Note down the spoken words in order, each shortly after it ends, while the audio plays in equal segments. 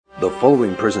The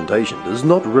following presentation does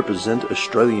not represent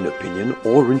Australian opinion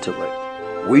or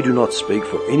intellect. We do not speak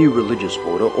for any religious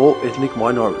order or ethnic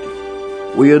minority.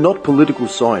 We are not political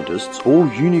scientists or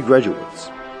uni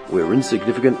graduates. We're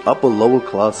insignificant upper-lower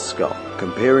class scum,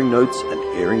 comparing notes and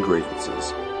airing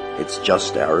grievances. It's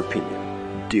just our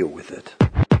opinion. Deal with it. No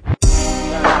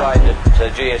way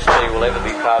that GST will ever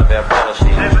be part of our policy.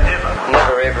 Never ever.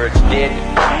 Never ever, it's dead.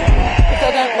 If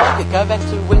they don't like it, go back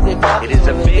to where they're from. It is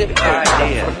a big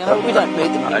idea. You know, we don't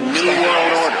need them. A new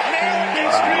world order.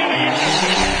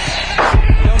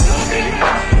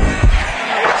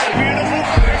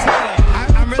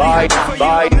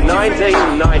 By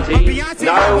 1990,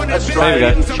 no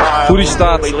Australian child... Footy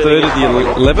starts 3rd of the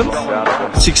 11th,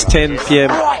 6:10 p.m.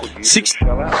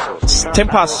 10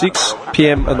 past 6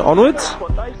 p.m. and onwards.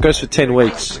 Goes for 10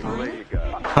 weeks.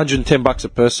 $110 a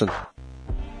person.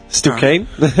 Still keen?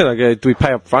 I go, do we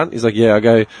pay up front? He's like, yeah. I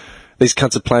go, these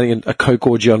cunts are planning a coke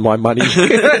orgy on my money.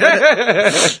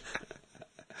 Just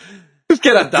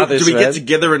get it done. Do we get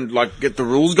together and like get the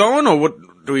rules going, or what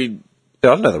do we? I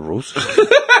don't know the rules.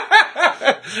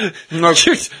 No, I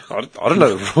don't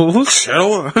know the rules. I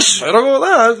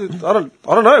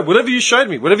don't know. Whatever you showed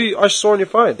me, I saw on your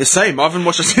phone. The same. I haven't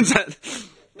watched it since that.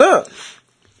 Yeah.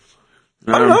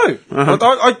 I don't know.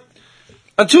 I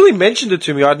until he mentioned it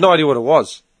to me, I had no idea what it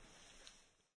was.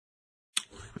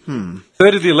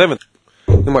 3rd of the 11th.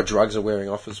 And my drugs are wearing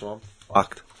off as well.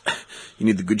 Fucked. You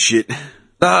need the good shit.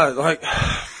 No, like,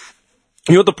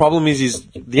 you know what the problem is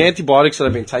the antibiotics that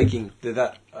I've been taking, they're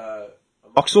that,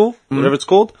 Amoxil, whatever it's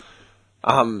called.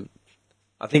 I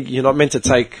think you're not meant to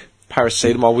take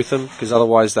paracetamol with them, because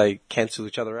otherwise they cancel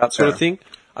each other out, sort of thing.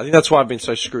 I think that's why I've been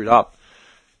so screwed up.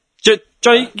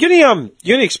 Johnny, you got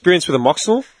any experience with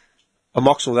Amoxil?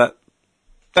 Amoxil,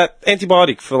 that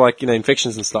antibiotic for, like,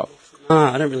 infections and stuff.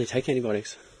 I don't really take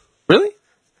antibiotics. Really?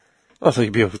 I thought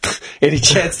you'd be able any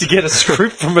chance to get a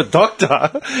script from a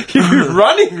doctor. You'd be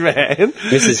running, man.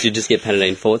 Mrs. should just get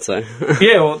Panadine Forte, so.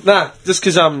 Yeah, well, nah, just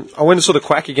because I went and saw the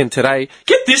quack again today.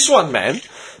 Get this one, man.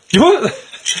 Do you want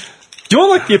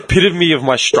like the epitome of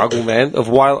my struggle, man? Of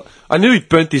why I nearly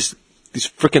burnt this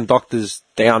freaking doctor's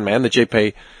down, man. The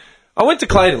GP. I went to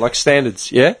Clayton, like standards,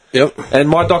 yeah. Yep. And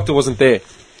my doctor wasn't there.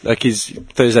 Like his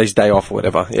Thursday's day off or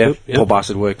whatever. Yeah. Yep. Poor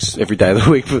bastard works every day of the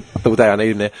week, but the day I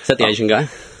need him there. Is that the Asian guy?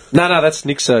 No, that's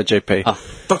Nick's GP. Oh.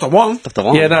 Dr. Wong. Dr.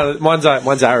 Wong. Yeah, no, mine's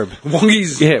Arab.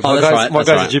 Wongi's. Yeah, my guy's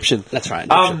right. Egyptian. That's right.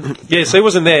 Yeah, so he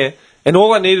wasn't there, and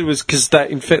all I needed was because that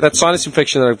sinus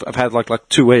infection that I've had like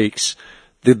 2 weeks.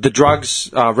 The drugs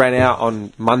ran out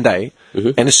on Monday,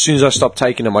 and as soon as I stopped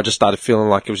taking them, I just started feeling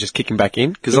like it was just kicking back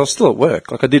in because I was still at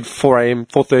work. Like I did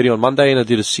 4:30 on Monday, and I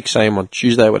did a 6 a.m. on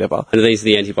Tuesday, or whatever. And are these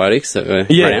the antibiotics that ran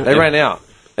out? They ran out.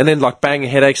 And then, like, bang, a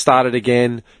headache started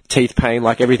again, teeth pain,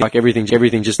 everything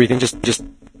just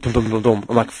boom, boom, boom, boom.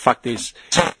 I'm like, fuck this.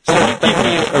 So you give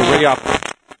me a re-up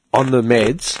on the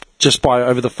meds just by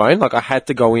over the phone. Like, I had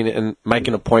to go in and make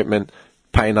an appointment,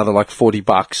 pay another, like,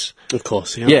 $40. Of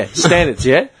course, yeah. Yeah, standards,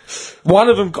 yeah? One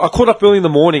of them, I called up early in the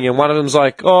morning, and one of them's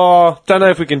like, oh, don't know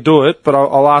if we can do it, but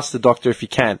I'll ask the doctor if he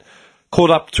can. Called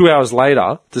up 2 hours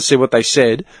later to see what they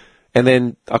said. And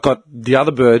then I got the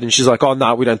other bird, and she's like, oh,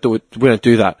 no, we don't do it. We don't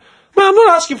do that. Man, I'm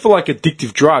not asking for, like,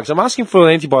 addictive drugs. I'm asking for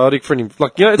an antibiotic for it's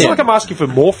not like I'm asking for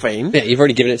morphine. Yeah, you've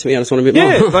already given it to me. I just want a bit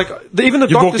more. Yeah, like, even the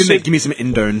doctor said... give me some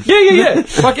Indone. Yeah.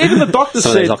 Like, even the doctor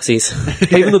Some said... of those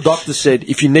oxys. Even the doctor said,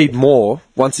 if you need more,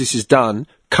 once this is done,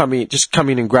 come in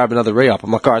and grab another re-up.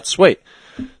 I'm like, all right, sweet.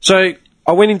 So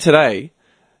I went in today,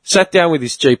 sat down with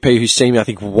this GP who's seen me, I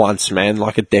think, once, man,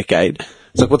 like a decade.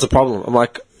 It's like, what's the problem? I'm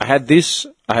like, I had this...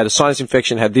 I had a sinus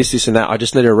infection, had this, and that. I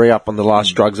just need a re-up on the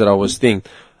last drugs that I was thing.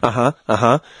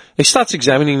 He starts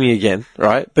examining me again,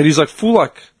 right? But he's like full,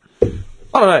 like, I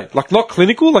don't know, like not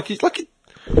clinical, like he's like...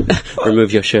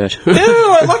 Remove your shirt. Yeah,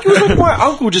 like it was like my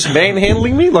uncle just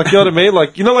manhandling me, like, you know what I mean?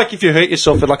 Like, you know, like if you hurt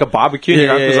yourself at like a barbecue, and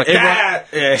your uncle's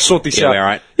like, sort this out. We're all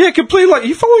right. Yeah, completely, like, are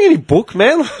you following any book,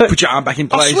 man? Like, Put your arm back in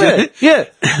place. I swear, yeah.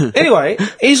 Anyway,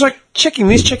 he's like checking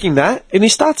this, checking that, and he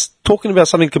starts talking about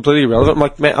something completely irrelevant. I'm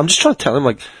like, man, I'm just trying to tell him,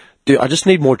 like, dude, I just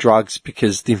need more drugs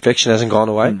because the infection hasn't gone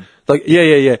away. Like,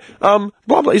 yeah. Blah,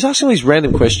 blah. He's asking all these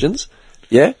random questions,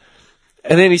 yeah?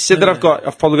 And then he said that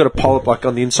I've probably got a polyp, like,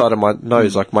 on the inside of my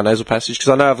nose, like my nasal passage, because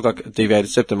I know I've got a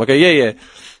deviated septum. I go, yeah,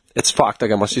 it's fucked. I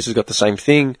go, my sister's got the same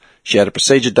thing. She had a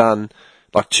procedure done,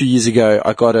 like, 2 years ago.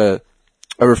 I got a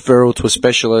referral to a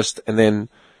specialist and then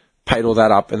paid all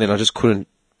that up, and then I just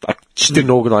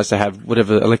didn't organise to have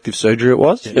whatever elective surgery it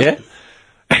was, yeah?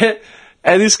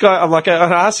 And this guy,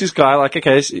 I asked this guy, like,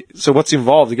 okay, so what's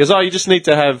involved? He goes, oh, you just need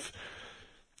to have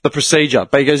the procedure.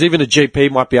 But he goes, even a GP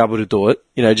might be able to do it.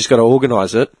 You know, just got to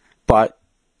organise it. But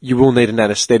you will need an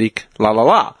anaesthetic, la la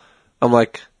la. I'm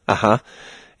like, uh-huh.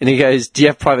 And he goes, do you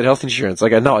have private health insurance? I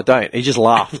go, no, I don't. He just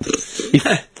laughed. he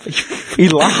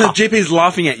The laughed. GP's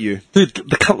laughing at you. Dude,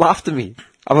 the cunt laughed at me.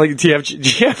 I'm like, do you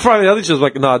have private health insurance? I'm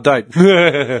like, no, I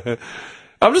don't.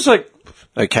 I'm just like,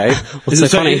 okay. so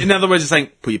funny? In other words, it's saying,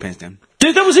 put your pants down.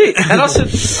 Dude, that was it. And I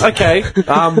said, okay. You're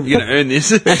going to earn this.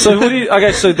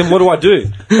 So so then what do I do?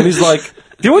 And he's like,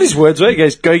 do you know what his words were? He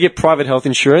goes, go get private health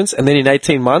insurance, and then in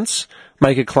 18 months,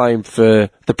 make a claim for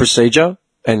the procedure,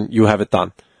 and you'll have it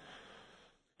done.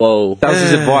 Whoa. That was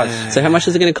his advice. So how much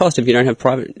is it going to cost if you don't have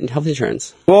private health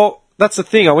insurance? Well, that's the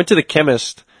thing. I went to the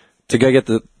chemist to go get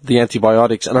the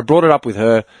antibiotics, and I brought it up with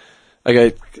her. I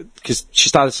go, because she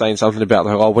started saying something about,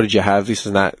 like, oh, what did you have, this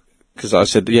and that. Because I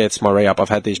said, yeah, it's my re-up. I've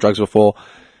had these drugs before.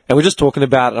 And we're just talking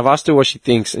about it, and I've asked her what she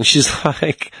thinks, and she's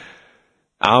like,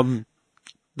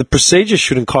 the procedure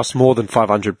shouldn't cost more than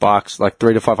 $500, like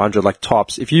 $300 to $500, like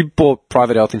tops. If you bought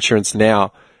private health insurance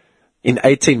now, in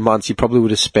 18 months, you probably would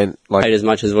have spent like Paid as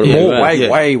much as what it more, was.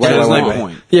 way There's no more.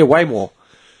 point. Yeah, way more.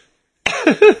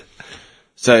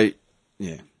 So,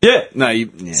 yeah. Yeah. No,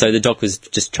 yeah. So the doc was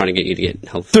just trying to get you to get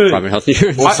Dude. private health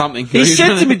insurance. Or something. He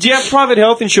said to me, do you have private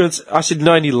health insurance? I said,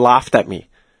 no, and he laughed at me.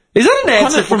 Is that an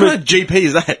answer What from kind a... of GP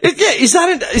is that? Yeah, is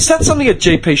that something a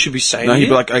GP should be saying? No, to he'd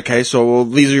you? be like, okay, so well,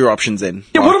 these are your options then.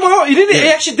 Yeah, what am I? He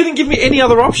Yeah. actually didn't give me any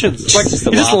other options. Like, Just he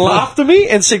a just laugh. laughed at me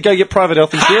and said, go get private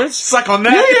health insurance. Suck on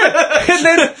that. Yeah. And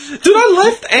then, dude, I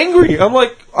left angry. I'm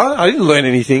like, I didn't learn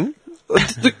anything.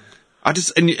 I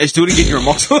still didn't get your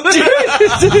amoxicillin.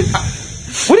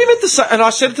 What do you meant to say? And I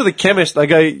said it to the chemist. I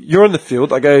go, you're in the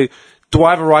field. I go, do I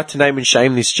have a right to name and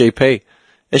shame this GP?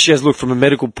 And she goes, look, from a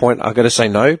medical point, I've got to say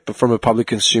no. But from a public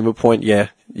consumer point, yeah,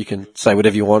 you can say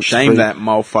whatever you want. Shame that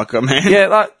motherfucker, man. Yeah,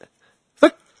 like,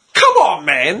 come on,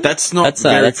 man. That's not That's,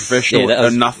 very that's- professional yeah, that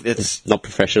was- enough. It's Not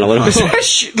professional at all.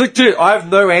 Look, dude, I have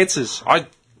no answers.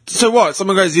 so what?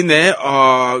 Someone goes in there.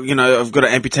 I've got to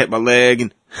amputate my leg,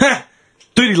 and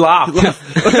Dude, he laughed.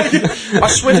 I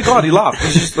swear to God, he laughed.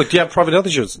 He's just like, do you have private health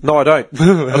insurance? No, I don't. I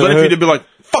was waiting for you to be like,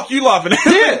 "Fuck you, laughing."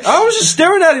 Yeah, I was just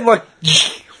staring at him like,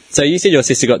 So you said your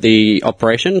sister got the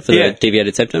operation for Yeah. the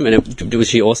deviated septum, and was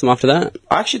she awesome after that?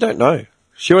 I actually don't know.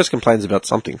 She always complains about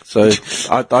something, so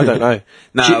I don't know.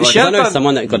 Nah, She- like, she I had know done-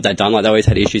 someone that got that done. Like they always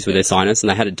had issues with their sinus, and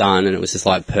they had it done, and it was just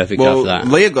like perfect after Well, that.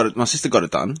 Leah got it. My sister got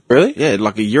it done. Really? Yeah,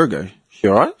 like a year ago. You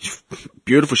alright?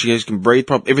 Beautiful. She can breathe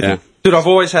properly. Everything. Yeah. Dude, I've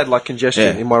always had like congestion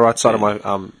Yeah. in my right side of my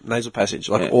nasal passage.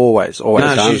 Like Yeah. always. No,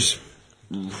 done. she's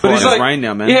But but he's like, rain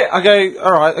now, man. Yeah, I go,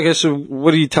 alright, I go, so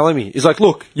what are you telling me? He's like,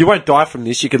 look, you won't die from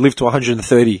this, you could live to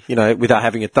 130, without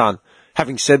having it done.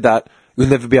 Having said that, you'll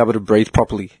never be able to breathe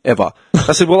properly, ever.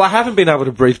 I said, well, I haven't been able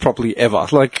to breathe properly, ever.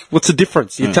 Like, what's the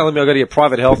difference? You're telling me I've got to get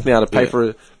private health now to pay for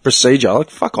a procedure?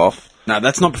 Like, fuck off. No,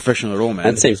 that's not professional at all, man.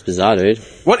 That seems bizarre, dude.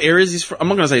 What area is this from? I'm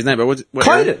not going to say his name, but what area?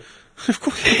 Clayton. Of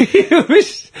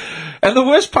course. And the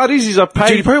worst part is I Dude,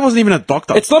 paid. he probably wasn't even a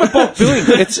doctor. It's not a bulk billing.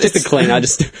 It's Just a cleaner,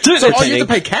 just Dude, so, you pretending. have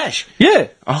to pay cash. yeah.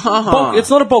 Ah. Bulk, it's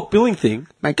not a bulk billing thing.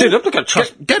 Mate, Dude, I'm not going to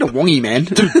trust. Go to Wongy, man.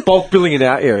 Dude, bulk billing in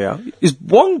our area. Is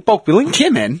Wong bulk billing? Yeah,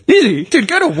 man. Is he? Dude,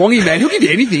 go to Wongy, man. He'll give you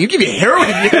anything. He'll give you heroin,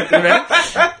 man.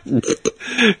 We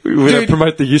don't Dude,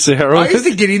 promote the use of I heroin. used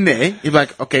to get in there. He'd be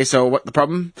like, okay, so what the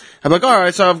problem? I'm like, all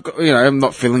right, so I've got, I'm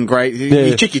not feeling great.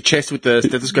 You check your chest with the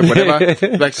stethoscope,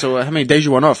 whatever. Like, so how many days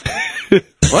you want off?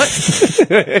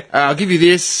 What? I'll give you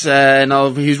this, and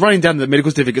he was running down the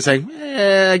medical certificate saying,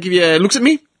 I'll give you, looks at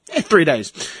me, 3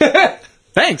 days.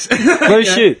 Thanks. No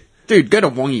shit. Dude, go to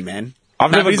Wongy, man.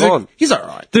 I've never he's gone. He's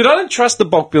alright. Dude, I don't trust the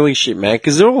bulk billing shit, man,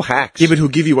 because they're all hacks. Yeah, but he'll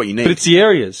give you what you need. But it's the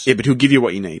areas. Yeah, but he'll give you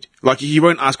what you need. Like, he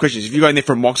won't ask questions. If you go in there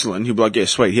for amoxicillin, he'll be like, yeah,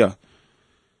 sweet, here.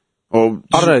 Or,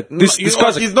 I don't know. This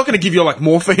guy's he's not going to give you, like,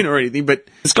 morphine or anything, but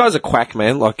This guy's a quack,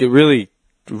 man. Like, it really,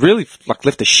 like,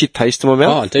 left a shit taste in my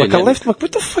mouth. Oh, dude, like, I man. left, like,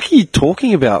 what the fuck are you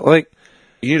talking about? Like,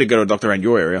 you need to go to a doctor around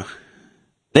your area.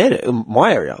 there, in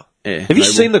my area. Yeah, Have you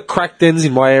Noble. seen the crack dens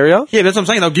in my area? Yeah, that's what I'm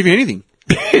saying. They'll give you anything.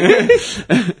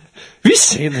 Have you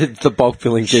seen the bulk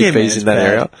billing GPs Yeah, man, in it's that bad.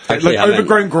 area? Actually, Like, I haven't.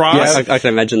 overgrown grass. I can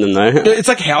imagine them though. It's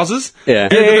like houses. Yeah.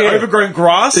 And Yeah, the yeah. overgrown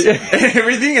grass and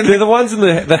everything. And They're the ones in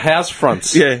the house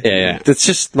fronts. yeah. Yeah. That's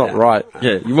just not right.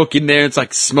 Yeah, you walk in there, it's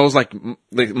like, smells like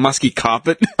musky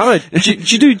carpet. I don't know.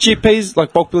 Did you do GPs,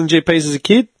 like bulk billing GPs as a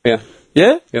kid? Yeah.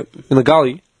 Yeah? Yep. In the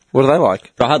gully? What are they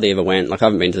like? But I hardly ever went. Like I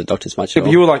haven't been to the doctors much. Yeah, at but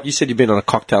all. you were like, you said you've been on a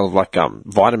cocktail of like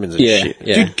vitamins and Yeah. shit.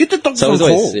 Yeah. Dude, get the doctors So it on was call.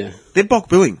 always- yeah. They're bulk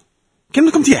billing. Get them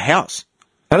to come to your house.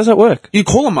 How does that work? You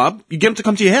call them up, you get them to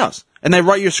come to your house, and they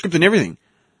write you a script and everything.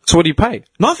 So what do you pay?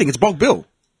 Nothing, it's bulk bill.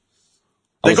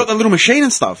 They got the little machine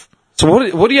and stuff.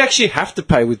 So what do you actually have to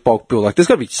pay with bulk bill? Like, there's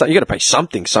got to be you got to pay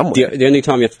something somewhere. The only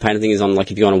time you have to pay anything is on,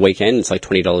 like, if you go on a weekend, it's like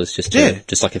 $20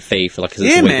 just like a fee for, like, 'cause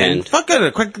it's a man. weekend. Fuck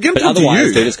it. Get them But to otherwise,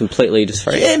 you. dude, it's completely just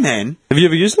free. Yeah, man. Have you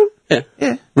ever used them? Yeah.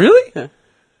 Yeah. Really? Yeah.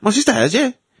 My sister has,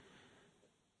 yeah.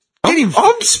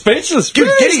 I'm speechless. Get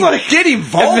Get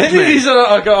involved, man. amenities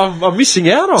that I'm missing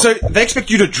out on. So they expect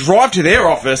you to drive to their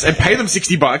office and pay them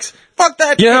 $60. Fuck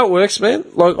that. You know how it works, man?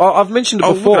 Like, I've mentioned it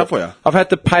I'll before. look it up for you. I've had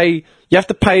to pay, you have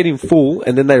to pay it in full,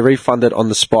 and then they refund it on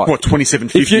the spot. What,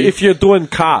 $27.50? If you're doing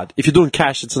card, if you're doing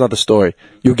cash, it's another story.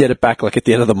 You'll get it back, like, at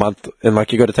the end of the month, and,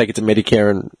 like, you got to take it to Medicare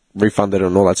and refund it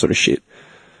and all that sort of shit.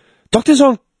 Doctors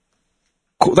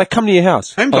they come to your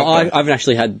house. Home Oh, doctor. I haven't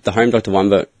actually had the home doctor one,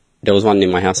 but there was one in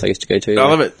my house I used to go to. I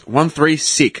love it.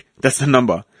 13-SICK. That's the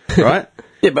number, right?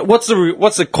 Yeah, but what's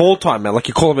the call time, man? Like,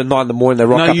 you call them at 9 in the morning, they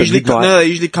rock up at midnight. they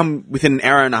usually come within an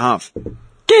hour and a half.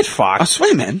 Get fucked. I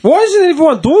swear, man. Why isn't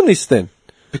everyone doing this then?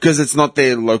 Because it's not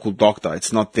their local doctor.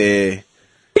 It's not their...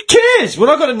 Who cares? When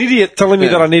I got an idiot telling me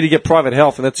Yeah. that I need to get private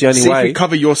health, and that's the only See if way. we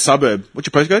cover your suburb. What's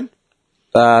your postcode?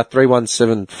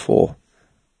 3174.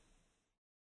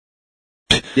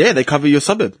 Yeah, they cover your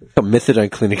suburb. Got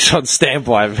methadone clinics on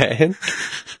standby, man.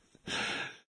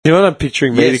 You know what I'm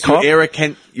picturing? Yes, Mediacom?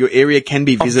 your area can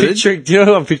be visited. Do you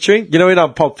know what I'm picturing? You know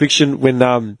in Pulp Fiction when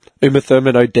Uma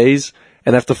Thurman ODs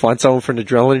and they have to find someone for an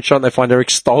adrenaline shot and they find Eric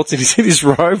Stoltz and he's in his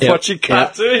robe watching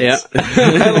cartoons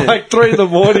at like 3 in the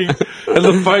morning and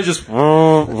the phone just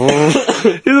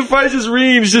the phone just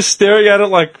ringing, he's just staring at it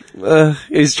like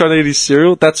he's trying to eat his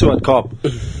cereal. That's who I'd cop.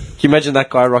 Can you imagine that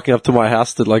guy rocking up to my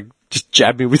house to like just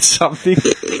jab me with something?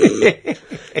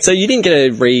 So you didn't get a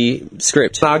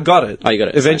re-script? No, I got it. Oh, you got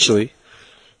it. Eventually.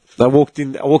 I walked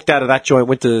out of that joint,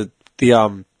 went to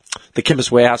the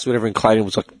Chemist Warehouse, whatever in Clayton,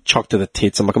 was like chocked to the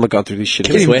tits. I'm like, I'm not going through this shit.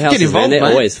 Chemist anymore. Warehouses, involved, man, they're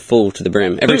mate. always full to the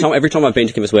brim. Every time I've been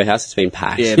to Chemist Warehouse, it's been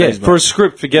packed. Yeah. Yeah, for a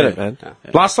script, forget it, man.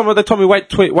 Last time they told me wait,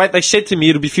 they said to me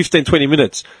it'll be 15, 20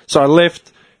 minutes. So I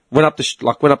left, went up the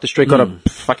street, got a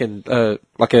fucking,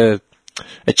 like a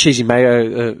cheesy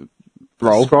mayo,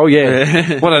 roll,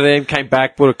 yeah. One of them, came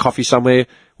back, bought a coffee somewhere,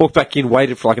 walked back in,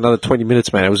 waited for like another 20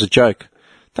 minutes, man. It was a joke.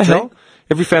 The hell?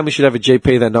 Every family should have a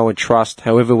GP they know and trust.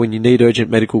 However, when you need urgent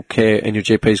medical care and your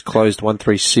GP is closed,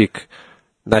 13-SICK,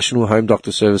 National Home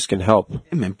Doctor Service can help.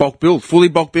 Yeah, man. Bulk build. Fully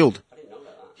bulk build.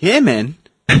 Yeah, man.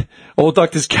 All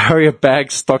doctors carry a bag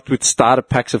stocked with starter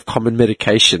packs of common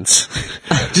medications.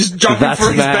 Just jumping for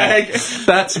his mad. bag.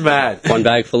 That's mad. One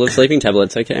bag full of sleeping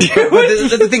tablets, okay. But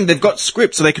that's the thing. They've got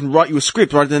scripts, so they can write you a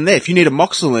script right then there. If you need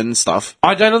amoxicillin and stuff,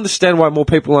 I don't understand why more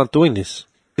people aren't doing this.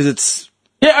 because it's...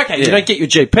 Yeah, okay, you don't get your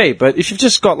GP, but if you've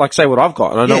just got, like, say what I've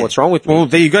got, and I know Yeah. what's wrong with me. Well,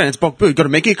 there you go. It's bulk build. Got a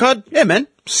Medicare card? Yeah, man.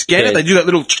 Scan Yeah. it. They do that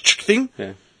little thing.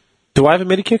 Yeah. Do I have a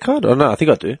Medicare card? Oh, no, I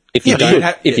think I do. If you Yeah, don't, you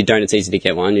have- if you don't, it's easy to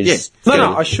get one. You Yeah. just No, go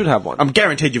no, in. I should have one. I'm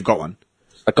guaranteed you've got one.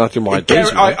 I go through my IDs.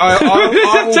 Gary, I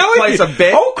will telling place you, a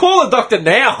bet. I'll call a doctor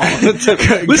now.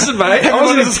 Listen, mate, I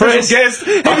wasn't impressed. Guest.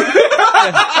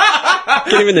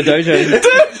 Get him in the dojo.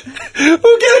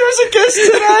 We'll get him as a guest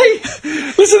today.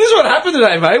 Listen, this is what happened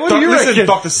today, mate. What do you reckon?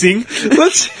 Dr. Singh.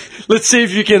 Let's see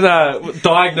if you can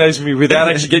diagnose me without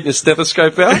actually getting your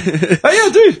stethoscope out. Oh, yeah,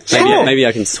 dude. Sure. Maybe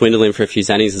I can swindle him for a few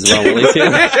zannies as well. While he's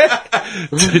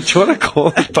here. Dude, do you want to call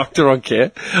a doctor on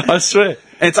care? I swear.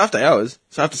 And it's after hours.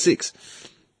 It's after 6.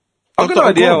 I've got no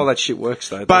idea how all that shit works,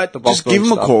 though. But the bulk just give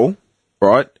them a stuff. call,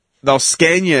 right? They'll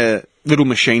scan your little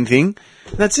machine thing.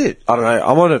 And that's it. I don't know.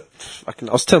 I'm on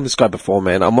I was telling this guy before,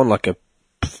 man. I'm on like a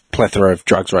plethora of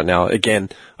drugs right now. Again,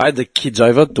 I had the kids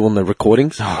over doing the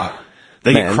recordings.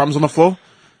 They Man. get crumbs on the floor.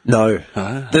 No.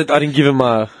 I didn't give them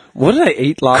what did they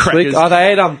eat last Crackers. week? Oh,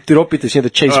 they ate tiropitas, the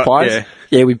cheese pies. yeah.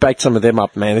 Yeah, we baked some of them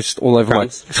up, man. It's all over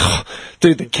Crumbs. my...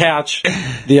 Dude, the couch,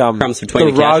 the Crumbs between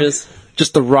the the rug, couches.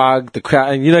 just the rug, the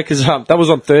crowd, and because that was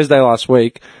on Thursday last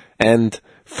week, and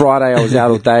Friday I was out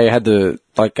all day. I had I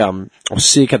was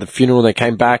sick, had the funeral, and they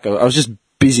came back. I was just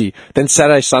busy. Then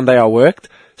Saturday, Sunday I worked.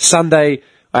 Sunday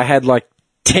I had like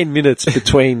 10 minutes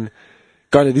between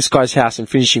going to this guy's house and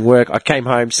finishing work. I came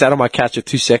home, sat on my couch for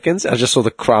 2 seconds, and I just saw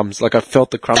the crumbs. Like I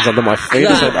felt the crumbs under my feet.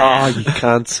 I said, "Oh, you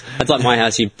can't." That's like my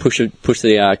house. You push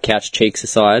the couch cheeks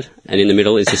aside, and in the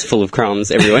middle is just full of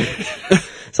crumbs everywhere.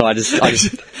 So I just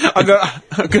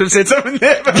I could have said something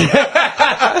there.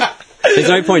 But there's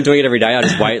no point doing it every day. I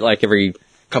just wait like every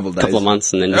couple of days. couple of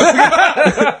months, and then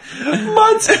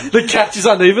Months. The couch is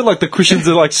uneven, like the cushions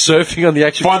are like surfing on the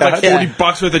actual Find couch. like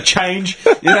 $40 worth of change.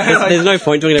 You know, like, there's no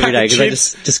point doing it every day pack of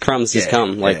because chips. just crumbs just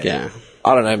come. Like yeah.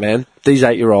 I don't know, man. These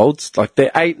 8-year-olds, like they're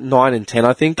 8, 9, and 10,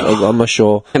 I think. I'm not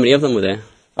sure. How many of them were there?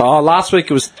 Oh, last week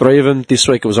it was 3 of them. This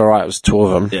week it was alright. It was 2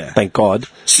 of them. Yeah. Thank God.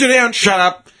 Sit down, shut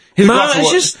up. Here's a No, glass of it's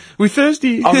water. just- we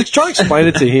thirsty. I was trying to explain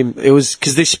it to him. It was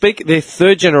because they're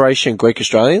third generation Greek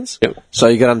Australians. Yep. So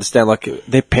you got to understand, like,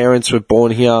 their parents were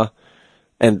born here,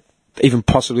 and even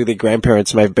possibly their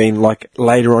grandparents may have been, like,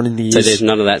 later on in the years. So there's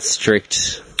none of that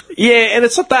strict. Yeah, and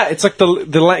it's not that. It's like the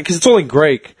because it's all in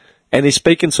Greek, and they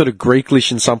speak in sort of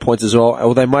Greeklish in some points as well.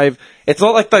 Or they may have. It's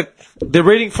not like they're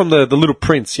reading from the Little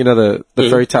Prince, you know, the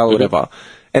fairy tale or whatever,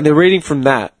 and they're reading from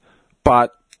that,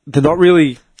 but they're not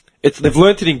really. They've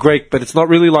learnt it in Greek, but it's not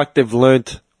really like they've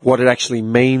learnt what it actually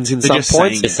means in They're some just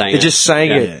points. saying it. They're just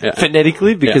saying Yeah, it yeah.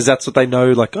 phonetically because that's what they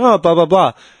know. Like, oh, blah blah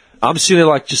blah. I'm sitting there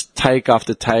like just take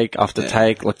after take after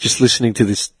take, like just listening to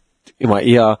this in my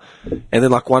ear, and then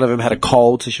like one of them had a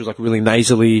cold, so she was like really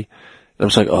nasally, and I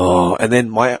was like, oh, and then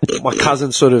my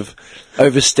cousin sort of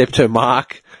overstepped her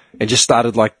mark and just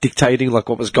started like dictating like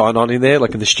what was going on in there,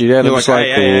 like in the studio, and I You're was like,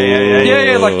 like,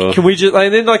 yeah. like can we just,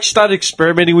 and then like started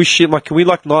experimenting with shit, like can we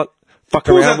like not fuck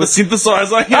Pulls around out the with.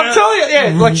 synthesizer. I'm telling you,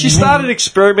 yeah, like she started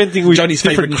experimenting with Johnny's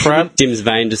different favourite crap. Dim's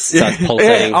vein just starts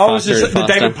pulsating I was faster just and the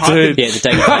faster. David Parkin. Yeah, the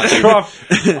David I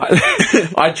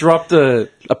Parkin. dropped a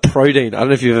protein. I don't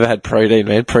know if you've ever had protein,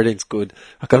 man. Protein's good.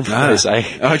 I got it from USA.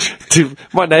 Dude,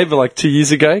 my neighbour, like 2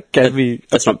 years ago, gave me.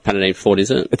 That's not Panadine Fort,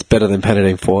 is it? It's better than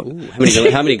Panadine Fort.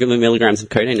 How many milligrams of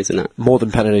codeine is in that? More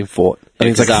than Panadine Fort. I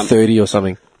think it's because, like 30 or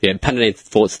something. Yeah, Panadine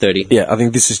Fort's 30. Yeah, I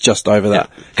think this is just over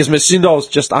that. Because Mesindol's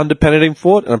just under Panadine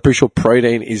Fort, and I'm pretty sure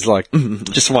protein is like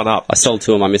just one up. I sold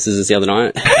 2 of my misses the other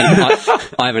night. And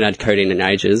I haven't had codeine in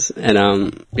ages,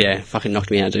 and fucking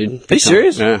knocked me out, dude. Are you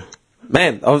serious? Yeah.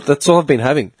 Man, that's all I've been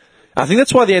having. I think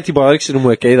that's why the antibiotics didn't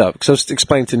work either. Because I was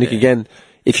explaining to Nick again,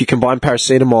 if you combine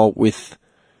paracetamol with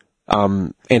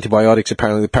antibiotics,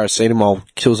 apparently the paracetamol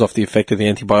kills off the effect of the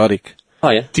antibiotic. Oh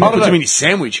yeah. Did you I don't put know. them in your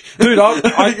sandwich? Dude,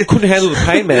 I couldn't handle the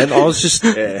pain, man. I was just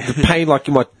the pain, like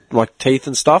in my teeth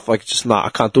and stuff. Like, just I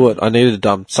can't do it. I needed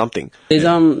something.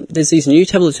 There's these new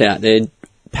tablets out. They're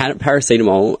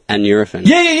paracetamol and Nurofen.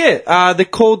 Yeah. They're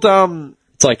called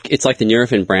It's like the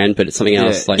Nurofen brand, but it's something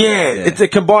else. Like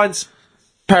It combines.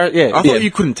 I thought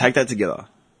you couldn't take that together.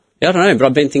 Yeah, I don't know, but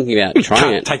I've been thinking about trying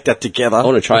can't it. take that together. I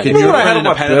want to try it. Okay, Remember Nurofen I had and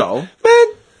on a my Panadol. man.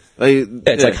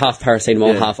 It's like half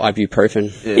paracetamol, half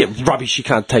ibuprofen. Yeah, rubbish. You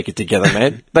can't take it together,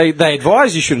 man. They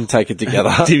advise you shouldn't take it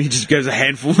together. Timmy just goes a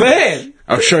handful. Man,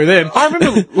 I'll show them. I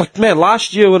remember, like, man,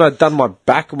 last year when I'd done my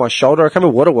back or my shoulder, I can't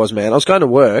remember what it was, man. I was going to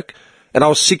work, and I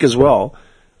was sick as well.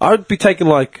 I'd be taking,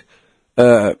 like,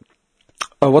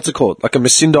 what's it called? Like a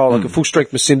Mesindol, like a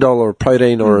full-strength Mesindol or a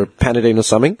protein or a Panadine or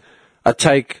something. I'd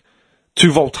take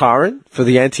 2 Voltaren for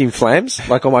the anti-inflams,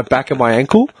 like on my back and my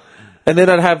ankle. And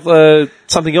then I'd have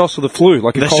something else for the flu,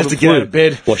 like a That's cold just to and get flu. out of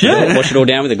bed. Wash it all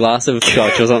down with a glass of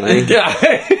scotch or something. Yeah.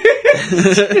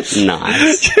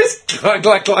 Nice. Just like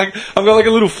I've got like a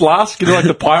little flask, you know, like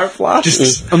the pirate flask,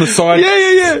 Just on the side.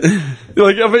 Yeah.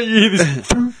 Like I bet you hear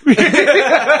this.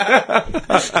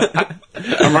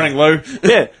 I'm running low.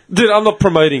 Yeah, dude, I'm not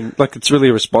promoting like it's really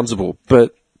irresponsible,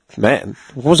 but man,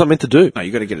 what was I meant to do? No,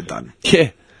 you got to get it done.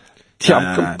 Yeah,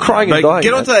 I'm crying and Like, dying.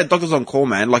 get man. onto that doctor's on call,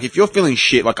 man. Like, if you're feeling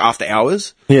shit, like, after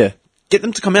hours, Yeah, get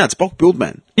them to come out. It's bulk build,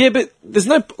 man. yeah, but there's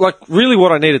no like really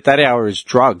what I need at that hour is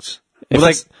drugs. If Well,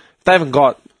 that's- they haven't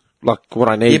got like what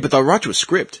I need. Yeah, but they'll write you a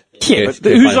script. yeah, but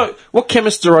Yeah, who's fine. what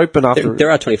chemists are open after?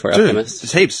 There are 24-hour Dude, chemists.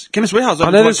 there's heaps. Chemist Warehouse I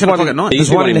open know till like there's 10 one. o'clock at night. There's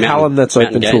There one used in to be Hallam that's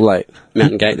Mountain open Gate. till late.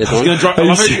 Mountain Gate, there's one. He's gonna drive. Are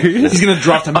you serious? He's gonna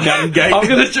drive to Mountain Gate. I'm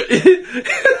gonna.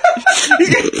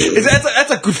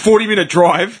 That's a good 40-minute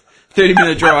drive.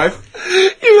 30-minute drive.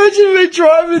 Imagine me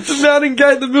driving to Mountain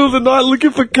Gate in the middle of the night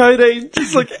looking for codeine,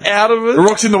 just like out of it. The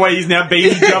rock's in the way. He's now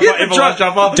beating jumper, Everlast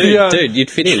jumper. Dude, you'd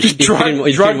fit in. You'd fit in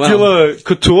well. Drug dealer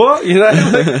couture, you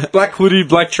know, like black hoodie,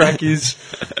 black trackies.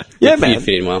 Yeah, man. You'd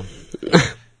fit in well.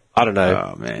 I don't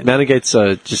know. Oh, man. Mountain Gate's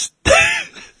just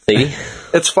See?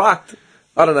 it's fucked.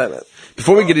 I don't know, man.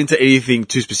 Before we get into anything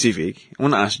too specific, I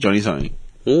want to ask Johnny something.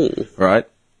 Right?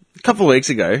 A couple of weeks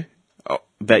ago,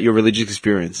 about your religious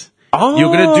experience. Oh,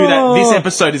 You're gonna do that. This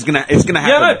episode is gonna happen.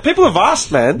 Yeah, no. People have asked,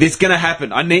 man. It's gonna happen.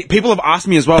 People have asked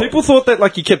me as well. People thought that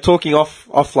like you kept talking off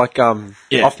off mic. And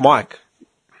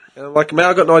I'm like, man,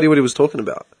 I got no idea what he was talking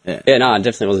about. Yeah, no, I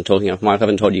definitely wasn't talking off mic. I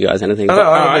haven't told you guys anything. I know, but-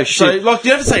 I don't know Alright, so shit. like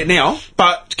you have to say it now,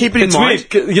 but keep it in It's mind.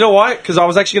 weird. You know why? Because I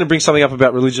was actually going to bring something up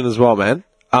about religion as well, man.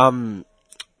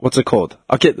 What's it called?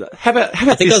 Okay, how about I think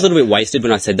I was this? a little bit wasted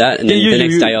when I said that, and then Yeah, the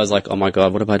next you- day I was like, "Oh my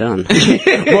god, what have I done?"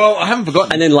 Well, I haven't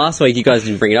forgotten. And then last week you guys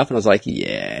didn't bring it up, and I was like,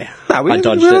 "Yeah, Nah, I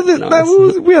dodged we it." had other,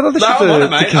 Nice. we had other shit I'm on it, to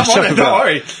mate. catch I'm on up it. Don't about.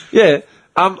 worry. Yeah.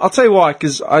 I'll tell you why,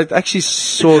 because I actually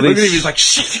saw Look at him. this. He's like,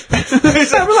 shit.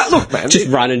 Look, man. Just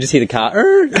run and just hear the car.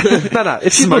 no.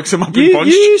 If you Smoke some up in Bond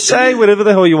you say whatever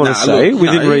the hell you want to Nah, say look,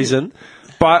 within no. reason,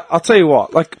 but I'll tell you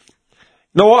what, like,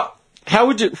 know what? How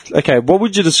would you? Okay, what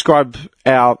would you describe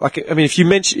our? Like, I mean, if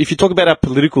you talk about our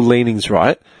political leanings,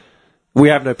 right? We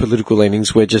have no political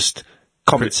leanings. We're just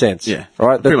common sense. Yeah.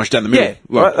 Right. Pretty much down the middle. Yeah.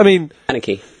 Right. I mean,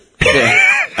 Anarchy. Yeah,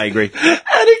 I agree.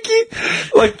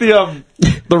 anarchy. Like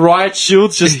the riot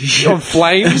shields just on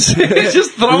flames,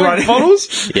 just throwing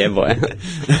bottles. Yeah, boy. I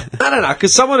don't know,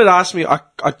 because someone had asked me. I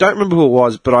don't remember who it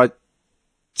was, but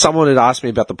someone had asked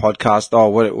me about the podcast. Oh,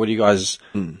 what do you guys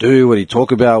do? What do you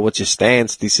talk about? What's your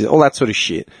stance? This is all that sort of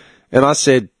shit. And I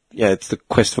said, yeah, it's the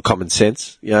quest for common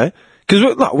sense, you know?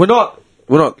 Because we're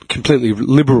not completely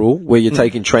liberal where you're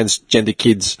taking transgender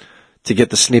kids to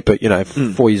get the snippet,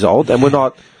 4 years old, and we're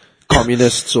not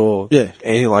communists or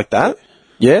anything like that.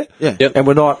 Yeah? Yeah. Yep. And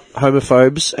we're not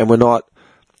homophobes and we're not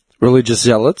religious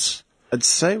zealots. I'd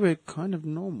say we're kind of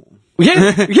normal.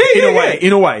 Yeah.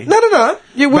 In a way. No.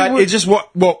 Yeah, But it's just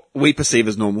what we perceive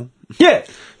as normal. Yeah.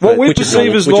 What we Which is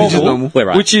perceive as normal. Which is normal, normal. We're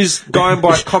right. which is going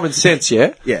by common sense,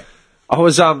 yeah? Yeah. I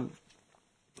was, I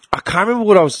can't remember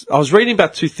what I was reading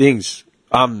about two things,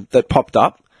 that popped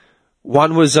up.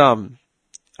 One was,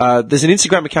 there's an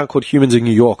Instagram account called Humans in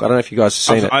New York. I don't know if you guys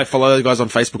have seen it. I follow those guys on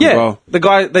Facebook Yeah, as well. the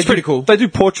guy, It's pretty cool. They do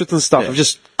portraits and stuff of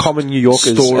just common New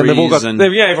Yorkers. Stories and they've all got, and-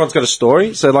 everyone's got a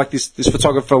story. So like this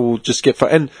photographer will just get,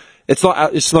 and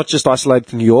it's not just isolated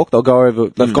to New York. They'll go over,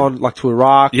 they've gone like to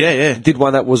Iraq. Yeah. Did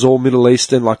one that was all Middle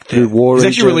Eastern, like through war He's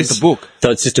regions. actually released a book.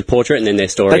 So it's just a portrait and then their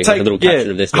story, They take, like a little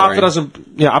caption of their story. half a dozen,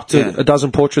 up to a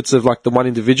dozen portraits of like the one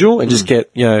individual and just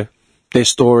get, their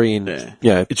story in,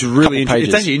 It's really couple pages.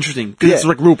 it's actually interesting because it's Yeah.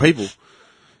 like real people. It's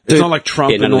Dude. not like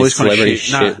Trump Yeah, none and of all this this kind of celebrity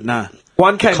shit. shit. Nah.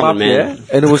 One came Common up, man.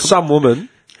 and it was some woman,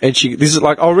 and this is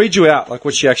like, I'll read you out, like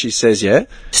what she actually says, yeah?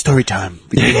 Story time.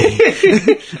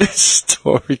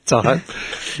 Story time.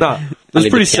 No, it was I need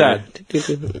pretty the sad.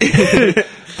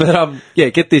 But,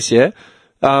 get this, yeah?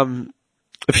 A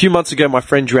few months ago, my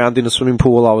friend drowned in a swimming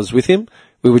pool while I was with him.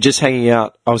 We were just hanging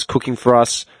out. I was cooking for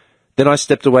us. Then I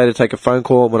stepped away to take a phone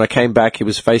call. When I came back, he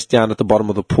was face down at the bottom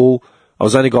of the pool. I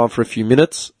was only gone for a few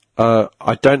minutes.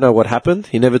 I don't know what happened.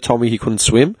 He never told me he couldn't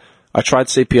swim. I tried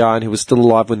CPR and he was still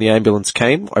alive when the ambulance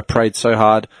came. I prayed so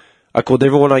hard. I called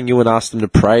everyone I knew and asked them to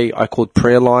pray. I called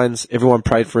prayer lines. Everyone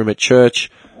prayed for him at church.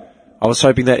 I was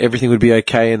hoping that everything would be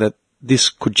okay and that this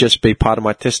could just be part of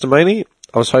my testimony.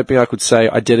 I was hoping I could say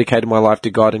I dedicated my life to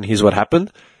God and here's what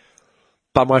happened.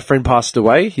 But my friend passed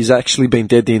away. He's actually been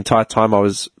dead the entire time I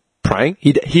was praying.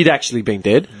 He'd actually been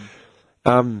dead.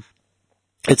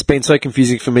 It's been so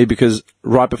confusing for me because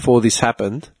right before this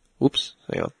happened, right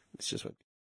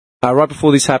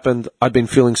before this happened, I'd been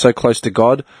feeling so close to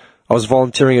God. I was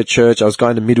volunteering at church. I was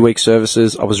going to midweek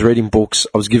services. I was reading books.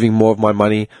 I was giving more of my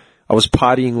money. I was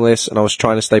partying less and I was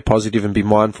trying to stay positive and be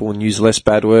mindful and use less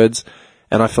bad words.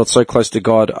 And I felt so close to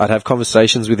God. I'd have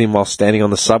conversations with him while standing on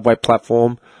the subway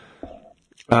platform.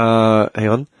 Hang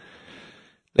on.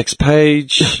 Next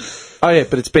page. Oh yeah,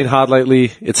 but it's been hard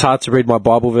lately. It's hard to read my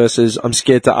Bible verses. I'm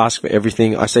scared to ask for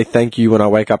everything. I say thank you when I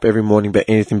wake up every morning, but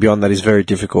anything beyond that is very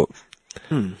difficult.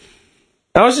 I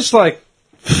was just like,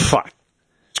 fuck.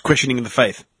 It's questioning the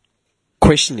faith.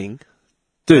 Questioning.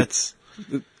 Dude,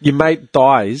 your mate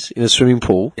dies in a swimming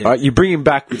pool, right? You bring him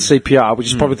back with CPR, which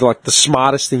is probably like the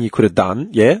smartest thing you could have done,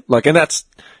 yeah? Like, and that's,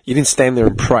 you didn't stand there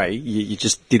and pray. You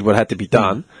just did what had to be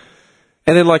done.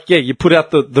 And then you put out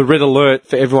the red alert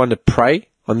for everyone to pray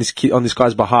on this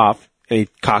guy's behalf, and he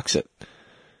carks it.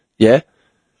 Yeah?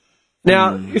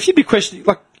 Now, if you'd be questioning,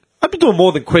 I'd be doing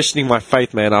more than questioning my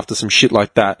faith, man, after some shit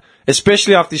like that.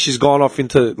 Especially after she's gone off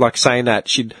into, saying that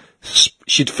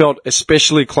she'd felt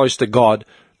especially close to God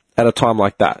at a time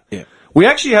like that. Yeah. We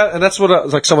actually have, and that's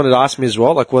what, someone had asked me as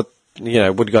well, what do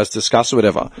you guys discuss or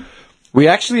whatever. We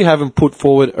actually haven't put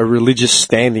forward a religious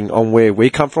standing on where we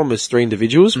come from as three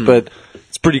individuals, but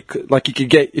it's pretty, you could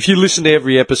get, if you listen to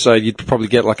every episode, you'd probably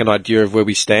get, an idea of where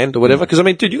we stand or whatever. Because, I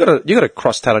mean, dude, you got a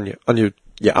cross tat on your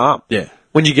arm. Yeah.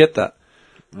 When'd you get that?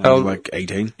 I was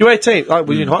 18. You were 18.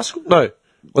 Were you in high school? No.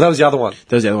 Well, that was the other one.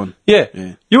 That was the other one. Yeah.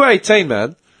 Yeah. You were 18,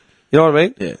 man. You know what I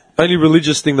mean? Yeah. Only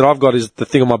religious thing that I've got is the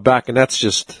thing on my back, and that's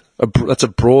just that's a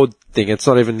broad thing. It's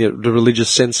not even the religious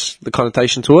sense, the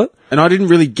connotation to it. And I didn't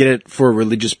really get it for a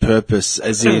religious purpose,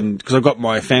 as in, because I've got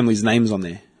my family's names on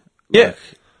there. Yeah.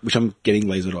 Which I'm getting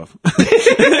lasered off.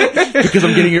 Because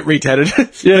I'm getting it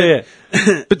retatted. Yeah.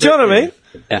 But do you know what I mean?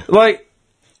 Yeah.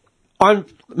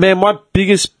 My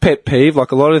biggest pet peeve,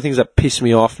 a lot of the things that piss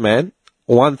me off, man,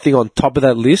 one thing on top of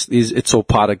that list is it's all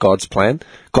part of God's plan.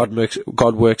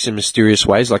 God works in mysterious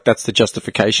ways. That's the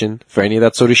justification for any of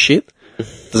that sort of shit.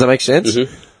 Does that make sense?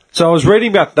 Mm-hmm. So I was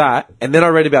reading about that, and then I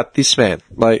read about this, man.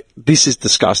 This is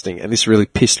disgusting, and this really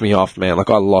pissed me off, man. I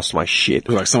lost my shit.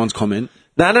 Someone's comment.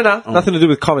 No. Nothing to do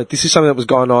with Comet. This is something that was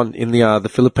going on in the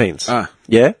Philippines. Ah.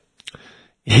 Yeah?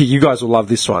 You guys will love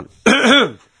this one.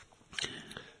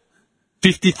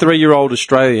 53-year-old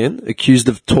Australian accused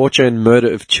of torture and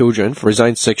murder of children for his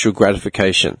own sexual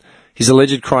gratification. His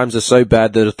alleged crimes are so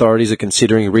bad that authorities are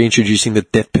considering reintroducing the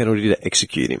death penalty to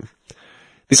execute him.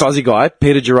 This Aussie guy,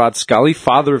 Peter Gerard Scully,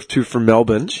 father of two from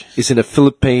Melbourne, is in a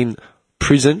Philippine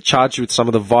prison charged with some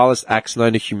of the vilest acts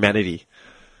known to humanity.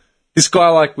 This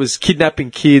guy, was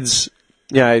kidnapping kids,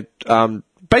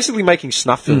 basically making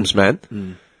snuff films, man,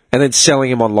 and then selling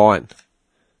them online.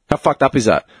 How fucked up is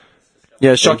that?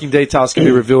 Yeah, shocking details can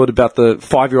be revealed about the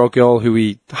 5-year-old girl who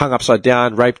he hung upside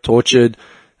down, raped, tortured.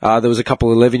 There was a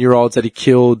couple of 11-year-olds that he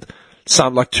killed.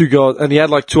 Some, 2 girls, and he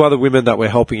had, 2 other women that were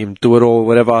helping him do it all,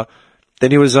 whatever. Then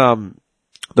he was,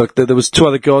 there was 2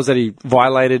 other girls that he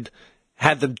violated,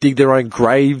 had them dig their own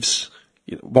graves,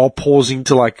 while pausing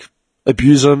to,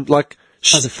 abuse them.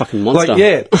 That's a fucking monster.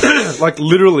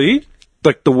 Literally,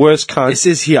 the worst kind. It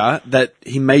says here that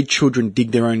he made children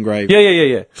dig their own grave. Yeah.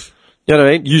 You know what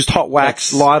I mean? Used hot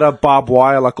wax, lighter, barbed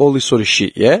wire, all this sort of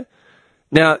shit, yeah?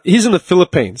 Now, he's in the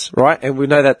Philippines, right? And we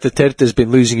know that Duterte's been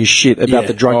losing his shit about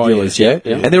the drug dealers, yeah?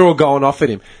 And they're all going off at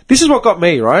him. This is what got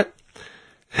me, right?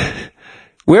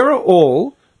 Where are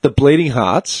all the bleeding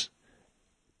hearts?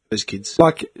 Those kids.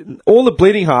 All the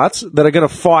bleeding hearts that are going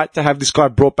to fight to have this guy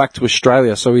brought back to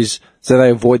Australia so they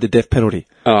avoid the death penalty.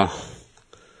 Oh.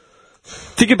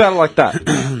 Think about it like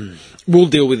that. We'll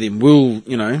deal with him. We'll,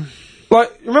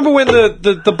 remember when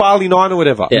the Bali 9 or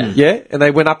whatever? Yeah. And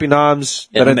they went up in arms.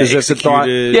 Yeah, they don't and they deserve to die.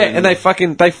 executed Yeah,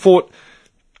 and they fought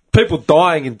people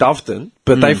dying in Doveton,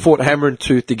 but they fought hammer and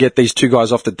tooth to get these 2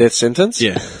 guys off the death sentence.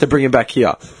 Yeah. To bring him back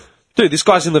here. Dude, this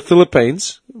guy's in the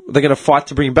Philippines. They're going to fight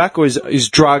to bring him back, or is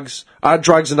drugs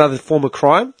another form of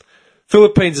crime?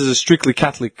 Philippines is a strictly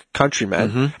Catholic country,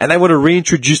 man. And they want to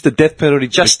reintroduce the death penalty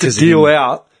just to deal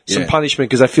out some punishment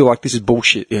because they feel like this is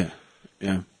bullshit.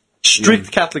 Yeah.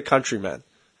 Strict Catholic country, man.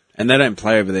 And they don't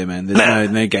play over there, man.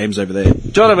 There's no games over there. Do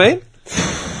you know what I mean?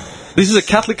 This is a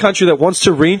Catholic country that wants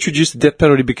to reintroduce the death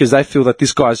penalty because they feel that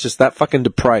this guy's just that fucking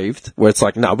depraved, where it's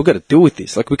we've got to deal with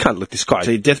this. We can't let this guy...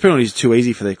 See, death penalty is too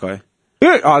easy for that guy.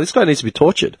 Yeah, this guy needs to be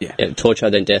tortured. Yeah, torture,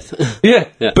 then death. Yeah.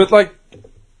 Yeah. But,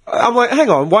 I'm hang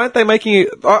on, why aren't they making it...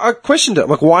 I questioned it.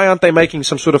 Why aren't they making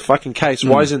some sort of fucking case?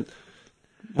 Why isn't...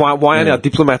 Why aren't our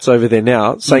diplomats over there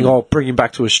now saying, bring him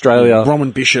back to Australia?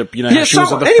 Roman Bishop, she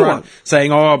was at the anyone. front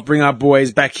saying, bring our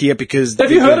boys back here because...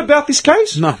 Have you heard about this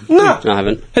case? No. No. I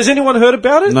haven't. Has anyone heard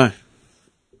about it? No.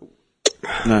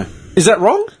 Is that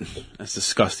wrong? That's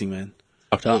disgusting, man.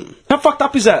 Fucked up. How fucked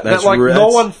up is that? That's That, no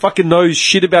that's- one fucking knows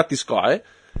shit about this guy.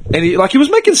 And he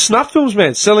was making snuff films,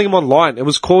 man, selling them online. It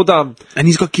was called, And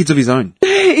he's got kids of his own.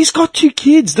 Yeah, he's got 2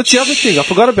 kids. That's the other thing. I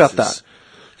forgot about that.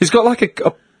 He's got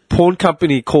a porn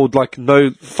company called No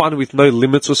Fun with No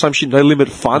Limits or some shit. No Limit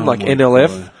Fun, NLF.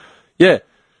 God. Yeah.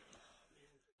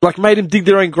 Made him dig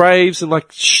their own graves and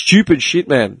stupid shit,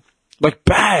 man.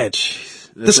 Bad.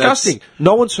 Disgusting.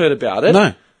 No one's heard about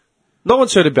it. No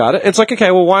one's heard about it. It's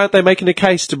okay, well, why aren't they making a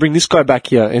case to bring this guy back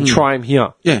here and try him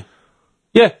here? Yeah.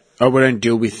 Yeah. Oh, we don't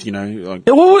deal with, Yeah,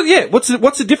 well, yeah. What's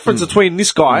the difference between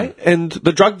this guy and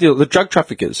the drug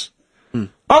traffickers? I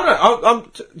don't know.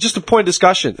 I'm just a point of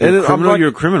discussion. And criminal, you're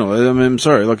a criminal. I mean, I'm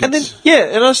sorry. And then,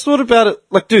 and I just thought about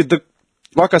it. Dude,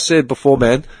 like I said before,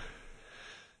 man.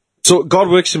 So God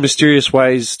works in mysterious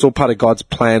ways. It's all part of God's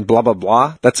plan. Blah blah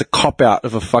blah. That's a cop out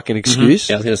of a fucking excuse.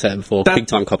 Yeah, I was going to say that before. Big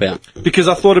time cop out. Because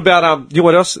I thought about you know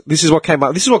what else? This is what came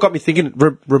up. This is what got me thinking.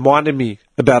 Reminded me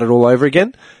about it all over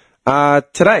again.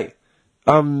 Today,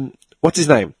 what's his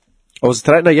name? Or was it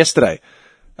today? No, yesterday.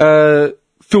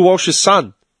 Phil Walsh's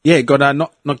son. Yeah, got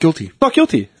not guilty. Not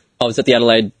guilty. Oh, was that the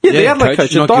Adelaide? Yeah, the Adelaide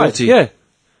coach not died. guilty. Yeah,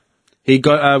 He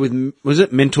got was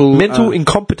it mental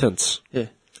incompetence. Yeah.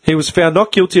 He was found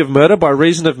not guilty of murder by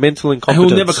reason of mental And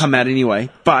incompetence. he'll never come out anyway.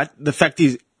 But the fact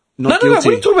is, No, not what guilty.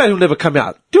 are you talking about? He'll never come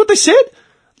out. Do you know what they said?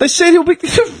 They said he'll be.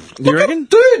 You reckon?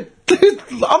 Dude,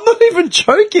 I'm not even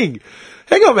joking.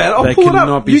 Hang on, man. I'll They pull it cannot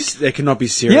up. be. They cannot be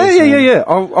serious. Yeah.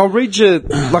 I'll read you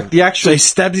the So actual. he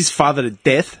stabbed his father to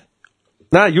death.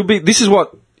 Nah, you'll be. This is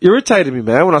what irritated me,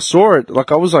 man. When I saw it,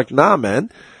 I was like, nah, man.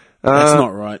 That's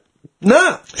not right.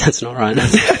 Nah, That's not right. nah,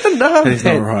 That's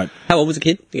man. not right. How old was the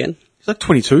kid again? He's like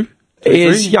 22.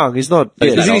 He's young. He's not.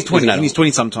 He's He's an in his adult. 20s. He's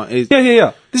 20 sometime.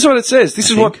 Yeah. This is what it says. This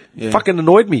is what think, yeah. fucking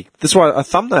annoyed me. That's why I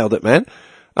thumbnailed it, man.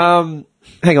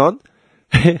 Hang on.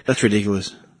 That's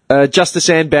ridiculous. Justice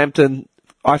Ann Bampton,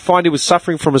 I find he was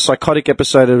suffering from a psychotic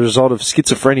episode as a result of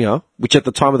schizophrenia, which at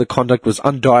the time of the conduct was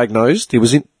undiagnosed. He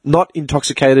was not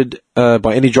intoxicated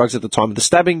by any drugs at the time of the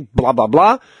stabbing, blah, blah,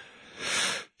 blah.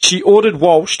 She ordered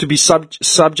Walsh to be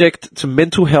subject to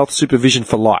mental health supervision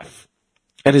for life,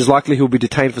 and is likely he'll be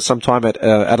detained for some time at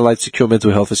Adelaide Secure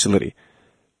Mental Health Facility.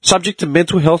 Subject to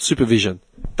mental health supervision.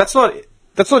 That's not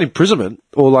imprisonment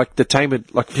or like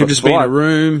detainment. Like He'll just be in a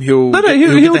room. He'll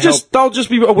they'll just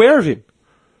be aware of him.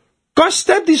 Guy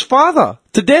stabbed his father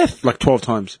to death. like 12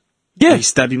 times. Yeah. He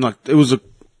stabbed him like it was a.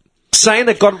 Saying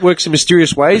that God works in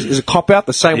mysterious ways is a cop-out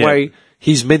the same Yeah. way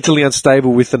he's mentally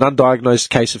unstable with an undiagnosed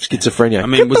case of schizophrenia. I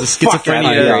mean, was the fuck outta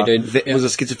schizophrenia here, dude. was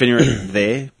the schizophrenia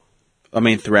there? I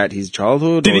mean, throughout his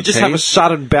childhood. Did or he just have a teens?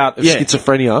 sudden bout of Yeah.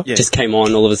 schizophrenia? Yeah. Just came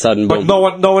on all of a sudden. Like boom.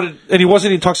 no one, and he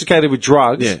wasn't intoxicated with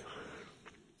drugs. Yeah,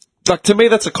 Like to me,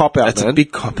 that's a cop-out, that's man. a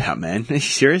big cop out, man. Are you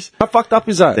serious? How fucked up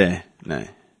is that? There, no.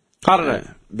 I don't know.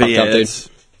 But Fucked yeah, up, dude. it's-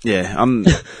 yeah, I'm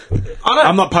I know,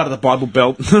 I'm not part of the Bible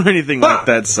Belt or anything like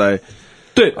that. So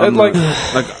dude. I'm Like,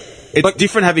 it's like-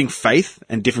 different having faith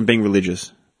and different being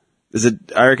religious.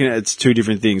 I reckon it's two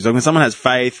different things. Like when someone has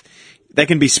faith, they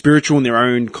can be spiritual in their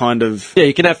own kind of. yeah,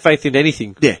 you can have faith in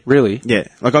anything. Yeah. really. Yeah,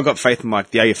 like I've got faith in like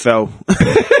the AFL,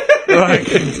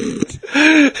 like,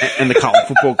 and the Carlton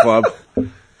Football Club.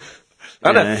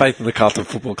 I don't Yeah. have faith in the Carlton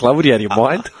Football Club. What do you out of your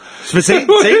mind? But see,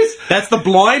 that's the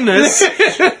blindness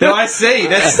that I see.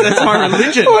 That's my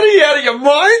religion. What are you out of your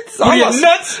mind? are you,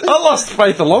 nuts? I lost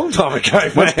faith a long time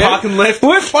ago. Once man. Parkin left,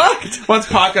 We're fucked. once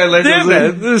Parko left, Yeah,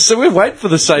 it was man. So we're waiting for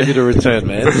the Saviour to return,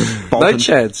 man. No Bolton.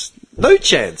 chance. No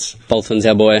chance. Bolton's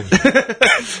our boy.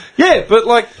 Yeah, but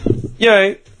like, you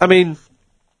know, I mean,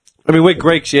 we're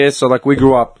Greeks, yeah. So like, we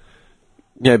grew up,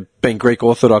 you know, being Greek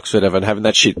Orthodox, or whatever, and having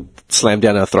that shit slammed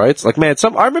down our throats. Like, man,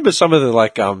 I remember some of the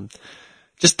like,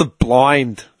 just the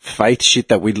blind faith shit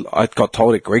that I got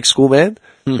told at Greek school, man.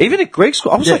 Even at Greek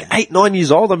school, I was like 8, 9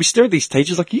 years old. I'd be staring at these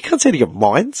teachers like, you can't say to your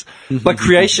minds, like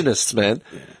creationists, man.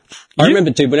 I remember,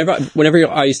 dude, whenever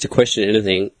I used to question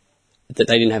anything that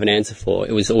they didn't have an answer for,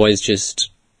 it was always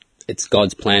just, it's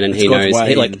God's plan and He God's knows. way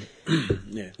He,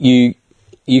 like,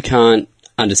 you can't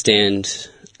understand,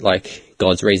 like,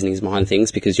 God's reasonings behind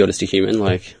things because you're just a human,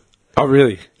 like... Oh,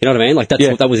 really? You know what I mean? Like,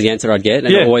 Yeah. that was the answer I'd get,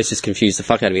 and Yeah. it always just confused the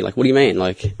fuck out of me. Like, what do you mean?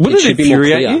 Like, Wouldn't it should be more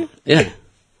infuriate clear. you? Yeah.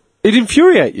 It'd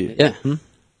infuriate you. Yeah.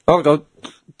 Oh, God.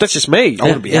 That's just me. I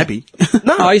want to be happy.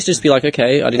 No. I used to just be like,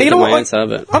 okay, I didn't You get know my what? answer,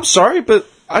 but... I'm sorry, but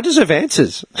I deserve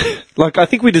answers. Like, I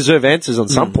think we deserve answers on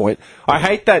some point. I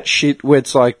hate that shit where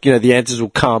it's like, you know, the answers will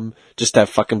come just to have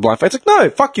fucking blind faith. It's like, no,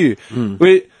 fuck you.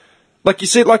 Like you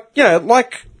said, like, you know,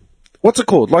 like, what's it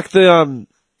called? Like the,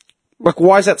 like,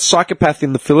 why is that psychopath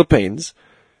in the Philippines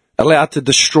allowed to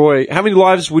destroy, how many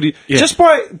lives would he, just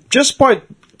by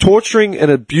torturing and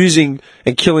abusing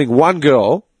and killing one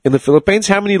girl in the Philippines,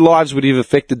 how many lives would he have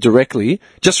affected directly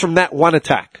just from that one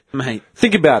attack? Mate,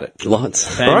 Think about it. Lots.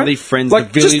 family, Right? friends,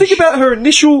 Like, the village. just think about her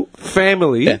initial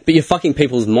family. Yeah, but you're fucking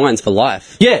people's minds for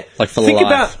life. Yeah. Like, for think life.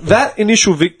 about that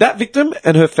initial that victim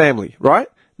and her family, right?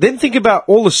 Then think about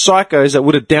all the psychos that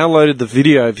would have downloaded the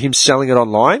video of him selling it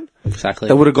online. Exactly.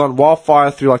 That would have gone wildfire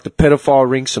through like the pedophile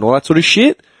rinks and all that sort of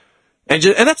shit. And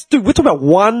that's, dude, we're talking about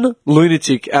one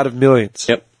lunatic out of millions.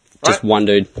 Yep. Just one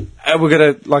dude. And we're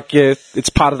gonna, like, yeah, it's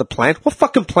part of the plan. What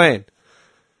fucking plan?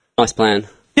 Nice plan.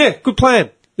 Yeah, good plan.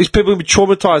 These people are going to be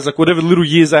traumatized, like whatever little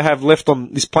years they have left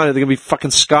on this planet, they're going to be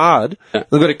fucking scarred. Yeah.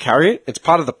 They've got to carry it. It's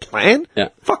part of the plan. Yeah.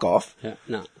 Fuck off. Yeah,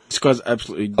 no. This guy's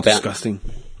absolutely out. disgusting.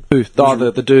 Who? The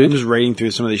I'm dude. just reading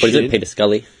through some of this What is shit. it, Peter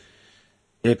Scully?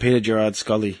 Yeah, Peter Gerard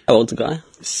Scully. How old's the guy?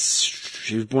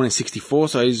 He was born in 64,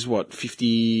 so he's what,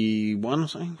 51 or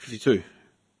something? 52.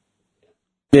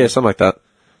 Yeah, something like that.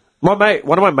 One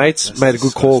of my mates made a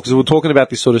good call because we were talking about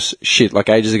this sort of shit like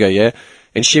ages ago, yeah.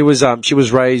 And she was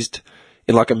raised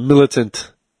in like a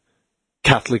militant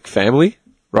Catholic family,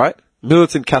 right?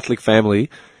 Militant Catholic family,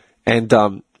 and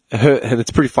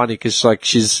it's pretty funny because like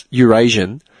she's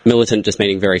Eurasian. Militant just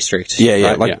meaning very strict. Yeah,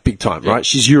 right? like big time, right?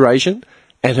 She's Eurasian,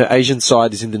 and her Asian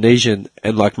side is Indonesian,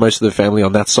 and like most of the family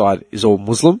on that side is all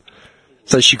Muslim.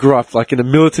 So she grew up like in a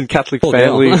militant Catholic Poor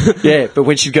family. girl. Yeah, but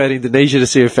when she'd go to Indonesia to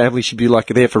see her family, she'd be like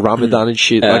there for Ramadan and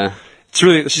shit. Yeah.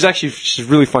 Like, she's a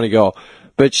really funny girl.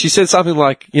 But she said something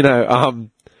like, you know,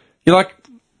 like,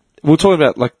 we were talking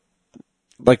about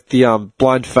like the,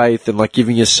 blind faith and like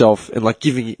giving yourself and like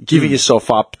giving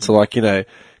yourself up to like, you know,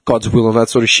 God's will and that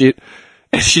sort of shit.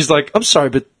 And she's like, I'm sorry,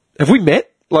 but have we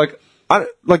met? Like,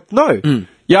 no.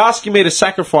 You're asking me to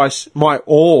sacrifice my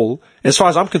all. As far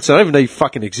as I'm concerned, I don't even know you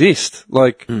fucking exist.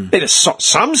 Like, there's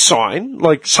some sign,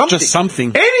 like something. Just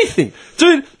something. Anything.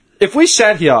 Dude, if we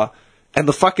sat here and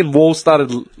the fucking wall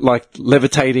started, like,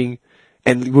 levitating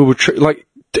and we were,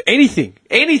 anything,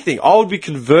 I would be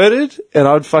converted and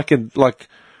I'd fucking, like,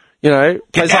 You know,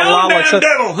 plays Allah like so.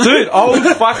 Dude,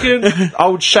 I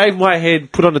would shave my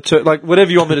head, put on a like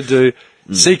whatever you want me to do.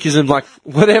 Sikhism, like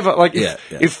whatever. Like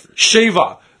if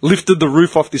Shiva lifted the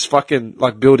roof off this fucking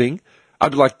like building,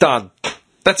 I'd be like, done.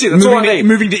 That's it. That's all I need.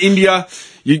 Moving to India.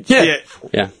 Yeah.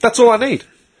 That's all I need.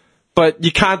 But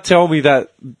you can't tell me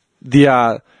that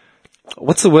the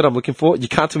what's the word I'm looking for? You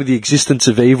can't tell me the existence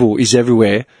of evil is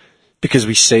everywhere because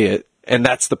we see it, and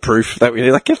that's the proof that we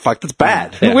need. Like, get fucked. That's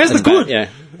bad. Yeah, Where's the that's good? bad.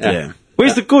 Yeah.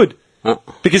 Where's the good? Oh.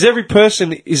 Because every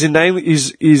person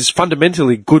is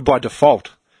fundamentally good by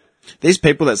default. These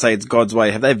people that say it's God's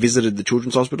way, have they visited the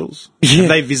children's hospitals? Yeah. Have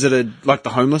they visited, like, the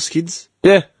homeless kids?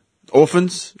 Yeah.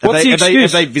 Orphans? What's the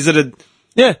excuse? Have they visited...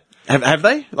 Yeah. Have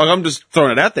they? Like, I'm just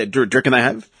throwing it out there. Do you reckon they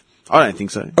have? I don't think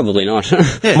so. Probably not.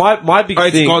 My big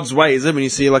It's thing... God's way, is it? When you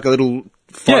see, like, a little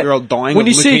 5-year-old dying when of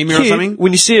you see a leukemia kid, or something?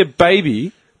 when you see a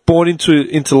baby born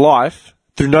into life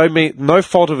through no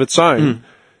fault of its own...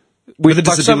 With a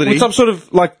disability. with some sort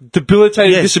of like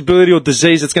debilitating Yeah. disability or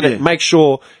disease that's going to make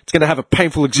sure it's going to have a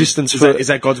painful existence Is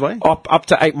that God's way? up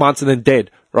to 8 months and then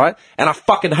dead, right? And I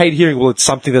fucking hate hearing, well, it's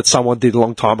something that someone did a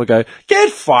long time ago.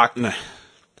 Get fucked. No.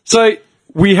 So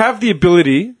we have the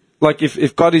ability, like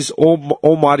if God is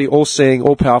almighty, all-seeing,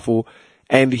 all-powerful,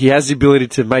 and he has the ability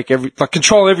to make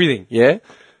control everything, yeah?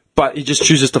 But he just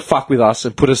chooses to fuck with us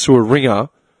and put us through a ringer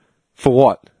for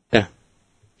what? Yeah.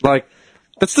 Like,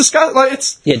 that's disgusting. Like,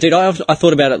 it's... Yeah, dude, I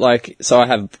thought about it like, so I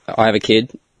have a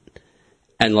kid,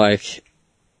 and like,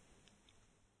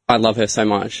 I love her so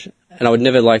much, and I would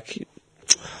never like,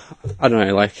 I don't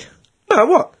know, like... No,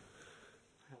 what?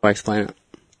 How do I explain it?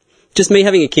 Just me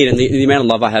having a kid and the amount of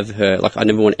love I have for her, like, I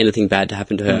never want anything bad to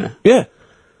happen to her. Yeah.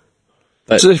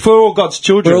 But So if we're all God's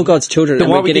children... we're all God's children, then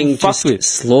and why we're are we getting fucked just with?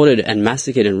 slaughtered and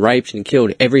massacred and raped and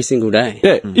killed every single day.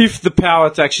 Yeah, if the power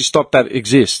to actually stop that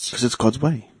exists. Because it's God's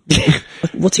way.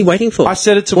 What's he waiting for? I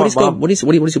said it to What my is God- mum. What is he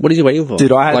waiting for?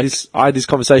 Dude, I Like, had this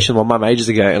conversation with my mum ages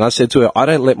ago, and I said to her, I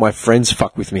don't let my friends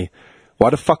fuck with me.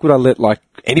 Why the fuck would I let, like,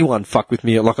 anyone fuck with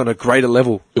me, like, on a greater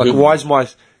level? Like, why is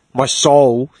my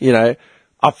soul, you know,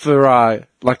 up for,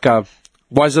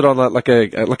 why is it on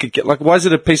why is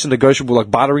it a piece of negotiable,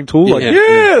 like, bartering tool?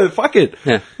 Like, fuck it.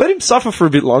 Yeah. Let him suffer for a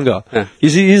bit longer. Yeah.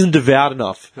 He isn't devout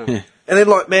enough. Yeah. And then,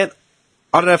 like, man,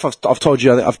 I don't know if I've told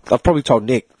you, I've probably told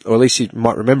Nick, or at least he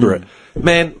might remember it.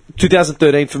 Man,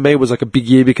 2013 for me was like a big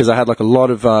year because I had like a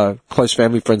lot of close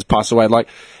family friends pass away. Like,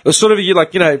 it was sort of a year,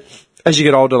 like, you know, as you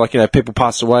get older, like, you know, people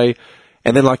pass away,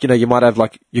 and then, like, you know, you might have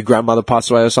like your grandmother pass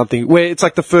away or something, where it's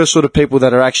like the first sort of people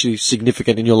that are actually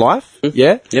significant in your life. Yeah?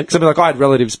 Yep. Because I mean, like, I had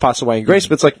relatives pass away in Greece,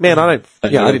 but it's like, man, I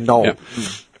didn't know them.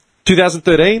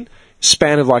 2013,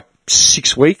 span of like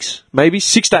 6 weeks, maybe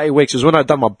 6 to 8 weeks was when I'd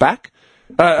done my back.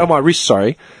 On my wrist,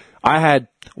 sorry. I had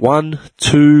 1,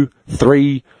 2,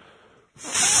 3,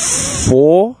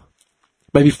 4,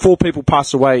 maybe 4 people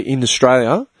pass away in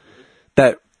Australia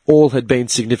that all had been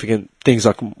significant things,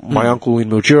 like my uncle in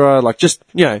Mildura, like just,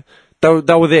 you know,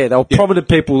 they were there. They were prominent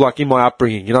people, like, in my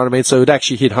upbringing, you know what I mean? So it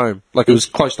actually hit home. Like, it was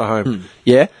close to home.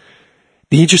 Yeah?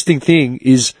 The interesting thing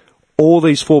is, all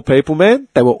these 4 people, man,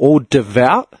 they were all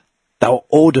devout. They were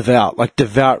all devout. Like,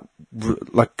 they're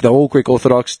all Greek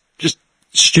Orthodox, just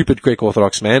stupid Greek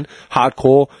Orthodox, man.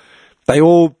 Hardcore. They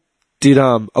all did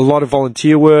a lot of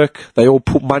volunteer work. They all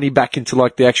put money back into,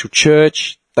 like, the actual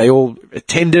church. They all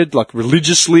attended, like,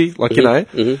 religiously, like, you know.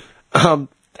 And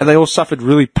they all suffered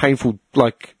really painful,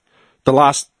 like, the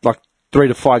last, like, 3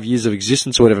 to 5 years of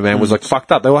existence or whatever, man, was, like,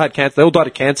 fucked up. They all had cancer. They all died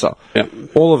of cancer. Yeah.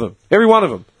 All of them. Every one of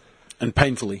them. And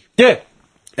painfully. Yeah.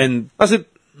 And I said,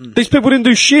 these people didn't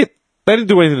do shit. They didn't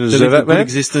do anything to deserve lived a that, man. good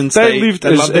existence. They lived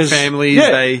they loved their families.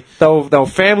 Yeah, They were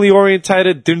family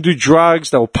orientated. Didn't do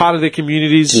drugs. They were part of their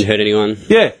communities. didn't hurt anyone.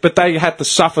 Yeah, but they had to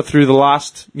suffer through the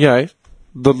last, you know,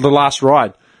 the last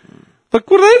ride. Like,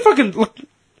 what are they fucking? Look,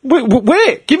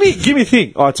 where? Give me a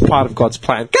thing. Oh, it's part of God's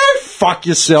plan. Go fuck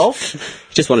yourself,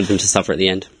 Just wanted them to suffer at the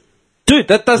end. dude.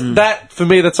 That for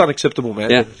me, that's unacceptable, man.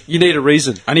 Yeah. You need a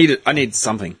reason. I need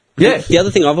something. Yeah, The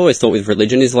other thing I've always thought with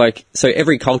religion is like, so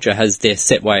every culture has their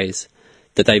set ways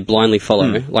that they blindly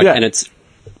follow, like, Yeah. and it's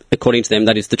according to them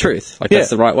that is the truth, like Yeah. that's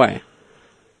the right way.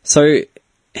 So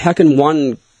how can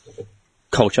one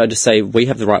culture just say we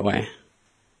have the right way?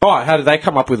 Oh, how did they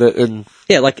come up with it? And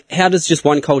Yeah, like how does just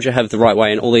one culture have the right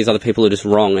way and all these other people are just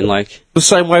wrong and like the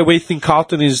same way we think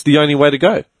Carlton is the only way to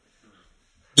go.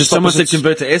 Just Someone said opposites.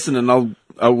 convert to Essendon,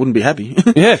 I wouldn't be happy.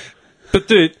 Yeah, but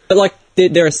dude, But like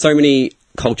there are so many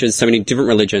cultures, so many different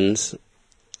religions.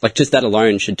 Like just that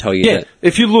alone should tell you yeah. that.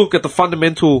 If you look at the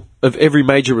fundamental of every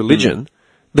major religion,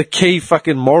 the key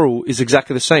fucking moral is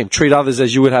exactly the same. Treat others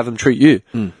as you would have them treat you.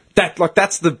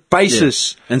 That's the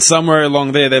basis. And somewhere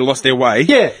along there, they lost their way.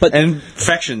 Yeah. And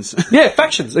factions. Yeah,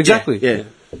 factions, exactly. Yeah.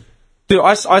 Dude,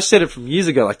 I said it from years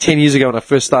ago, like 10 years ago when I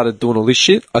first started doing all this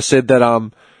shit. I said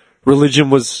that religion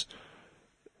was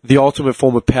the ultimate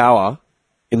form of power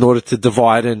in order to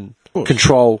divide and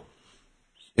control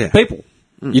people.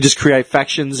 You just create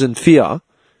factions and fear.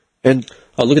 And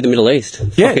Oh, look at the Middle East.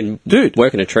 Yeah, Fucking dude.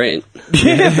 Working a treat.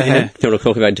 yeah, man. If you want to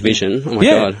talk about division, oh my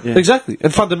god. Exactly.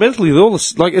 And fundamentally,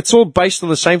 it's all based on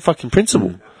the same fucking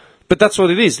principle. But that's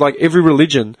what it is. Like, every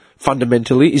religion,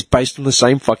 fundamentally, is based on the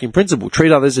same fucking principle.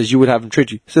 Treat others as you would have them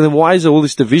treat you. So then why is there all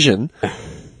this division?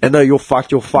 And no, you're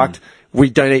fucked. We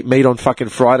don't eat meat on fucking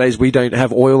Fridays. We don't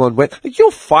have oil on wet. Like,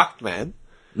 you're fucked, man.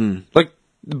 Like,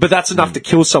 but that's enough to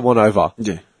kill someone over.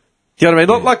 Yeah. You know what I mean?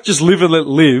 Not like just live and let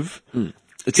live.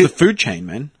 It's the food chain,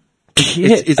 man.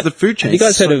 Yeah. It's the food chain. Have you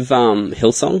guys heard of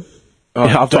Hillsong?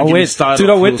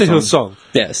 I went to Hillsong.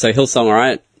 Yeah, so Hillsong,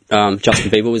 alright. Justin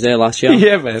Bieber was there last year.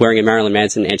 Yeah, man. Wearing a Marilyn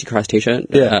Manson Antichrist t-shirt.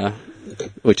 Yeah.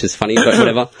 Which is funny, but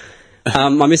whatever.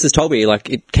 My missus told me,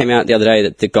 like, it came out the other day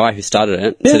that the guy who started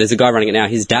it, so there's a guy running it now,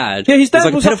 his dad. Yeah, his dad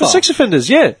like was up for sex offenders,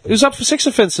 He was up for sex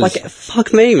offences. Like,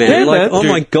 fuck me, man. Yeah, like, man. oh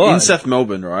Dude, my god. In South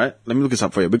Melbourne, right? Let me look this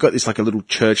up for you. We've got this like a little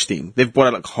church thing. They've bought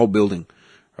out like a whole building,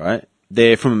 right?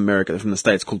 They're from America, they're from the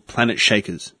States, called Planet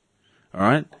Shakers.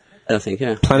 Alright? I think,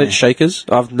 yeah. Planet Shakers?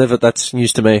 That's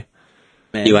news to me.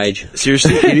 Man. New Age.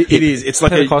 Seriously, it is. It's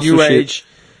like a Pentecostal new shit. age.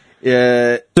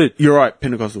 Yeah, Dude. You're right,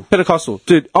 Pentecostal. Pentecostal.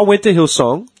 Dude, I went to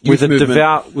Hillsong with Youth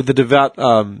a devout,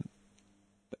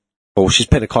 well, she's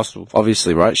Pentecostal,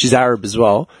 obviously, right? She's Arab as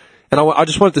well. And I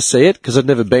just wanted to see it because I'd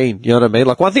never been, you know what I mean?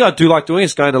 Like, one thing I do like doing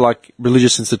is going to, like,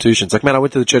 religious institutions. Like, man, I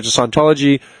went to the Church of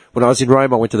Scientology. When I was in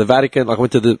Rome, I went to the Vatican. Like, I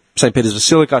went to the St. Peter's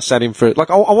Basilica. I sat in for it. Like,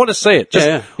 I want to see it.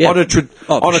 Just Yeah. on a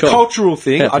Sure. cultural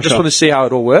thing. Yeah, I just sure. want to see how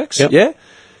it all works. Yep. Yeah?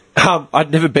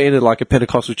 I'd never been to, like, a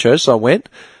Pentecostal church, so I went.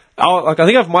 I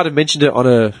think I might have mentioned it on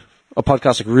a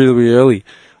podcast, like, really, really early.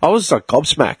 I was, like,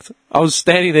 gobsmacked. I was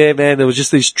standing there, man. There was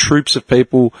just these troops of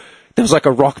people. There was like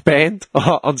a rock band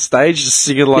on stage just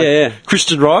singing like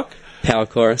Christian rock. Power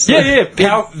chorus. Yeah. These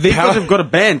guys have got a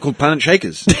band called Planet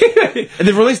Shakers. And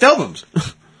they've released albums.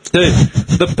 Dude,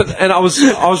 and I was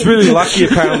really lucky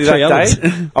apparently that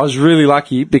day. I was really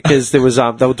lucky because there was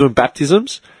they were doing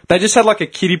baptisms. They just had like a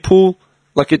kiddie pool.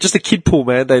 Just a kid pool,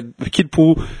 man. A kid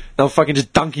pool. They were fucking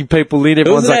just dunking people in.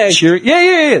 Everyone's like cheering.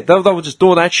 Yeah. They were just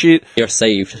doing that shit. You're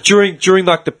saved. During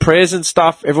like the prayers and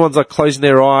stuff, everyone's like closing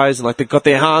their eyes and like they've got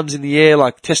their arms in the air,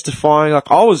 like testifying. Like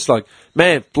I was like,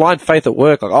 man, blind faith at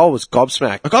work. Like I was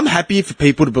gobsmacked. Like I'm happy for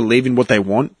people to believe in what they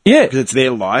want. Yeah. Because it's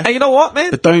their life. Hey, you know what,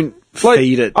 man? But don't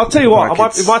feed it. I'll tell you what,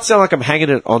 like it might sound like I'm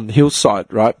hanging it on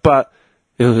Hillside, right? But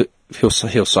Hillside.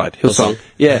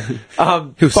 Yeah.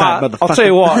 Hillside, but I'll tell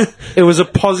you what,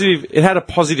 it had a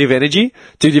positive energy.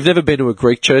 Dude, you've never been to a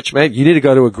Greek church, man. You need to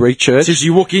go to a Greek church. Seriously,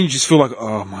 you walk in, you just feel like,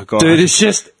 oh my god. Dude, it's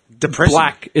just depressing.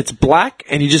 black. It's black,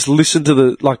 and you just listen to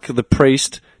the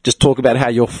priest just talk about how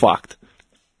you're fucked.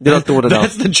 They're not doing enough.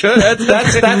 That's the church.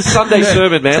 That's Sunday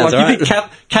sermon, man. Sounds Like, right. you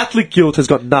think Catholic guilt has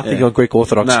got nothing on Greek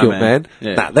Orthodox Nah, guilt, man. man.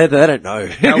 Yeah. Nah, they don't know.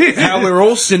 how we're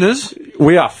all sinners.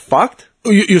 We are fucked.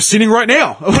 You're sinning right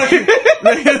now.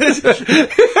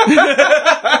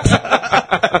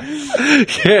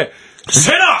 Yeah.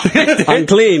 Sinner!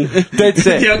 Unclean. Dead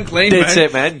set. The unclean, Dead man.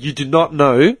 set, man. You do not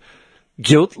know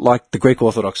guilt like the Greek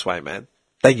Orthodox way, man.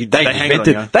 They hang it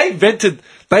on invented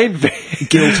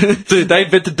guilt. Dude, they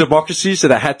invented democracy, so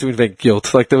they had to invent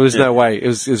guilt. Like there was no way it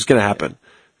was going to happen.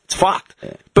 It's fucked.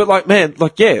 Yeah. But like, man,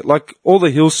 like all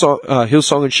the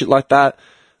Hillsong and shit like that.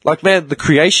 Like, man, the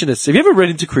creationists. Have you ever read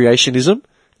into creationism?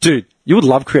 Dude, you would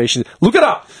love creationism. Look it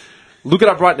up. Look it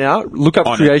up right now. Look up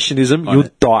creationism. You'll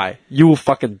die. You will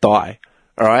fucking die.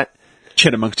 All right?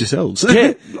 Chat amongst yourselves.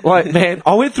 Yeah, like, man,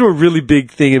 I went through a really big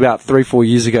thing about 3-4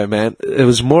 years ago, man. It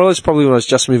was more or less probably when I was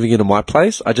just moving into my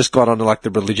place. I just got onto, like,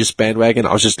 the religious bandwagon.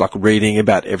 I was just, like, reading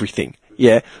about everything.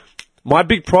 Yeah. My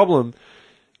big problem,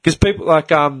 because people,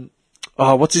 like,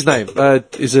 what's his name?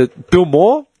 Is it Bill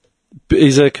Maher?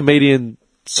 He's a comedian,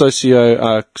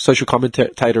 social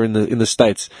commentator in the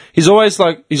States. He's always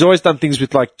done things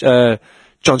with, like, Jon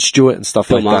Stewart and stuff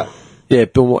Bill like Maher. that. Yeah,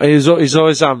 Bill Maher. He's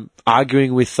always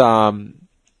arguing with what's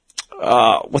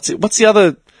the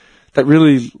other that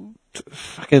really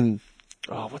fucking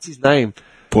what's his name?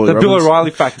 Paulie The Bill Robbins.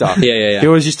 O'Reilly factor. Yeah. He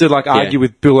always used to like argue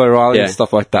with Bill O'Reilly and Yeah.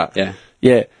 stuff like that.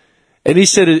 Yeah. And he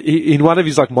said it in one of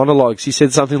his like monologues. He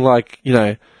said something like,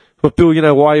 but Bill,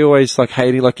 why are you always like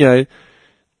hating? Like, can't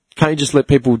you just let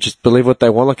people just believe what they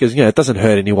want? Like, it doesn't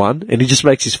hurt anyone. And he just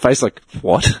makes his face like,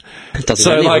 what? It doesn't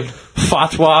So hurt like anyone.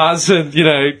 fatwas and,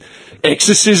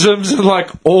 exorcisms and like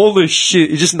all this shit.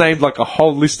 He just named like a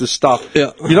whole list of stuff.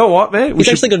 Yeah. You know what, man? He's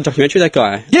actually got a documentary, that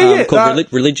guy. Yeah,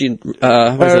 Called Religion...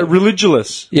 what is it?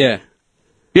 Religulous. Yeah.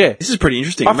 Yeah. This is pretty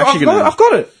interesting. I've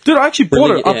got it. Dude, I actually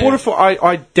bought it. I yeah. bought it for...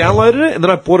 I downloaded it and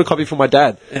then I bought a copy for my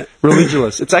dad. Yeah.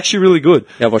 Religulous. It's actually really good.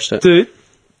 Yeah, I watched it. Dude.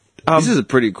 This is a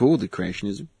pretty cool, the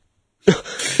creationism.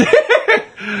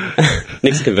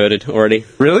 Nick's converted already.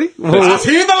 Really? Well,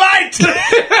 See the light!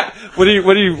 what do you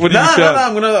No, found?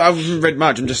 I haven't read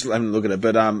much. I'm just having a look at it,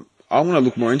 but I'm going to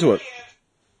look more into it.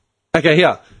 Okay,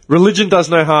 here. Religion does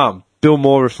no harm. Bill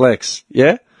Maher reflects.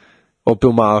 Yeah? Or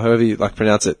Bill Maher, however you like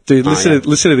pronounce it. Dude, listen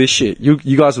to this shit. You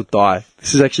guys will die.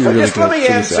 This is actually really Just good. let me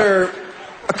Check this out. answer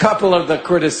a couple of the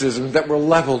criticisms that were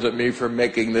leveled at me for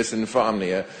making this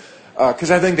Insomnia,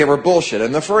 because I think they were bullshit.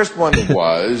 And the first one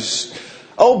was,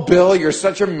 oh, Bill, you're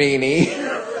such a meanie.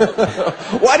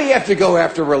 Why do you have to go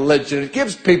after religion? It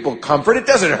gives people comfort. It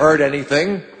doesn't hurt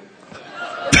anything.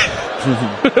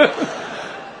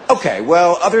 Okay,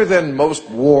 well, other than most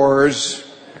wars,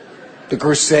 the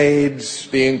Crusades,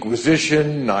 the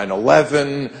Inquisition,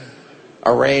 9/11,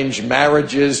 arranged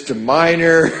marriages to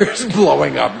minors,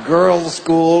 blowing up girls'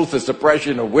 schools, the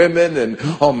suppression of women and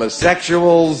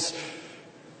homosexuals,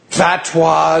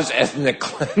 fatwas, ethnic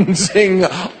cleansing,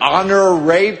 honor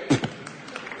rape,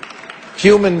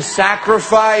 human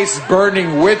sacrifice,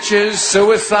 burning witches,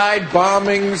 suicide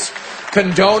bombings,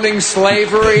 condoning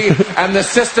slavery, and the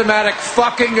systematic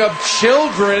fucking of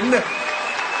children.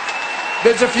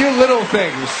 There's a few little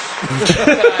things that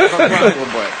I have a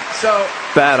problem with. So,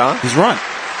 Bad, huh? He's right.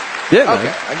 Yeah, man.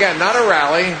 okay, again, not a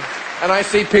rally, and I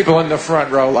see people in the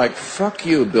front row like, fuck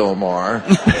you, Bill Maher.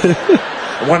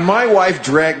 When my wife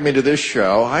dragged me to this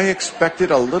show, I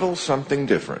expected a little something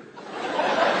different.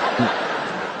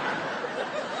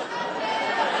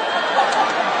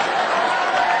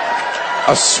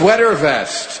 A sweater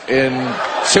vest in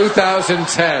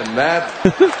 2010.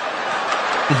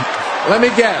 Let me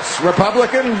guess,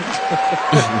 Republican?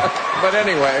 But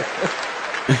anyway.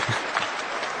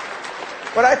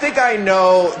 But I think I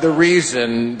know the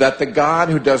reason that the God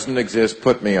who doesn't exist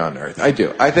put me on earth. I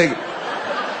do. I think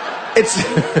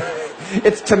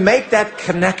it's to make that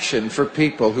connection for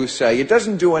people who say it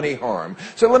doesn't do any harm.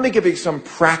 So let me give you some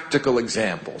practical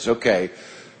examples, okay?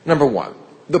 Number one,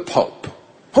 the Pope,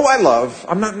 who I love.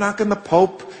 I'm not knocking the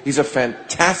Pope. He's a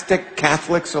fantastic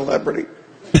Catholic celebrity.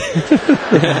 He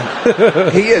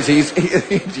is.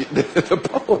 The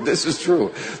Pope, this is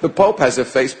true. The Pope has a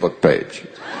Facebook page.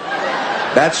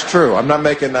 That's true. I'm not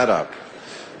making that up.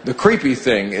 The creepy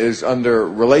thing is under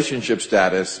relationship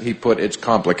status, he put it's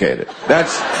complicated.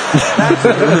 That's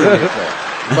the creepy thing.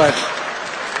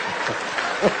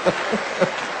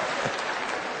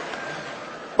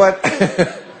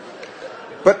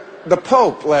 But the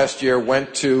Pope last year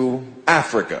went to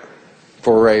Africa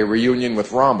for a reunion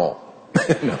with Rommel.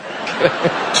 No.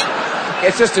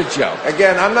 It's just a joke.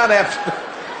 Again, I'm not after...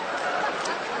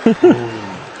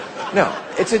 No,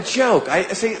 it's a joke. I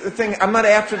see the thing. I'm not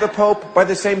after the Pope. By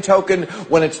the same token,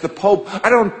 when it's the Pope, I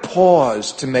don't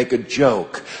pause to make a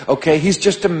joke. Okay, he's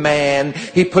just a man.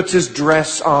 He puts his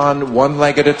dress on one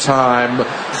leg at a time,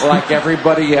 like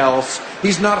everybody else.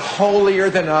 He's not holier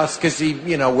than us because he,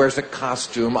 wears a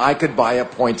costume. I could buy a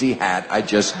pointy hat. I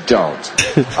just don't.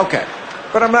 Okay.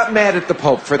 But I'm not mad at the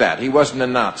Pope for that. He wasn't a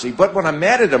Nazi. But what I'm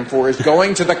mad at him for is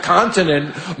going to the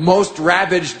continent most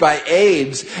ravaged by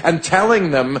AIDS and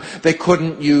telling them they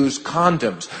couldn't use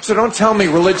condoms. So don't tell me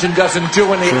religion doesn't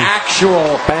do any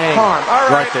actual harm. All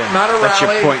right, Right there. not a That's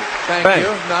rally. your point. Thank Bang. you.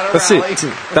 Not a That's rally. it.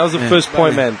 That was the first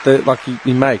point, man, that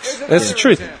he makes. That's the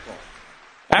truth.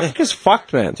 Africa's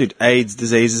fucked, man. Dude, AIDS,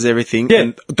 diseases, everything. Yeah.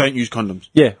 And don't use condoms.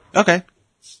 Yeah. Okay.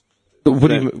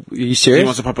 What are you He serious?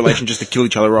 wants the population just to kill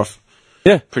each other off.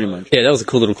 Yeah. Pretty much. Yeah, that was a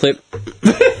cool little clip.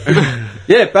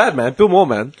 Yeah, bad, man. Bill Maher,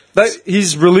 man.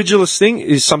 His religious thing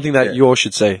is something that you all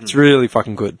should say. It's really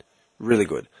fucking good. Really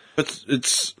good. But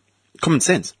it's common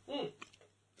sense.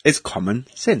 It's common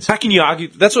sense. How can you argue?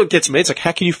 That's what gets me. It's like,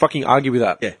 how can you fucking argue with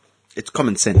that? Yeah. It's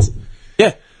common sense.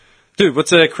 Yeah. Dude,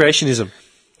 what's creationism?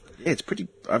 Yeah, it's pretty...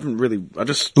 I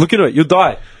just... Look into it. You'll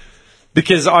die.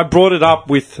 Because I brought it up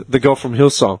with the girl from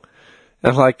Hillsong.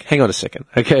 And I'm like, hang on a second.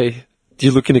 Okay, do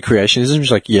you look into creationism?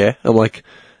 She's like, yeah. I'm like,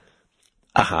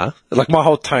 uh-huh. Like, my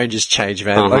whole tone just changed,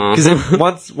 man. Like,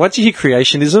 because once you hear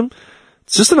creationism,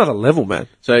 it's just another level, man.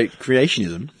 So,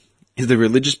 creationism is the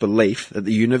religious belief that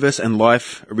the universe and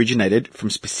life originated from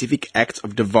specific acts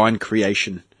of divine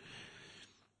creation,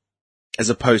 as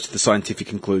opposed to the scientific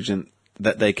conclusion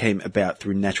that they came about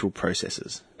through natural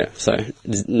processes. Yeah, so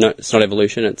it's not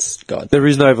evolution, it's God. There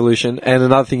is no evolution. And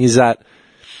another thing is that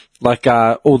like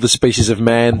all the species of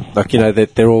man, like, you know,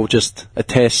 that they're all just a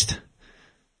test,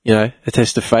 you know, a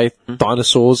test of faith.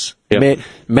 Dinosaurs, Yep.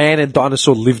 man and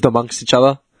dinosaur lived amongst each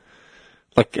other.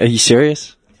 Like, are you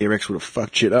serious? T-Rex would have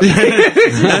fucked shit up.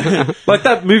 Like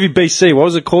that movie BC, what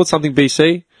was it called? Something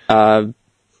BC? 10,000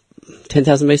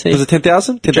 BC? Was it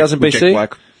 10,000? 10,000 With Jack BC?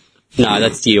 Black. No,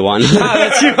 that's year one.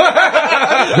 That's you.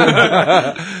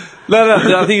 No,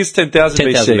 I think it's 10,000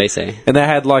 10,000 BC. BC. And they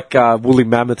had like woolly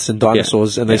mammoths and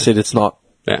dinosaurs, and they said it's not.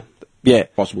 Yeah. Yeah.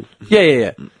 Possible.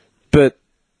 Yeah. But,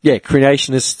 yeah,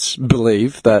 creationists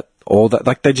believe that all that,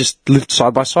 like, they just lived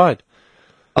side by side.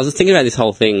 I was just thinking about this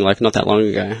whole thing, like, not that long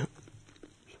ago.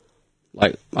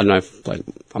 Like, I don't know if, like,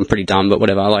 I'm pretty dumb, but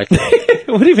whatever. Like,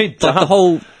 What do you mean?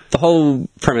 like the whole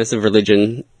premise of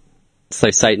religion, so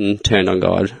Satan turned on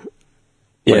God.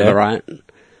 Whatever, Yeah. right?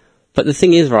 But the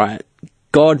thing is, right,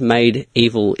 God made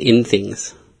evil in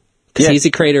things. Because Yeah. he's the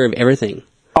creator of everything.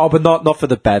 Oh, but not for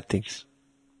the bad things.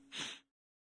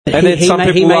 And he, then he some made,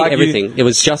 he people made argue- everything. It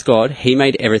was just God. He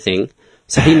made everything.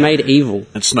 So he made evil.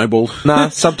 And snowballed. Nah,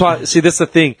 sometimes, see, that's the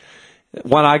thing.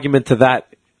 One argument to that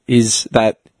is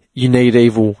that you need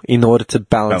evil in order to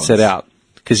balance it out.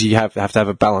 Because you have to have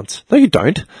a balance. No, you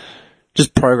don't.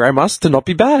 Just program us to not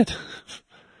be bad.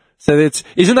 So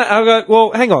isn't that, I go,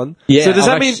 well, hang on. Yeah, So does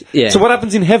I've that mean, actually- yeah. so what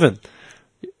happens in heaven?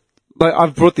 Like,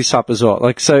 I've brought this up as well.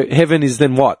 Like, so heaven is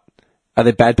then what? Are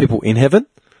there bad people in heaven?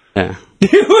 Yeah.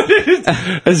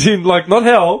 As in, like, not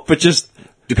hell, but just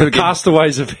the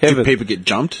castaways of Do heaven. people get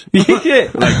jumped? Yeah.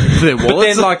 Their But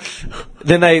wallets?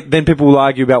 then people will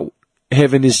argue about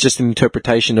heaven is just an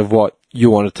interpretation of what you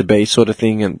want it to be, sort of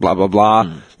thing, and blah blah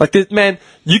blah. Like, man,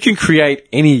 you can create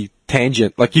any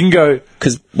tangent. Like, you can go,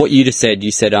 Because what you just said,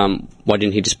 you said, why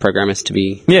didn't he just program us to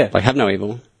be, Yeah. like, have no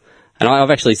evil? And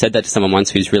I've actually said that to someone once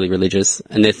who's really religious,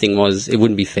 and their thing was, it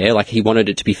wouldn't be fair. Like, he wanted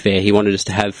it to be fair. He wanted us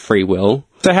to have free will.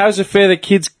 so how is it fair that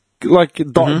kids like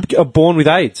are born with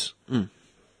AIDS?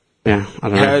 Yeah, I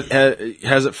don't know.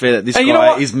 How's it fair that this And you know guy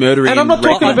what? is murdering And I'm not and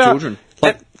raping talking about- children?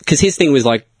 Because his thing was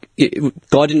like,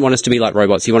 God didn't want us to be like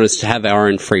robots. He wanted us to have our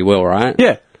own free will, right?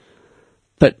 Yeah.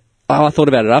 But I thought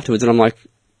about it afterwards, and I'm like,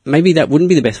 maybe that wouldn't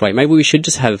be the best way. Maybe we should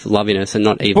just have love in us and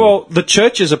not evil. Well, the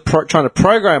churches are trying to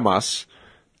program us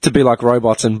to be like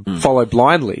robots and follow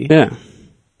blindly. yeah.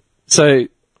 So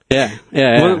Yeah.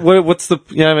 Yeah. what's the,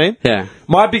 you know what I mean? Yeah.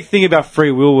 My big thing about free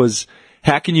will was,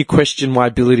 how can you question my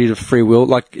ability to free will?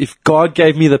 Like, if God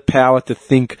gave me the power to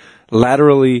think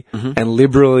laterally and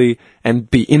liberally and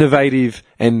be innovative,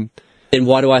 and Then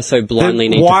why do I so blindly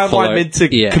then need why to follow? am I meant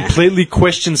to Yeah. completely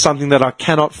question something that I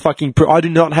cannot fucking I do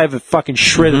not have a fucking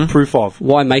shred of proof of.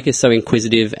 Why make us so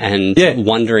inquisitive and Yeah.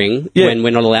 wondering Yeah. when we're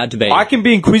not allowed to be? I can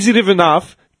be inquisitive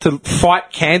enough to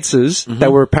fight cancers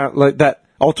that were apparently that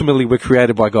ultimately were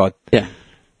created by God. Yeah.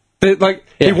 Like,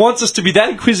 Yeah. he wants us to be that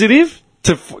inquisitive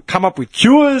to come up with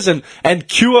cures and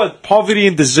cure poverty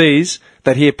and disease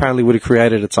that he apparently would have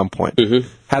created at some point. Mm-hmm.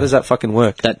 How does that fucking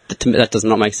work? That does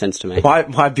not make sense to me.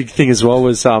 My big thing as well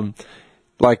was,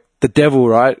 like, the devil,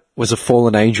 right, was a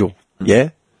fallen angel. Yeah?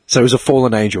 So he was a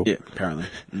fallen angel. Yeah, apparently.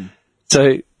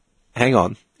 So, hang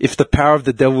on. If the power of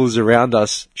the devil is around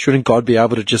us, shouldn't God be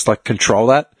able to just, like, control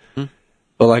that?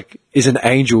 Or, like, is an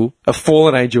angel, a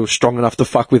fallen angel, strong enough to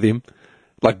fuck with him?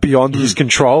 Like, beyond his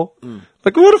control?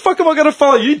 Like, what the fuck am I going to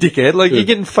follow you, dickhead? Like, you're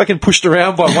getting fucking pushed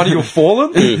around by one of your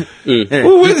fallen?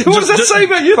 Well, what does that say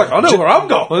about you? Like, I know where I'm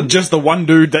going. Just the one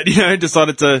dude that,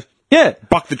 decided to Yeah.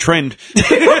 buck the trend.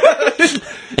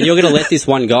 And you're going to let this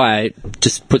one guy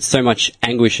just put so much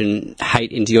anguish and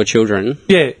hate into your children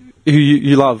Yeah, who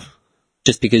you love.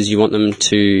 just because you want them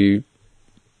to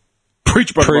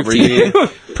Preach, brother.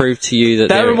 prove to you that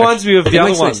That they're reminds me of the it other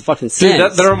makes one. no fucking Dude,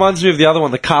 sense. that reminds me of the other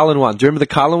one, the Carlin one. Do you remember the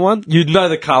Carlin one? You'd know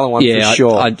the Carlin one yeah, for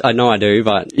sure. I know I do,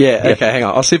 but Yeah, okay, hang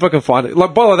on. I'll see if I can find it.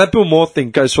 Like, by the way, that Bill Moore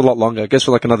thing goes for a lot longer. It goes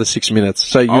for like another 6 minutes.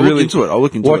 So you I'll look really into it. I'll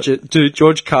look into watch it. it. Dude,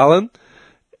 George Carlin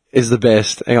is the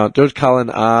best. Hang on, George Carlin.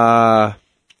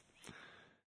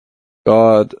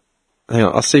 God, hang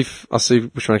on. I'll see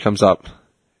which one comes up.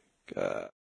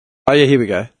 Oh yeah, here we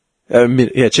go.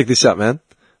 Yeah, check this out, man.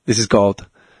 This is gold.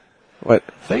 Wait.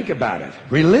 Think about it.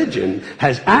 Religion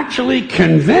has actually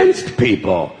convinced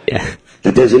people yeah.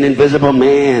 that there's an invisible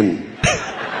man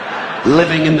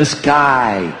living in the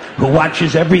sky who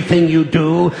watches everything you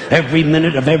do every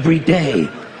minute of every day.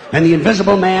 And the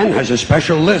invisible man has a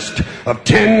special list of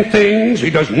 10 things he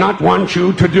does not want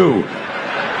you to do.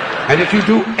 And if you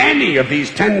do any of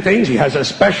these 10 things, he has a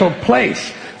special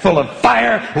place full of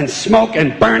fire and smoke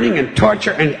and burning and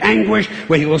torture and anguish,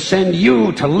 where he will send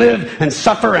you to live and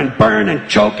suffer and burn and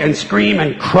choke and scream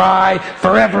and cry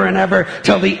forever and ever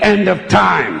till the end of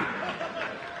time.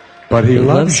 But he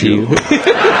Loves you.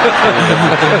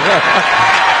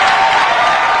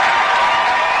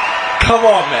 Come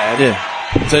on, man.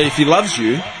 Yeah. So if he loves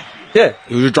you, Yeah.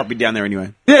 he'll just drop you down there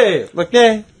anyway. Yeah. Like,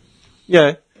 yeah.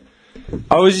 Yeah.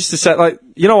 I always used to say, like,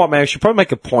 you know what, man, we should probably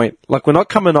make a point. Like, we're not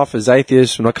coming off as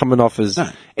atheists. We're not coming off as No.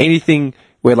 anything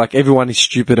where, like, everyone is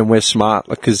stupid and we're smart.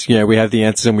 Like, because, you know, we have the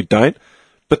answers and we don't.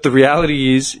 But the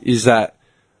reality is that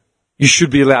you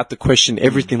should be allowed to question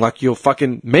everything. Like, you're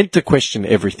fucking meant to question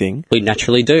everything. We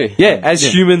naturally do. Yeah, as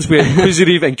humans, we're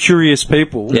inquisitive and curious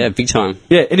people. Yeah, big time.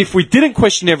 Yeah, and if we didn't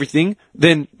question everything,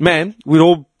 then, man, we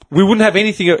wouldn't have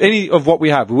any of what we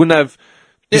have. We wouldn't have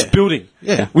this building.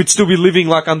 Yeah. We'd still be living,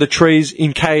 like, under trees,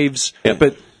 in caves. Yeah.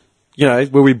 But, you know,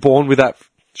 were we born with that?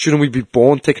 Shouldn't we be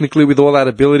born, technically, with all that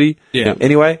ability? Yeah.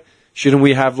 Anyway, shouldn't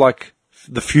we have, like,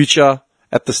 the future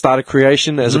at the start of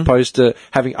creation as opposed to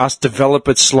having us develop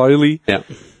it slowly? Yeah.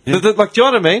 Like, do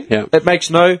you know what I mean? Yeah. It makes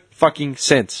no fucking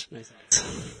sense.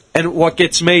 And what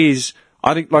gets me is,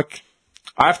 I think, like,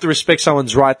 I have to respect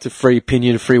someone's right to free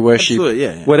opinion, free worship, Absolutely,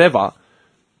 yeah. whatever.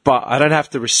 But I don't have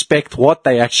to respect what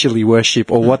they actually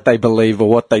worship or what they believe or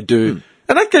what they do.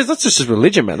 And that goes, that's just his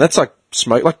religion, man. That's like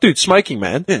smoke. Like, dude, smoking,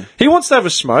 man. Yeah. He wants to have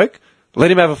a smoke. Let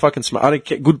him have a fucking smoke. I don't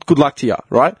care. Good luck to you,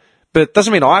 right? But it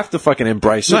doesn't mean I have to fucking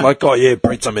embrace it. No. Like, oh yeah,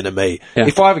 breathe some into me. Yeah.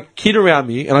 If I have a kid around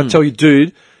me and I tell you,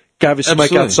 dude, go have a smoke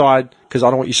Absolutely. outside because I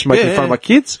don't want you smoking in front of my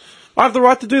kids, I have the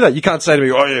right to do that. You can't say to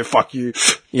me, oh yeah, fuck you.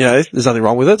 You know, there's nothing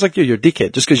wrong with it. It's like, you're a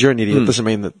dickhead. Just because you're an idiot doesn't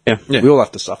mean that Yeah. we all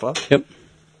have to suffer. Yep.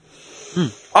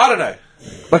 I don't know.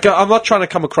 Like, I'm not trying to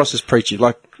come across as preachy.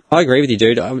 Like, I agree with you,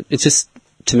 dude. It's just,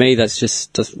 to me, that's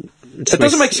just it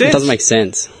doesn't make sense. It doesn't make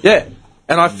sense. yeah.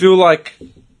 And I feel like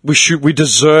we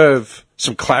deserve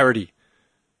some clarity.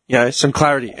 You know, some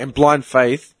clarity. And blind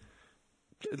faith,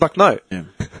 like, no. Yeah.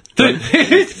 Dude,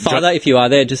 Father, if you are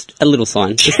there, just a little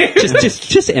sign. Just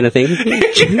anything.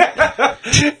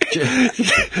 do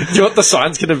you know what the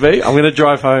sign's going to be? I'm going to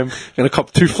drive home, going to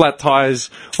cop 2 flat tyres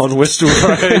on Westwood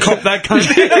Road. Cop that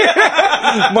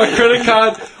cunt. My credit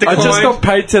card, I just got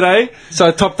paid today, so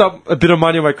I topped up a bit of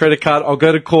money on my credit card. I'll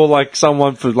go to call, like,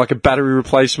 someone for, like, a battery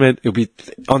replacement. It'll be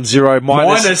on zero,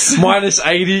 minus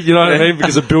 80, you know what I mean?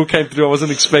 Because a bill came through I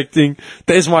wasn't expecting.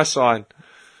 There's my sign.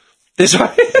 There's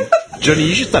my... Johnny,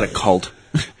 you should start a cult.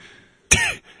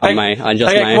 I may. I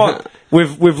just Hey, may. come on.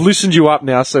 We've loosened you up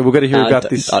now, so we've got to hear about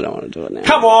this. I don't want to do it now.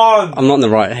 Come on! I'm not in the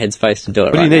right headspace to do it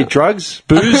What do right you need? now. Drugs?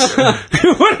 Booze?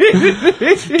 What do you need?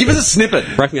 Give us a snippet.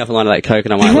 Break me off a line of that Coke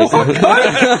and I might listen. Dude, if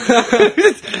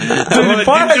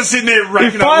I had, just sitting there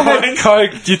racking if I had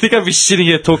Coke, do you think I'd be sitting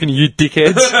here talking to you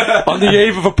dickheads on the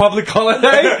eve of a public holiday?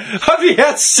 I'd be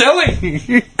out selling.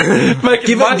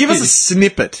 Making money. Give us a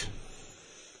snippet.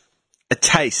 A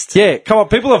taste. Yeah, come on,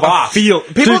 people have asked. People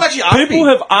have actually asked People me.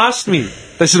 have asked me.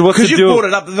 They said, what's the Because you deal? brought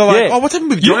it up. They're like, oh, what's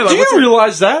happened with Johnny? Do you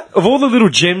realise that? Of all the little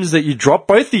gems that you drop,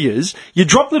 both of yous, you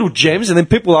drop little gems and then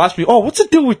people ask me, oh, what's the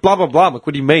deal with blah, blah, blah? I'm like,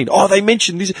 what do you mean? Oh, they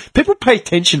mentioned this. People pay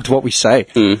attention to what we say.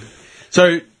 So,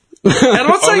 And I'm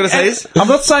not saying, gonna say is- I'm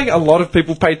not saying a lot of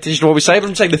people pay attention to what we say, but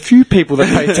I'm saying the few people that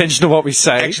pay attention to what we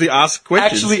say actually ask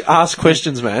questions. actually ask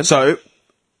questions, man. So,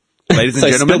 ladies and So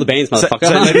gentlemen. spill the beans, motherfucker.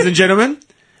 So, ladies and gentlemen,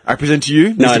 I present to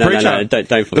you, No, Mr. no, Preacher. no. Don't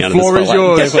put me The under the floor is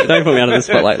spotlight. yours. Don't put me under the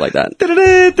spotlight like that. I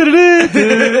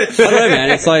don't know, man.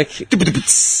 It's like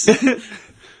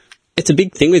it's a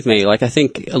big thing with me. Like, I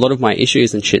think a lot of my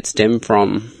issues and shit stem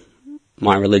from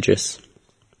my religious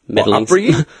meddlings.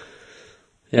 upbringing?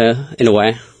 Yeah, in a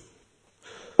way.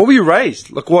 What were you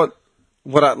raised? Like what,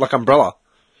 like umbrella?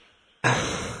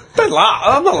 Don't laugh.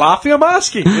 I'm not laughing, I'm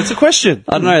asking. It's a question.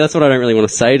 I don't know. That's what I don't really want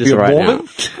to say just You a right Mormon?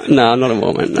 now. No, I'm not a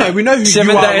Mormon. No. Hey, we know who you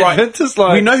Seventh-day are right. Adventist,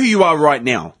 like- We know who you are right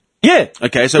now. Yeah.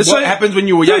 Okay, so what happens when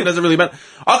you were young Dude. doesn't really matter.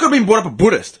 I could have been brought up a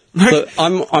Buddhist. But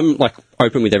I'm like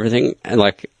open with everything, and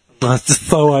like That's just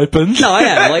so open. no, I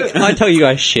am. Like I tell you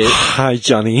guys shit. Hi,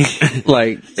 Johnny.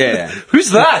 Like Yeah. Who's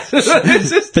that?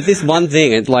 but this one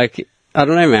thing, it's like I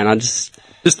don't know, man. I just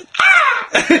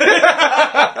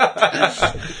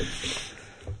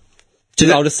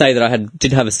I'll just say that I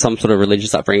did have some sort of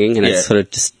religious upbringing, and Yeah. it's sort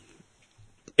of just,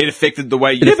 It affected the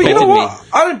way you Yeah, but you know affected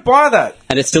what? I don't buy that.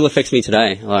 and it still affects me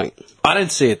today. Like, I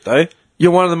don't see it though.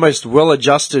 You're one of the most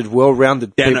well-adjusted,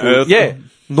 well-rounded Down to people. earth. Yeah,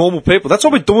 normal people. That's why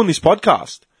we're doing this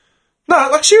podcast. No,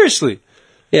 like seriously.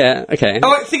 yeah, okay, I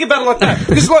like think about it like that.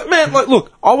 Because like, man, like,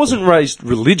 look, I wasn't raised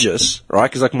religious, right?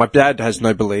 Because like my dad has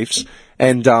no beliefs,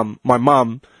 and my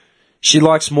mum, she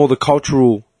likes more the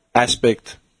cultural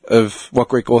aspect of what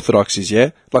Greek Orthodox is.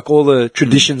 Yeah, like all the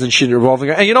traditions and shit revolving.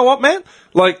 And you know what, man?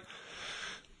 Like,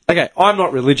 okay, I'm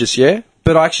not religious, yeah,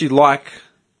 but I actually like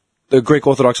the Greek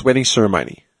Orthodox wedding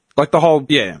ceremony. Like the whole,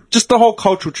 Yeah. just the whole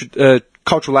cultural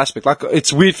cultural aspect. Like,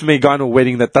 it's weird for me going to a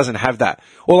wedding that doesn't have that.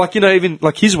 Or like, you know, even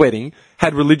like his wedding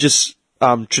had religious,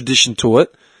 tradition to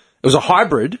it. It was a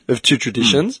hybrid of two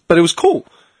traditions, but it was cool.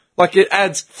 Like, it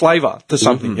adds flavour to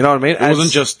something, you know what I mean? It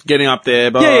wasn't just getting up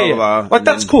there, blah, blah, blah. Like,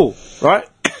 that's cool, right?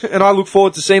 And I look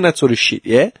forward to seeing that sort of shit,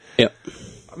 yeah? Yeah.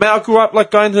 Man, I grew up,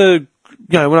 like, going to, you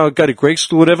know, when I would go to Greek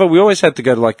school or whatever, we always had to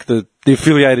go to, like, the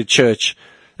affiliated church,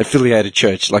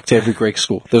 like, to every Greek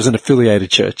school. There was an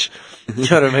affiliated church. You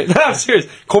know what I mean? No, I'm serious.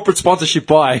 Corporate sponsorship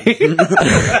by.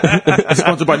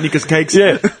 Sponsored by Nickers Cakes.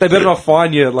 Yeah. They better not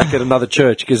find you, like, at another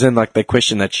church, because then, like, they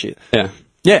question that shit. Yeah.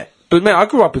 Yeah. But, man, I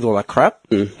grew up with all that crap.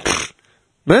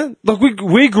 Man, like,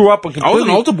 we grew up on completely... I was an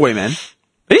altar boy, man.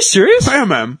 Are you serious? Yeah,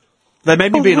 man. They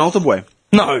made me be an altar boy.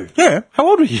 No. Yeah. How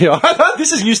old were you?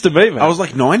 This is news to me, man. I was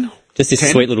like 9. Just this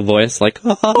 10? sweet little voice, like,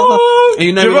 Oh,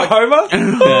 You know, do you like- remember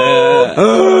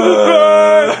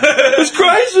Homer? It's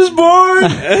Christmas, boy!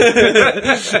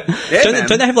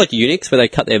 don't they have like eunuchs where they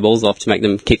cut their balls off to make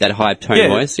them keep that high tone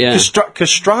voice? Yeah.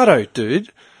 Castrato, dude.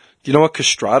 Do you know what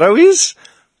castrato is?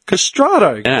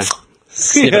 Castrato. Yeah.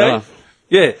 Snip it Yeah. off.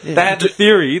 Yeah, they had the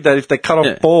theory that if they cut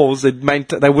off balls, they wouldn't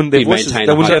their You'd voices. maintain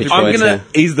They a wouldn't have high-pitched I'm voice, going to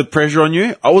ease the pressure on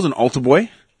you. I was an altar boy,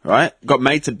 right? Got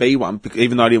made to be one,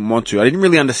 even though I didn't want to. I didn't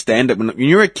really understand it. When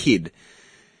you're a kid,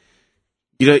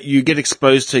 you get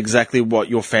exposed to exactly what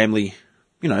your family,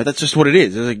 you know, that's just what it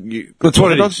is. It's like That's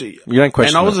what it is. You don't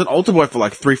question And I was it. an altar boy for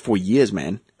like 3-4 years,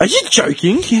 man. Are you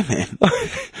joking? Yeah, man.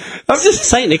 I'm just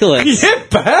Saint Nicholas. yeah,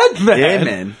 bad man. Yeah,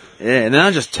 man. Yeah, and then I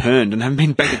just turned and haven't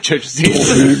been back to church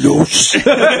since. He heard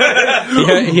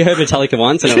Metallica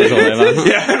once and it was all over.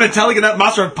 Yeah, Metallica, that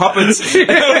Master of Puppets.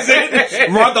 That was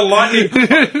it. Ride the lightning.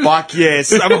 Fuck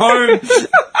yes, I'm home.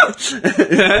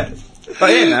 Yeah. But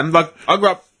yeah, man, like, I grew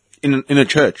up in a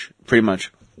church, pretty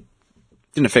much.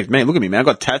 Didn't affect me. Look at me, man. I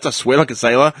got tats. I sweat like a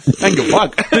sailor. Thank you,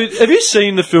 fuck. Dude, have you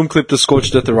seen the film clip The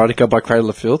Scorched Earth Erotica by Cradle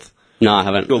of Filth? No, I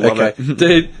haven't. Love Okay. it.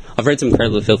 Dude. I've read some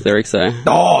Cradle of Filth lyrics though.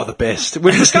 Oh, the best.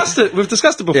 We've discussed it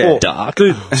before. Yeah. Dark.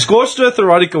 Dude, Scorched Earth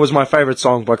Erotica was my favourite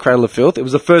song by Cradle of Filth. It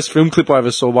was the first film clip I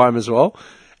ever saw by him as well.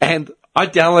 And I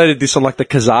downloaded this on like the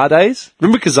Kazaa days.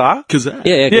 Remember Kazaa? Kazaa?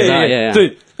 Yeah.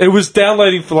 Dude, it was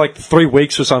downloading for like 3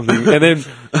 weeks or something. And then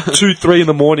 2-3 in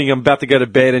the morning, I'm about to go to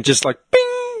bed and just like, bing!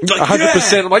 Like,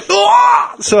 100%. yeah. I'm like,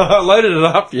 oh! So I loaded it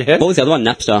up, yeah. What was the other one?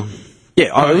 Napster.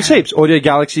 Yeah, it was heaps. Audio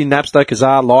Galaxy, Napster,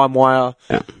 Kazaa, LimeWire.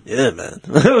 Yeah. Yeah, man.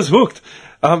 I was hooked.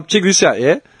 Check this out,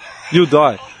 yeah? You'll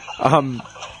die.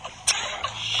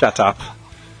 Shut up.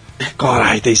 God,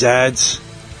 I hate these ads.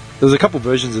 There's a couple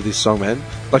versions of this song, man.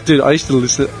 Like, dude, I used to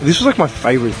listen. This was like my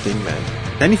favourite thing,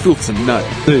 man. Danny Filth's a nut.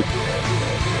 Dude.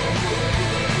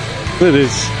 Look at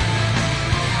this.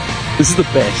 This is the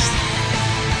best.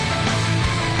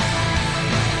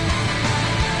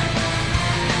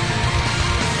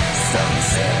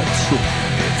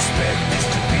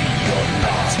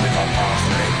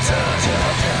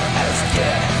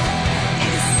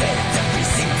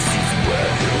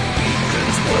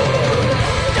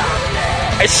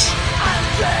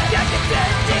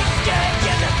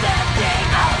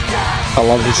 I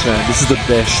love this, man. This is the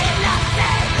best.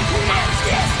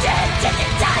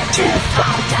 Do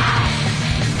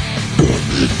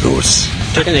you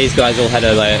reckon these guys all had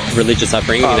a religious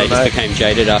upbringing and they just became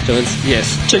jaded afterwards?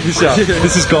 Yes. Check this out.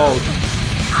 This is gold.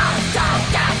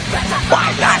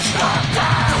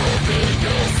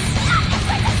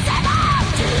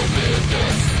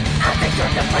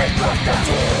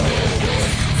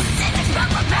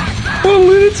 What a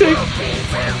lunatic.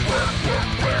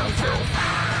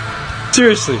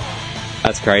 Seriously.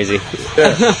 That's crazy.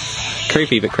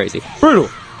 Creepy but crazy. Brutal.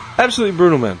 Absolutely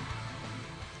brutal, man.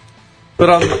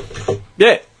 But,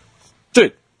 yeah.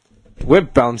 Dude, we're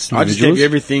balanced I just individuals. gave you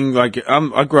everything, like,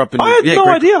 I grew up in... I had no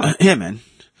idea. Yeah, man.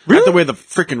 I have to wear the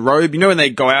freaking robe. You know when they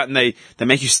go out and they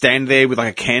make you stand there with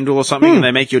like a candle or something and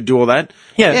they make you do all that?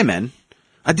 Yeah. Yeah, man.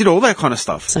 I did all that kind of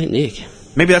stuff. Saint Nick.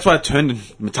 Maybe that's why I turned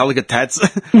Metallica tats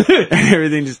and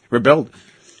everything just rebelled.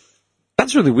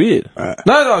 That's really weird.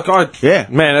 No, God. Yeah.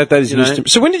 Man, that is You news know? to me.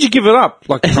 So when did you give it up?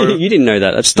 Like, You didn't know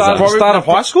that. That's start bizarre. of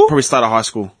high school? Probably start of high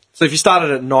school. So if you started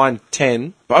at 9,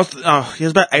 10, But it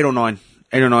was about 8 or 9.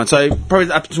 8 or 9. So probably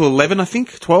up to 11, I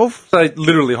think. 12. so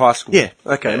literally high school. Yeah.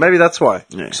 Okay, maybe that's why.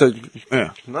 Yeah. So,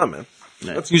 Yeah. no, man.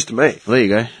 That's news to me. Well, there you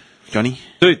go, Johnny.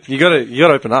 Dude, you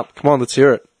gotta open up. Come on, let's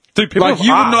hear it. Dude, people Like, have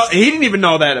you would asked. not... He didn't even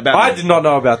know that about I me. did not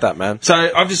know about that, man. So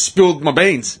I've just spilled my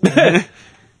beans. Do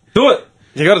it.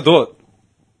 You gotta do it.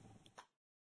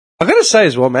 I gotta say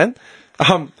as well, man,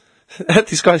 at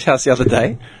this guy's house the other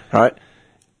day, right,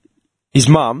 his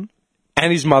mum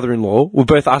and his mother-in-law were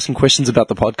both asking questions about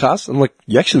the podcast. I'm like,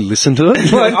 you actually listen to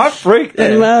it? Like, I freaked.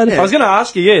 Yeah. Mad. I was going to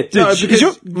ask you, yeah. Dude, No,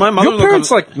 because my your mother-in-law parents,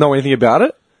 comes- like, know anything about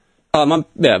it?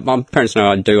 My parents know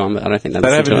I do one, but I don't think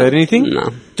they haven't heard anything? No.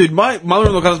 Dude, my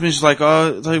mother-in-law comes to me, she's like,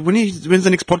 when's the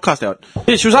next podcast out?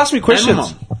 Yeah, she was asking me questions.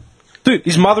 And my Dude,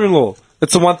 his mother-in-law.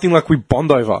 That's the one thing, like, we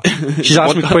bond over. She's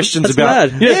asked me questions That's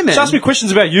about... mad. Yeah, Yeah, man. she's asked me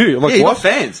questions about you. I'm like, Yeah, you what? got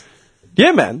fans.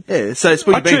 Yeah, man. Yeah, so it's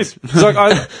what I your beans. trip.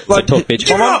 It's like, Talk, bitch.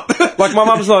 my mum, like my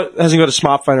mum's hasn't got a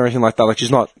smartphone or anything like that. Like she's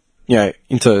not,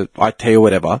 into IT or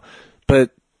whatever.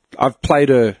 But I've played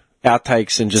her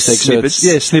outtakes and just excerpts,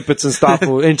 Snippets. snippets and stuff.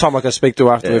 Or anytime like I speak to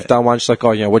her after we've done one, she's like,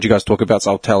 what'd you guys talk about?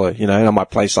 So I'll tell her, and I might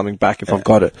play something back if I've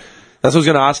got it. That's what I was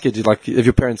going to ask you. Have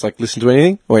your parents like listen to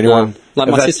anything or anyone? Like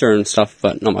my sister and stuff,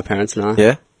 but not my parents, no.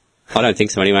 Yeah. I don't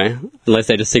think so anyway. Unless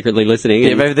they're just secretly listening. Yeah,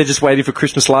 and- maybe they're just waiting for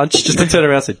Christmas lunch just to turn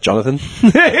around and say, Jonathan,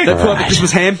 They pull out the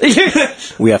Christmas ham.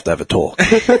 we have to have a talk.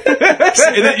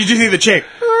 And then you just hear the check.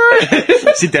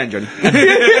 Sit down, Johnny.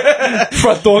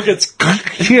 Front door gets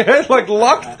like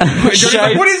locked. Johnny's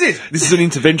like, what is it? This is an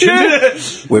intervention.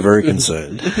 We're very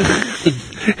concerned.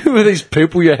 Who are these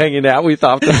people you're hanging out with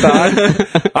after dark?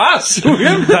 Us? We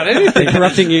haven't done anything.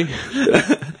 interrupting you.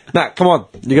 Nah, come on.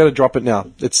 You got to drop it now.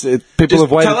 People Just have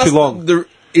waited tell us too long.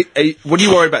 What are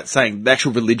you worried about saying? The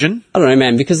actual religion? I don't know,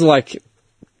 man, because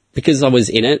I was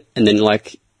in it, and then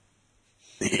What?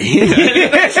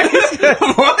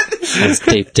 I was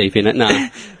deep in it. Nah.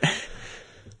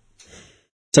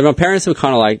 So my parents were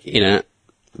kind of like in it,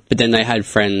 but then they had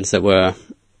friends that were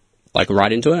like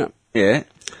right into it. Yeah.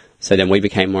 So then we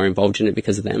became more involved in it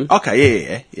because of them. Okay,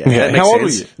 yeah. Yeah, That makes how old were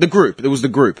sense. you? The group. There was the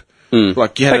group.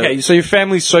 Like you had Okay, so your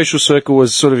family's social circle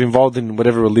was sort of involved in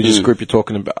whatever religious group you're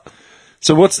talking about.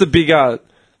 So what's the bigger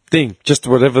thing? Just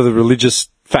whatever the religious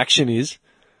faction is?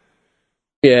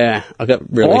 Yeah, I got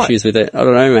real Why? issues with it. I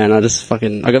don't know, man.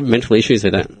 I got mental issues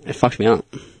with it. It fucked me up.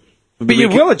 But you're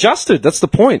well adjusted. That's the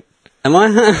point. Am I?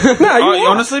 No, you are.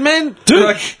 honestly, man,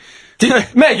 Dude,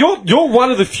 man, you're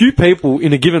one of the few people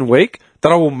in a given week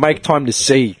that I will make time to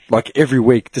see, like, every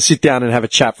week, to sit down and have a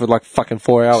chat for, like, fucking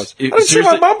 4 hours. I don't see my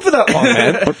seriously? mum for that long,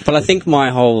 man. But I think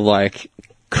my whole, like,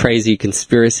 crazy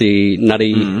conspiracy,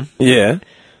 nutty, Yeah.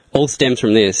 all stems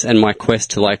from this, and my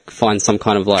quest to, like, find some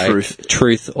kind of, like,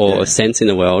 truth or sense in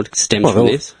the world stems from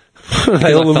they'll- this. They all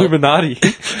I felt- Illuminati.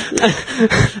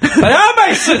 They are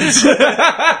Masons!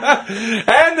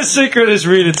 And the secret is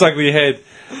read inside your head.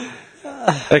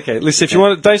 Okay, listen, if you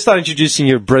want, don't start introducing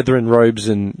your brethren robes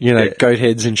and, goat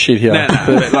heads and shit here. No,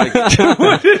 but like,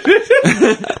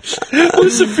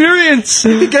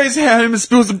 Luciferians! he goes home and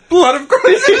spills the blood of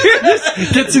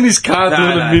Christ. Gets in his car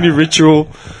doing no, a mini ritual.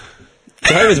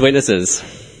 Jehovah's Witnesses.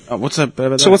 Oh, what's that about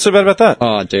that? So what's so bad about that?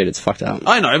 Oh, dude, it's fucked up.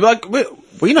 I know, but like,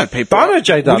 we know people. I know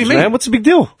J What do Dubs, you mean? man. What's the big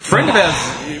deal? Friend of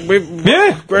ours. We've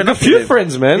Yeah, grown a up few together.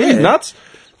 friends, man. Yeah. You nuts?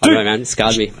 I don't know, Dude, man. It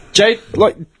scarred me. you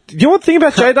know what the thing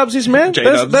about J Dubs is, man?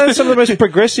 J-Dubs. They're some of the most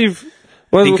progressive.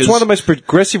 Well, it's Thinkers. one of the most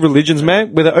progressive religions,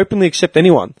 man, where they openly accept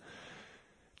anyone.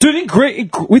 Dude,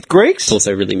 with Greeks, It's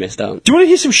also really messed up. do you want to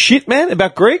hear some shit, man,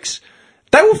 about Greeks?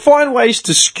 They will find ways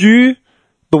to skew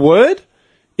the word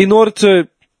in order to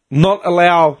not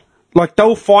allow, like,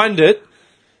 they'll find it,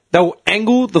 they'll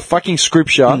angle the fucking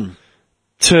scripture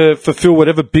to fulfill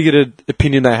whatever bigoted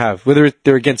opinion they have, whether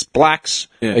they're against blacks,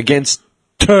 against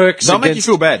Turks, They'll make you against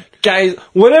feel bad. gays,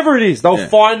 whatever it is, they'll Yeah.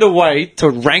 find a way to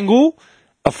wrangle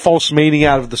a false meaning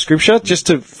out of the scripture just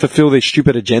to fulfill their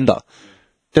stupid agenda. Do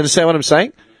you understand what I'm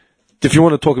saying? If you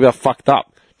want to talk about fucked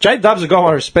up. J Dubs a guy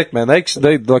I respect, man.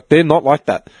 They're not like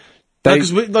that. They,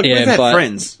 Because we've had but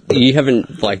friends. You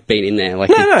haven't, like, been in there, like,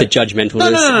 No. the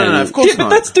judgmentalness. No, and- of course yeah, but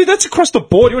not. that's across the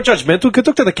board. You want judgmental? Go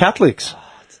talk to the Catholics.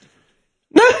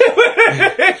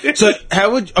 So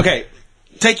how would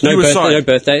take No, you aside? no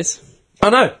birthdays. I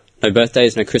know. No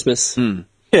birthdays, no Christmas.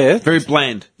 Yeah. Very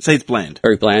bland. Say it's bland.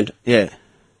 Very bland. Yeah.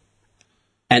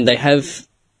 And they have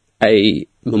a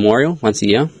memorial once a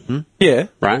year, Yeah.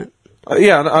 right?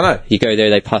 Yeah, I know. You go there,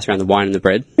 they pass around the wine and the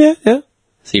bread. Yeah, yeah.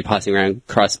 So you're passing around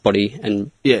Christ's body,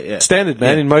 and Yeah. Standard,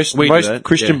 man, Yeah. in most We do that,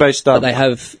 Christian-based but stuff. they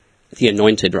have the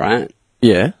anointed, right?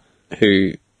 Yeah.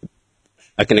 Who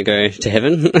are going to go to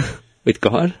heaven with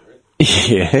God,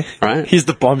 Yeah. right? Here's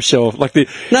the bombshell. Like the...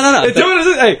 No. Hey, do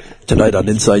it, hey, tonight on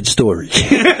Inside Story.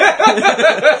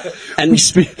 And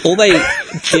all they,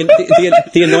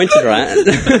 the anointed, right?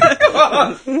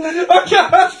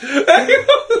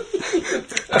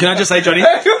 Can I just say, Johnny,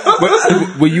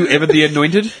 were you ever the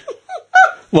anointed?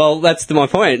 Well, that's my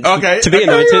point. Okay. To be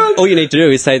anointed, all you need to do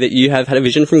is say that you have had a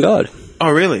vision from God.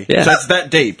 Oh, really? Yeah. So it's that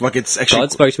deep. Like it's actually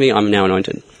God spoke to me, I'm now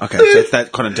anointed. okay. So it's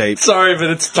that kind of deep. Sorry, but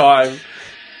it's time.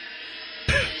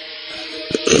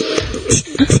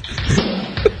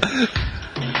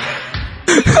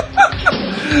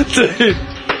 Dude.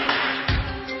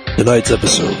 Tonight's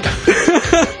episode,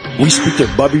 we speak to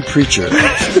Bobby Preacher,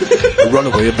 a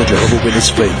runaway of the Jehovah's Witness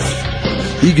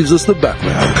faith. He gives us the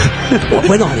background.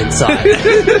 We're not inside.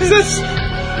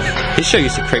 This show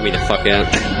used to creep me the fuck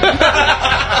out.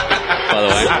 By the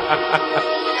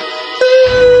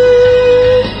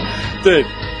way.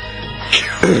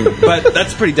 Dude. But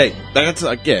that's pretty deep. That's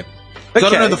like, yeah. 'Cause I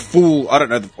don't know the full. I don't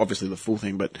know obviously the full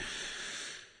thing, but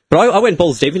But I went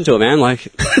balls deep into it, man. Like,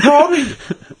 How old are you?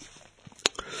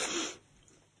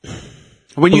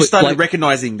 when you Well, started like-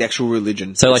 recognizing the actual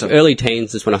religion, so like early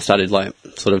teens is when I started like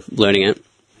sort of learning it.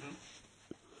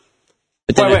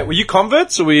 But then Wait, were you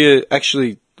converts or were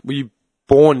you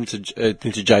born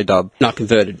into J-Dub? not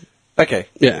converted. Okay.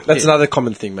 Yeah. That's Yeah. another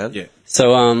common thing, man. Yeah.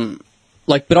 So,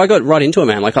 like, but I got right into it,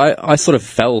 man. Like, I sort of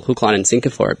fell hook, line, and sinker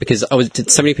for it because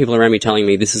so many people around me telling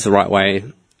me this is the right way.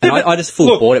 And I just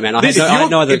full bought it, man. I had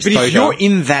no other But if exposure. you're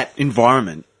in that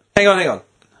environment, Hang on.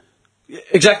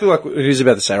 Exactly like what he was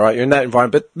about to say, right? You're in that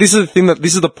environment, but this is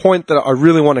the point that I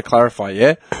really want to clarify,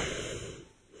 yeah?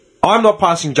 I'm not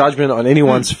passing judgment on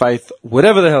anyone's faith,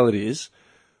 whatever the hell it is.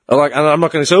 Like, and I'm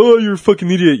not going to say, oh, you're a fucking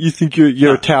idiot. You think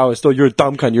you're a Taoist or you're a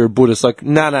dumb cunt, you're a Buddhist. Like,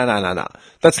 nah.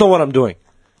 That's not what I'm doing.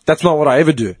 That's not what I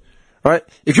ever do. Right?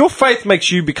 If your faith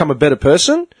makes you become a better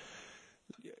person,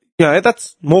 you know,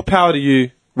 that's more power to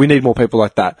you. We need more people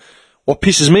like that. What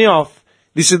pisses me off,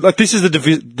 this is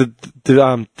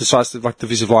the decisive, like,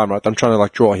 divisive line, right? I'm trying to,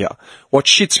 like, draw here. What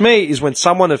shits me is when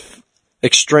someone of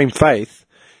extreme faith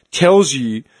tells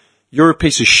you you're a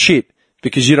piece of shit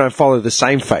because you don't follow the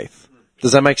same faith.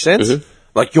 Does that make sense? Mm-hmm.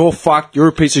 Like, you're fucked, you're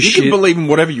a piece of you shit. can believe in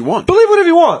whatever you want. Believe whatever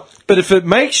you want. But if it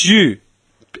makes you,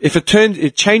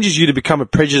 it changes you to become a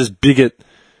prejudiced bigot,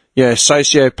 you know,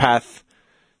 sociopath,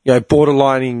 you know,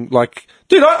 borderlining, like,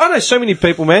 dude, I know so many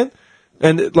people, man,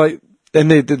 and like, and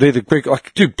they're the Greek,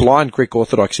 like, dude, blind Greek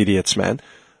Orthodox idiots, man.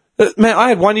 Man, I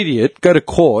had one idiot go to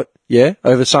court, yeah,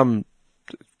 over some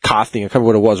car thing, I can't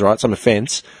remember what it was, right, some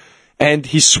offence, and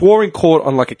he swore in court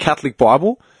on, like, a Catholic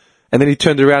Bible, and then he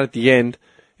turned around at the end,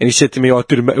 and he said to me, oh,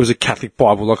 dude, it was a Catholic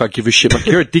Bible, like, I give a shit. Like,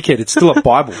 you're a dickhead, it's still a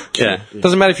Bible. Yeah.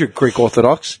 Doesn't matter if you're Greek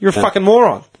Orthodox, you're a fucking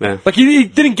moron. Yeah. Like, he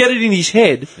didn't get it in his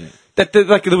head that,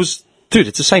 like, there was, dude,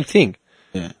 it's the same thing.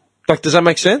 Yeah. Like, does that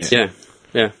make sense? Yeah.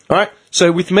 Alright?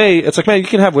 So with me, it's like, man, you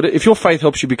can have what, if your faith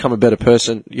helps you become a better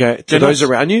person, you know, to those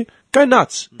around you, go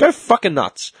nuts. Go fucking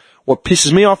nuts. What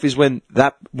pisses me off is when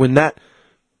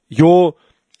your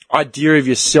idea of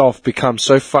yourself becomes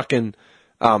so fucking,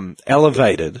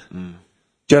 elevated. Do you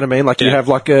know what I mean? Like, you have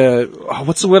like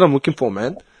what's the word I'm looking for,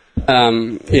 man?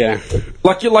 Yeah.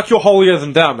 Like you're holier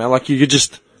than thou, man. Like you're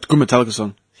just. Good Metallica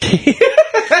song.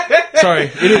 Sorry,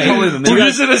 it is holier than We'll thou.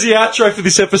 use it as the outro for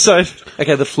this episode.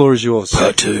 Okay, the floor is yours.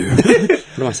 Part 2.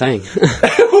 What am I saying?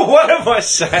 What am I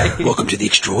saying? Welcome to the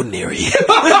extraordinary.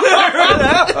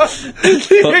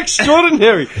 The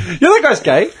extraordinary. You're that guy's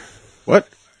gay. What?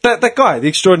 That guy, the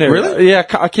extraordinary. Really? Yeah,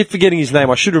 I keep forgetting his name.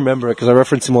 I should remember it because I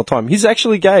reference him all the time. He's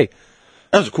actually gay.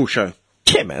 That was a cool show.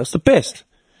 Yeah, man, it's the best.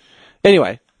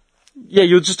 Anyway, yeah,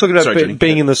 you were just talking about Sorry, Johnny.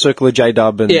 being in the circle of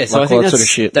J-Dub and Yeah, so like, I think all that that's, sort of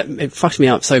shit. that it fucked me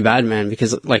up so bad, man,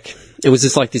 because like it was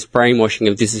just like this brainwashing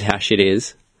of this is how shit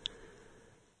is,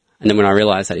 and then when I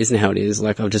realised that isn't how it is,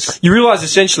 like I've just You realise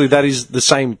essentially that is the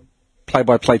same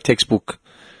play-by-play textbook,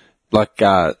 like,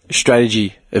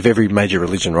 strategy of every major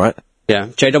religion, right? yeah.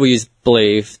 JWs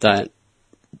believe that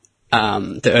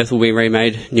the Earth will be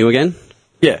remade new again.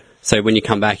 Yeah. So when you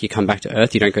come back to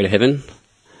Earth. You don't go to heaven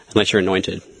unless you're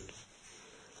anointed.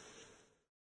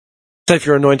 So if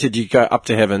you're anointed, you go up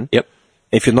to heaven. Yep.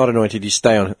 If you're not anointed, you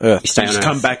stay on Earth. You stay on just Earth.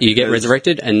 come back You get because-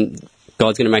 resurrected, and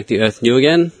God's going to make the Earth new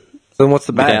again Then what's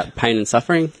the bad? without pain and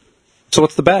suffering. So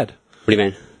what's the bad? What do you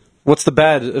mean? What's the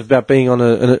bad about being on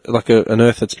an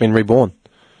Earth that's been reborn?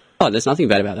 Oh, there's nothing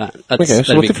bad about that. Okay, so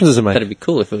that'd what be- difference does it make? That'd be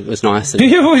cool if it was nice. And,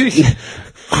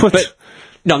 What?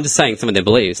 no, I'm just saying some of their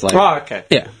beliefs. Like, Oh, okay.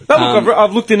 yeah. No, look,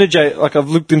 I've looked into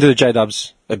the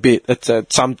J-Dubs a bit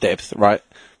at some depth, right?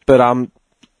 But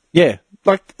yeah,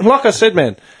 like I said,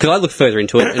 man. Because I looked further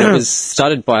into it, and it was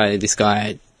started by this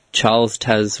guy, Charles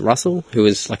Taz Russell, who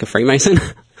was like a Freemason.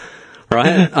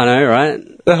 Right? I know, right?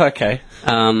 Okay.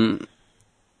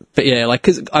 But yeah, like,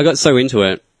 because I got so into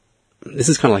it. This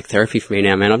is kind of like therapy for me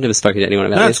now, man. I've never spoken to anyone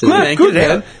about That's this. good, man. Good, Get it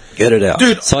man. out. Get it out.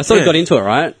 Dude, So I sort of got into it,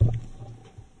 right?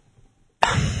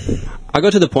 I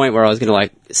got to the point where I was going to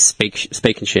like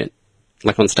speak and shit,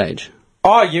 like on stage.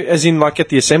 Oh, you as in like at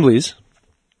the assemblies?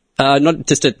 Not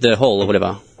just at the hall or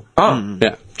whatever. Oh,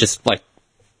 Yeah, just like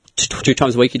two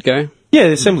times a week you'd go, yeah,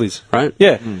 the assemblies. right?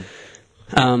 Yeah.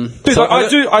 Dude, So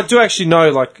like, I do actually know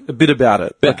like a bit about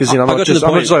it. Yeah, Because, you know, I I'm not got to just the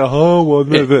point- like, oh, well,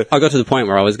 blah, blah. I got to the point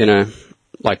where I was gonna,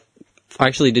 like, I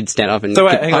actually did stand up and. So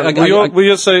wait, hang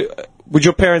on. Would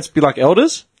your parents be like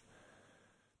elders?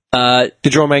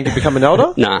 Did your man become an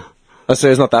elder? Nah. I say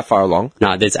it's not that far along.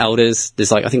 Nah, there's elders.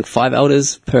 There's like, I think 5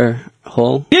 elders per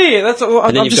hall. Yeah, that's. And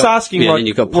then I'm you've just got- asking. yeah, like, then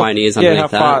you've got what- pioneers Yeah,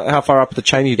 underneath how far up the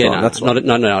chain you've Yeah, gone? no, That's what.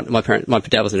 no. My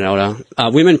dad wasn't an elder.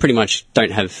 Women pretty much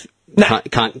don't have,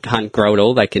 can't grow at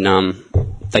all. They can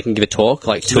give a talk,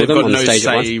 like 2 of They've them got on the no stage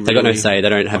at once. say, They've got no really. say. They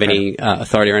don't have any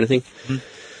authority or anything.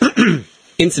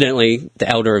 Incidentally, the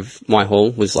elder of my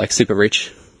hall was like super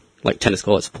rich, like tennis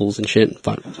courts, pools and shit,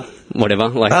 but whatever.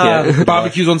 Like, yeah.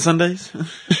 Barbecues on Sundays.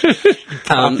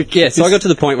 Yeah, so I got to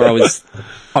the point where I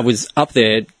was up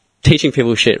there teaching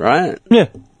people shit, right? Yeah.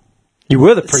 You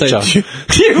were the preacher. So- You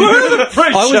were the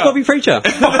preacher. I was Bobby Preacher.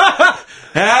 The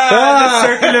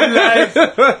circle of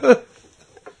life.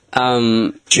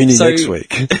 Tune in So- next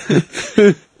week.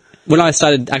 When I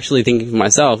started actually thinking for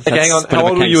myself, Okay, that's hang on. when I How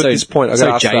old were became you at so- this point? I So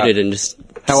gotta ask jaded that. and just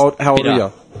How old were bitter.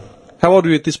 you? How old were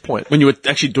you at this point? When you were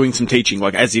actually doing some teaching,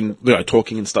 like as in, you know,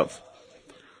 talking and stuff.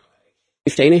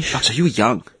 15-ish. Oh, so you were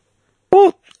young.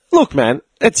 Well, look, man,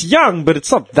 it's young, but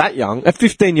it's not that young. At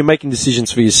 15, you're making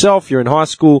decisions for yourself. You're in high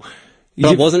school.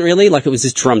 But I wasn't really, like, it was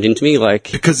just drummed into me,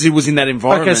 like, Because it was in that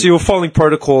environment. Okay, so you were following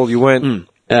protocol. You weren't.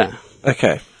 yeah.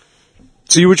 Okay.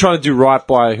 So you were trying to do right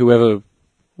by whoever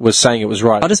was saying it was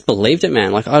right. I just believed it,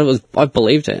 man. Like, I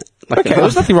believed it. Like, Okay,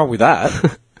 there's nothing wrong with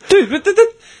that. Dude, but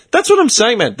that's what I'm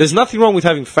saying, man. There's nothing wrong with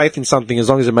having faith in something as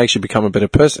long as it makes you become a better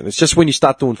person. It's just when you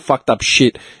start doing fucked up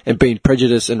shit and being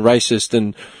prejudiced and racist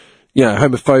and, you know,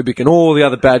 homophobic and all the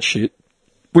other bad shit,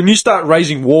 when you start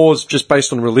raising wars just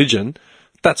based on religion,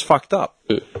 that's fucked up.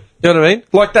 You know what I mean?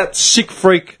 Like that sick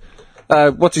freak,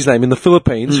 what's his name, in the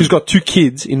Philippines, who's got 2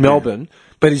 kids in Melbourne,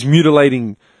 but he's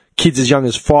mutilating kids as young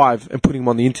as 5 and putting them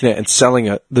on the internet and selling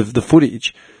it, the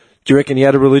footage. Do you reckon he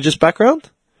had a religious background?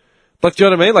 Like, do you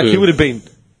know what I mean? Like, he would have been,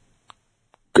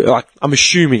 like, I'm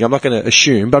assuming, I'm not going to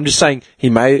assume, but I'm just saying he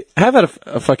may have had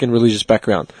a fucking religious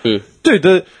background.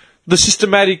 Dude, the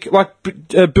systematic, like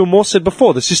Bill Moore said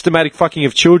before, the systematic fucking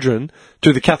of children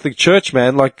through the Catholic Church,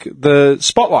 man, like the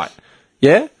spotlight.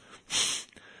 Yeah?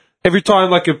 Every time,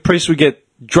 like, a priest would get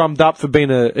drummed up for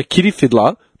being a kiddie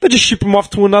fiddler, they just ship him off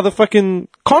to another fucking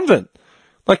convent.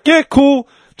 Like, yeah, cool.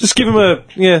 Just give him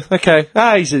yeah, okay.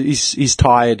 He's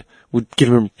tired. We'll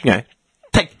give him, you know,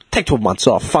 take 12 months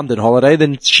off, funded holiday,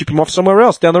 then ship him off somewhere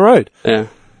else down the road. yeah.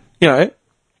 You know?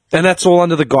 And that's all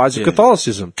under the guise of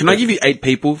Catholicism. Can I give you 8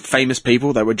 people, famous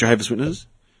people that were Jehovah's Witnesses?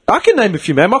 I can name a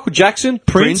few, man. Michael Jackson,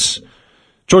 Prince.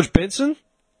 George Benson.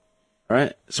 All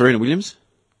right. Serena Williams.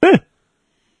 Yeah.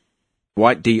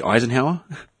 Dwight D. Eisenhower.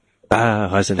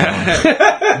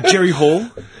 Eisenhower. Jerry Hall.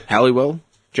 Halliwell.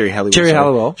 Jerry Halliwell. Jerry sorry.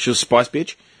 Halliwell. She was Spice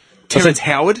Bitch. Terrence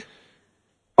Howard.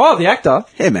 Oh, the actor.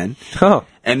 Yeah, man. Oh.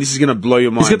 And this is going to blow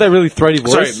your mind. He's got that really throaty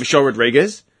voice. Sorry, Michelle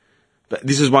Rodriguez. But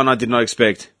this is one I did not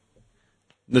expect.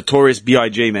 Notorious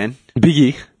B.I.G., man.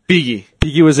 Biggie. Biggie.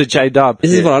 Biggie was a J-Dub.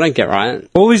 This is what I don't get, right?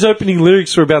 All his opening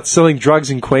lyrics were about selling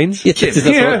drugs in Queens. Yeah,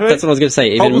 that's what I was going to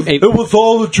say. It was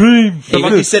all a dream. But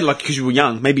like you said, like, because you were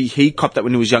young, maybe he copped that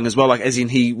when he was young as well, like, as in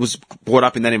he was brought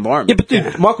up in that environment. Yeah, but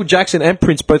dude, Michael Jackson and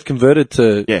Prince both converted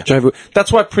to Yeah. Jehovah.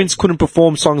 That's why Prince couldn't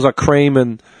perform songs like Cream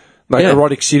and like Yeah.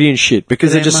 Erotic City and shit,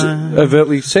 because they're just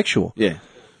overtly sexual. Yeah.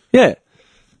 Yeah.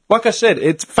 Like I said,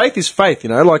 faith is faith, you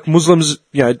know, like Muslims,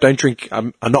 you know, don't drink,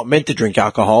 are not meant to drink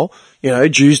alcohol. You know,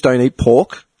 Jews don't eat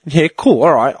pork. Yeah, cool,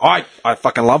 alright. I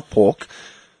fucking love pork.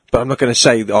 But I'm not going to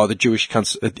say, oh, the Jewish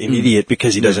cunt's an idiot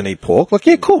because he doesn't eat pork. Like,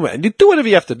 yeah, cool, man. You do whatever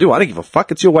you have to do. I don't give a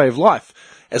fuck. It's your way of life.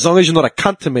 As long as you're not a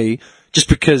cunt to me just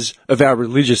because of our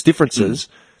religious differences,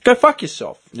 go fuck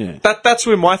yourself. Yeah. That's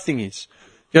where my thing is.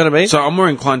 You know what I mean? So I'm more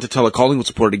inclined to tell a Collingwood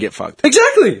supporter to get fucked.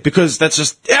 Exactly. Because that's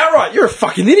just... Yeah, right. You're a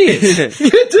fucking idiot.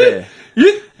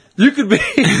 Yeah. You could be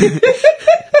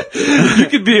you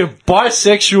could be a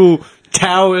bisexual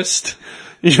Taoist.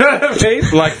 You know what I mean?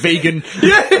 Like vegan.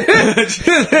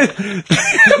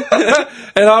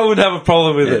 And I wouldn't have a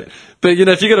problem with it. But, you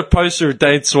know, if you got a poster of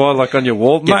Dane Swan, like, on your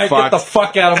wall, mate, fucked. get the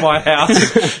fuck out of my house.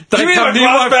 Don't come near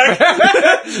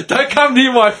my Don't come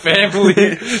near my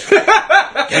family.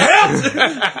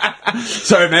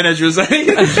 Sorry, man, as you were saying.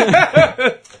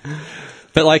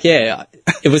 But like, yeah,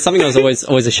 it was something I was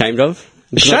always ashamed of.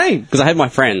 Ashamed? Because I had my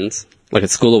friends, like at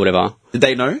school or whatever. Did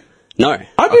they know? No.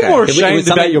 I'd be Okay. more It was ashamed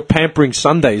about something- your pampering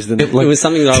Sundays than... It was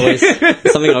something that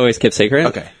I always kept secret.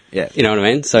 Okay, yeah. You know what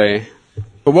I mean? So,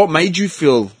 But what made you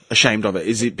feel ashamed of it?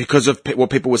 Is it because of what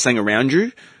people were saying around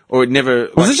you? Or it never...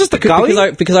 Was it just the gully?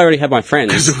 Because I already had my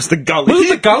friends. it was the gully. Was it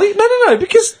the gully? No,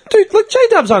 because, dude, like,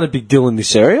 J-Dubs aren't a big deal in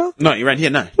this area. No, you're around here,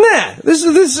 no. Nah, there's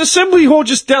assembly hall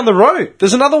just down the road.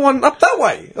 There's another one up that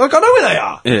way. Like, I know where they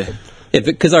are. Yeah. Yeah,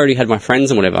 because I already had my friends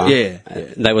and whatever. Yeah.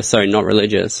 They were so not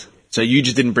religious. So you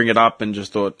just didn't bring it up and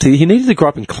just thought... See, he needed to grow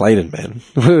up in Clayton, man.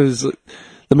 It was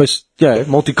the most,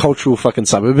 multicultural fucking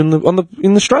suburb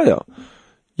in Australia.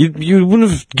 You wouldn't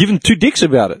have given two dicks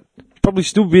about it. Probably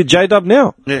still be a J-Dub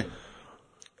now. Yeah.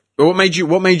 But what made you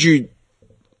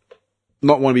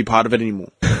not want to be part of it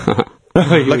anymore?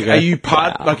 Like, are you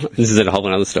part... Wow. Like, This is a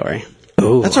whole other story.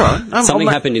 that's all right. Something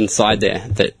happened inside there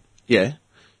that... Yeah.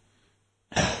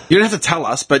 You don't have to tell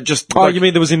us, but just... Oh, you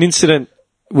mean there was an incident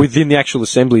within the actual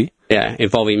assembly? Yeah,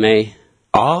 involving me.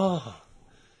 Oh.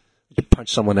 You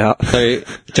punched someone out. So,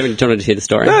 do you want to hear the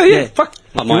story? Oh, yeah, fuck.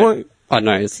 I You might. want- I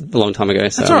know, it's a long time ago.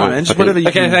 So That's all right, man. Just whatever you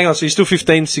Okay, hang on. So you're still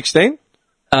 15, 16?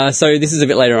 So this is a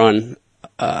bit later on.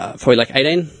 Probably like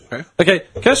 18. Okay,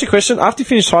 can I ask you a question? After you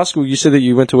finished high school, you said that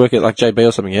you went to work at like JB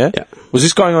or something, yeah? Yeah. Was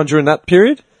this going on during that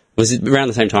period? Was it around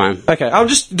the same time? Okay, I'm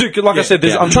just, dude, like I said,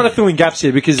 I'm trying to fill in gaps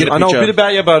here because Get a I know a picture. bit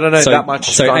about you, but I don't know that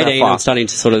much. So going that 18, far. I'm starting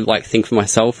to sort of like think for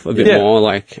myself a bit Yeah. more.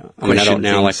 Like I'm an Question adult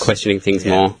now, like things. questioning things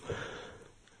more.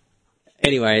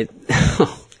 Anyway,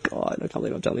 oh god, I can't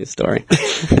believe I've done this story.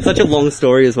 It's such a long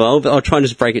story as well, but I'll try and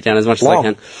just break it down as much as I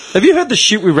can. Have you heard the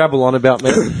shit we rabble on about,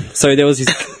 man? So there was this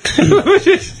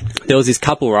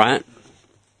couple, right?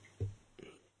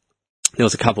 There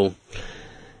was a couple.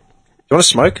 You want to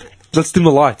smoke? Let's dim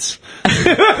the lights.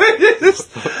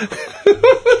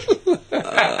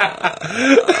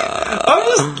 I'm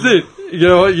just, dude, you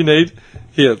know what you need?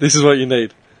 Here, this is what you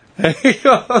need. Hang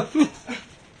on.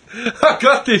 I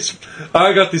got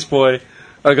this, boy.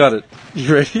 I got it.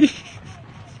 You ready?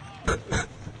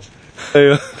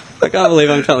 Hang on. I can't believe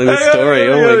I'm telling this story. hang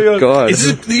Oh on. my god.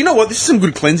 You know what? This is some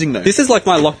good cleansing, though. This is like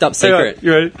my locked up Hang on. secret.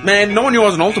 You ready? Man, no one knew I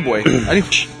was an altar boy. I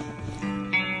didn't...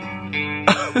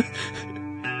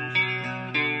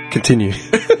 Continue. You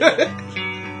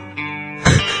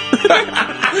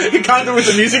can't do it with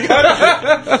the music.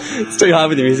 It's too hard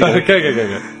with the music.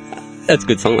 Okay. That's a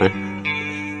good song though.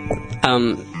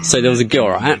 So there was a girl,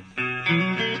 right?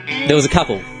 There was a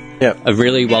couple. Yeah. A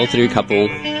really well-to-do couple.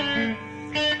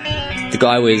 The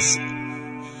guy was...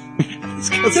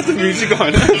 Let's get the music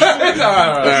on.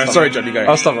 Sorry, Johnny, go.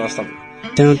 I'll stop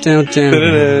it. Down.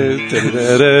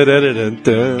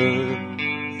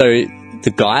 So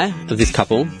the guy of this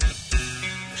couple...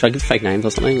 Should I give fake names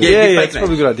or something? Yeah, fake it's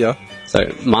probably a good idea.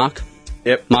 So Mark.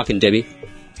 Yep. Mark and Debbie.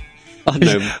 Oh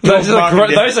no. Those Mark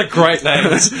and Debbie. are great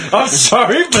names. I'm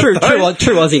sorry, but True those-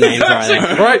 Aussie names, right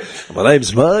there. Great. My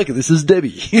name's Mark, and this is Debbie.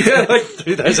 Yeah, like,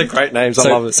 dude, those are great names. I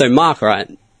love it. So Mark, right?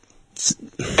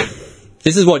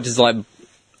 This is what just like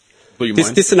Blew your this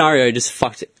mind. this scenario just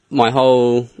fucked my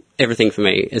whole everything for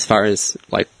me as far as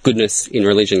like goodness in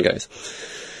religion goes.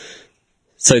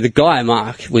 So the guy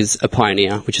Mark was a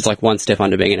pioneer, which is like one step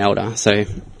under being an elder. So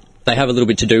they have a little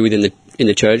bit to do within in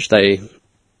the church. They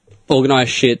organize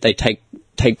shit. They take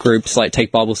groups, like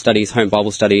take Bible studies, home Bible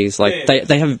studies. Like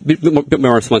they have a bit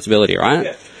more responsibility, right?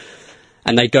 Yeah.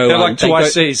 And they go They're like two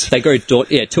ICs. They go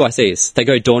two ICs. They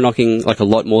go door knocking like a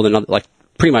lot more than like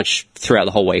pretty much throughout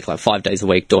the whole week, like 5 days a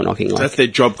week door knocking. Like, That's their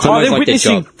job. Oh, almost they're like their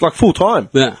witnessing job. like full time.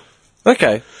 Yeah.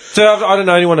 Okay. So I don't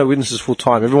know anyone that witnesses full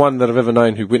time. Everyone that I've ever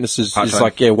known who witnesses is Part-time.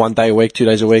 like 1 day a week, 2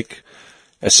 days a week.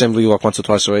 Assembly like once or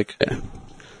twice a week. Yeah.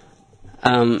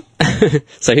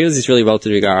 So he was this really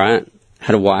well-to-do guy, right?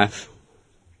 Had a wife.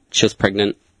 She was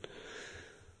pregnant.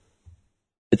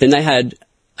 But then they had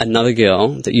another girl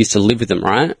that used to live with them,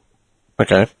 right?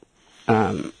 Okay.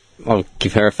 I'll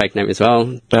give her a fake name as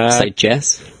well. Say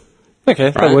Jess. Okay,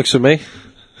 that Right. works for me.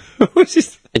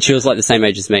 And she was like the same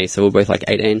age as me, so we're both like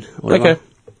 18 or whatever. Okay.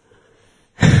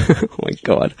 Oh my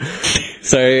god.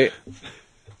 So,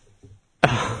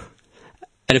 and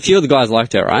a few of the guys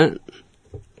liked her, right?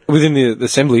 Within the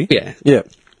assembly? Yeah. Yeah.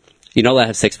 You're not allowed to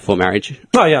have sex before marriage,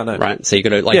 Oh, yeah, no. right? So you got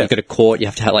to Yeah. you got to court. You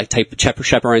have to have like take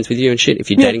chaperones with you and shit if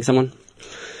you're dating someone.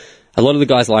 A lot of the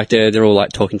guys liked her. They're all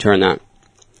like talking to her and that.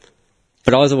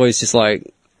 But I was always just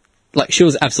like she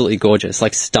was absolutely gorgeous,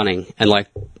 like stunning, and like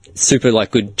super like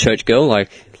good church girl, like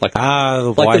The like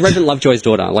white. the Reverend Lovejoy's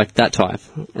daughter, like that type,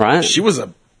 right? She was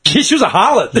a... She was a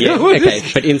harlot. Yeah, okay,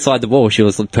 but inside the wall, she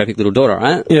was the perfect little daughter,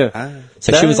 right? Yeah.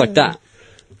 So she was like that.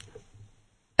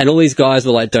 And all these guys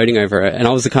were like doting over her, and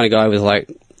I was the kind of guy who was like,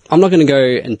 I'm not going to go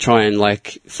and try and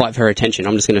like fight for her attention.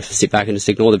 I'm just going to sit back and just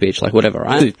ignore the bitch, like whatever,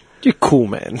 right? Dude, you're cool,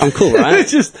 man. I'm cool, right?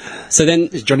 It's just... So then,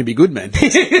 Johnny Be Good, man.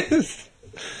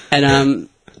 and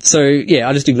so yeah,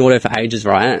 I just ignored her for ages,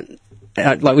 right?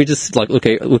 Like we just like look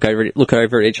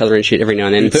over at each other and shit every now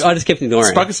and then. But I just kept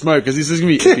ignoring. Spark a smoke because this is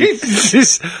gonna be.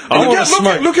 I want to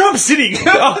smoke. Look how I'm sitting. Look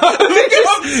how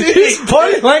I'm sitting. His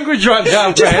body language right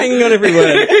now, Just hanging on every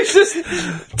word. It's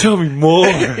just, tell me more.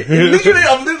 Literally,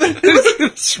 I'm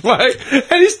literally. Smoke.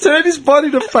 And he's turned his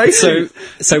body to face him.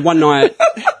 So one night,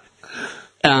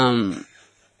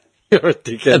 You're a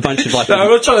dickhead. a bunch of like. No, I'm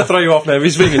not trying to throw you off now.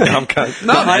 He's being a dumb cunt.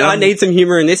 No, I need some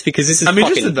humour in this because this is I'm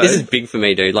interested, though. this is big for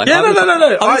me, dude. Like, Yeah, no.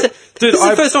 This is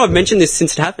the first time I've mentioned this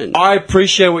since it happened. I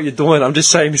appreciate what you're doing. I'm just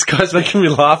saying this guy's making me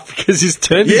laugh because he's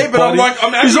turned his Yeah, but body. I'm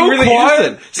he's actually all really quiet.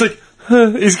 innocent. He's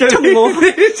like, he's getting more.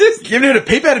 He's just giving it a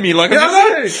peep out of me like Yeah, I'm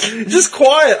I know. Just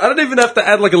quiet. I don't even have to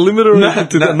add like a limiter or anything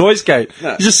to the noise gate.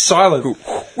 No. He's just silent.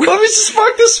 Let me just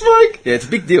smoke the smoke. Yeah, it's a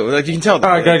big deal. Like you can tell. All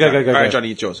right, go. All right, go.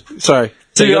 Johnny, it's yours. Sorry.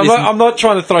 So you Dude, got I'm not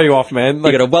trying to throw you off, man. You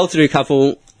Like, got a well-to-do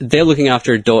couple. They're looking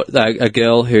after a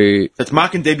girl who That's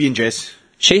Mark and Debbie and Jess.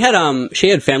 she had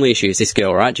family issues. This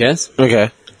girl, right, Jess?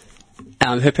 okay.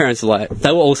 Her parents were like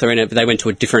they were also in it, but they went to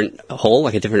a different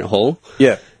hall.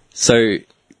 Yeah. So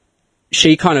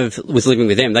she kind of was living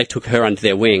with them. They took her under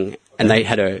their wing, and they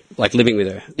had her like living with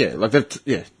her. Yeah, like that.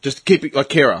 Yeah, just keep it like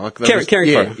Kara. Like that was- Caring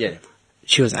yeah, for her. Yeah.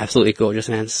 She was absolutely gorgeous,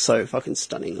 man. So fucking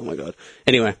stunning. Oh my god.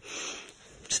 Anyway,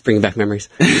 just bringing back memories.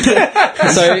 So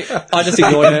I just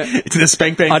ignored her. It's the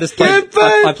spank bang. I just played.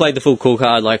 I played the full cool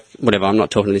card. Like whatever. I'm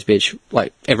not talking to this bitch.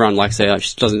 Like everyone likes her.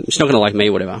 She's not going to like me.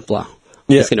 Whatever. Blah.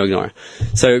 Yeah. Just going to ignore her.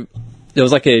 So there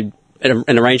was like an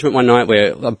arrangement one night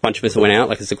where a bunch of us went out.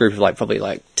 Like it's a group of like probably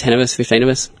like 10 of us, 15 of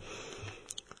us.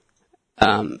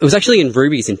 It was actually in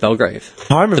Ruby's in Belgrave.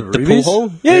 I remember The Ruby's. pool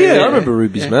hall? Yeah, Yeah. I remember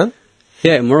Ruby's, man.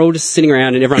 Yeah, and we're all just sitting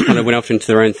around, and everyone kind of went off into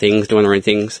their own things, doing their own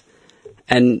things.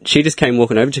 And she just came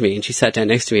walking over to me, and she sat down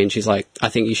next to me, and she's like, "I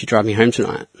think you should drive me home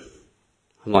tonight."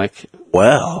 I'm like,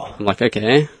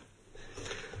 okay.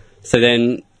 So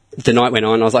then the night went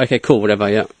on. I was like, okay, cool, whatever.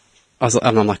 Yeah.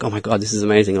 And I'm like, oh my god, this is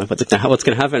amazing. Like, what's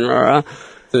going to happen? Rah, rah.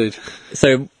 Dude.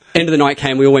 So end of the night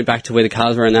came. We all went back to where the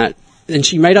cars were and that. And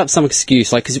she made up some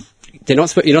excuse, like, because you're not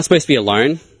supposed to be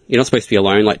alone. You're not supposed to be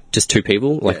alone, like just two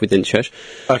people, like within church.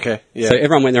 Okay, yeah. So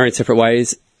everyone went their own separate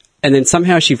ways. And then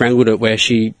somehow she wrangled it where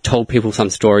she told people some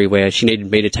story where she needed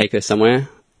me to take her somewhere.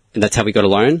 And that's how we got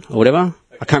alone or whatever.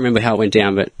 I can't remember how it went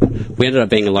down, but we ended up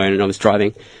being alone and I was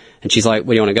driving. And she's like,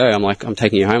 where do you want to go? I'm like, I'm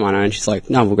taking you home, I know. And she's like,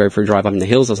 no, we'll go for a drive up in the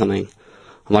hills or something.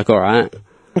 I'm like, all right.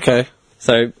 Okay.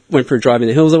 So went for a drive in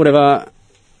the hills or whatever.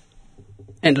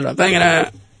 Ended up banging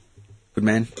her. Good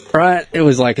man. Right, it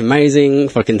was like amazing.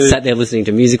 Fucking sat there listening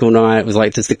to music all night. It was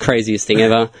like just the craziest thing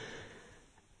ever.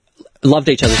 Loved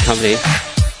each other's company.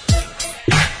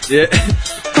 Yeah. Here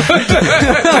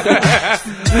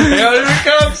it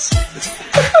comes.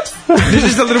 This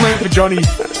is a little moment for Johnny.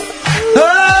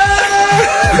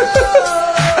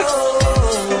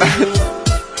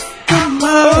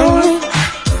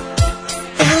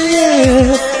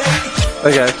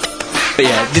 Okay. But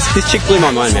yeah, this chick blew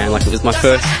my mind, man. Like, it was my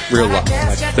first real love,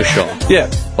 like, for sure. Yeah.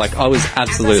 Like, I was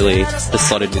absolutely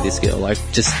besotted with this girl. Like,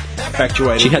 just...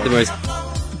 Infatuated. She had the most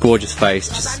gorgeous face,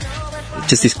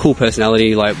 just this cool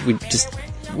personality. Like,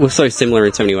 we're so similar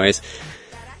in so many ways.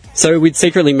 So we'd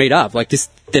secretly meet up. Like,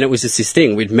 then it was just this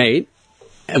thing. We'd meet,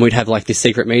 and we'd have, like, this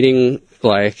secret meeting,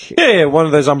 like... Yeah, one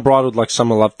of those unbridled, like,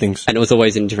 summer love things. And it was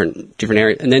always in different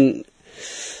areas. And then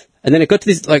it got to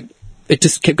this, like... It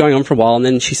just kept going on for a while, and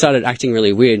then she started acting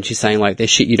really weird, and she's saying, like, there's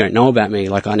shit you don't know about me,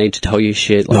 like, I need to tell you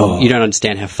shit, like, you don't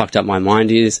understand how fucked up my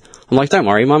mind is. I'm like, don't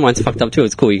worry, my mind's fucked up too,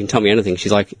 it's cool, you can tell me anything.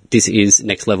 She's like, this is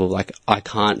next level, like, I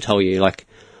can't tell you, like,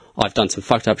 I've done some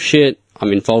fucked up shit,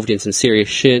 I'm involved in some serious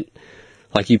shit,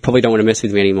 like, you probably don't want to mess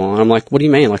with me anymore. And I'm like, what do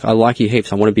you mean? Like, I like you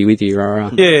heaps, I want to be with you,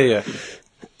 Yeah.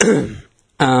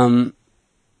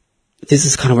 This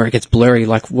is kind of where it gets blurry,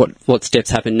 like what steps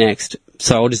happen next.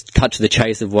 So I'll just cut to the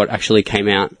chase of what actually came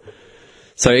out.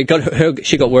 So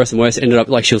she got worse and worse. It ended up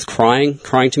like she was crying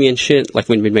to me and shit, like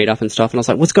when we'd meet up and stuff. And I was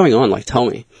like, what's going on? Like, tell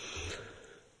me.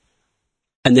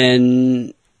 And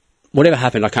then whatever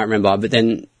happened, I can't remember. But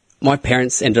then my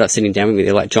parents ended up sitting down with me.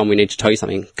 They're like, John, we need to tell you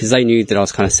something. Because they knew that I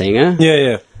was kind of seeing her.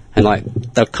 Yeah. And like,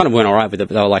 they kind of weren't alright with it,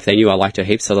 but they were like, they knew I liked her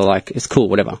heaps. So they're like, it's cool,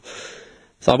 whatever.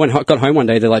 So I got home one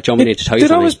day, they're like, John, we need to tell you Did I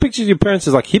something. always picture your parents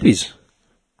as like hippies?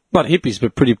 Not hippies,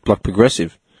 but pretty like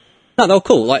progressive. No, they were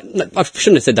cool. Like, I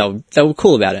shouldn't have said they were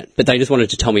cool about it, but they just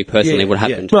wanted to tell me personally what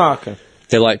happened. Oh, okay.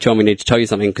 They're like, John, we need to tell you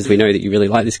something because we know that you really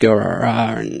like this girl,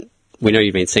 and we know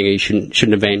you've been seeing her, you shouldn't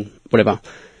have been, whatever.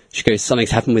 She goes, something's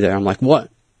happened with her. I'm like,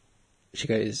 what? She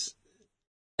goes,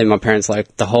 and my parents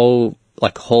like, the whole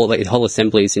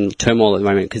assembly's in turmoil at the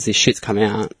moment because this shit's come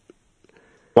out.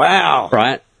 Wow.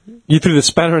 Right? You threw the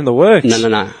spanner in the works.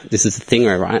 No. This is the thing,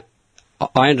 right?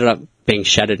 I ended up being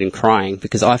shattered and crying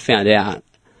because I found out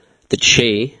that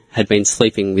she had been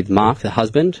sleeping with Mark, the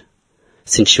husband,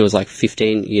 since she was like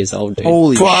 15 years old, dude.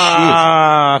 Holy shit.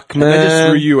 Fuck, And they just man.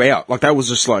 threw you out. Like, that was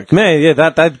just like... Man, yeah,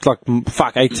 that like,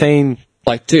 fuck, 18.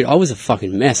 Like, dude, I was a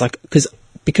fucking mess. Like,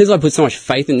 because I put so much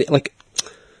faith in it, like,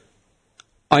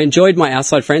 I enjoyed my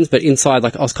outside friends, but inside,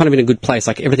 like, I was kind of in a good place.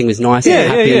 Like, everything was nice and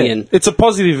happy, and It's a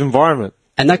positive environment.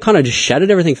 that kind of just shattered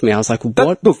everything for me. I was like,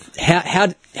 what? Look. How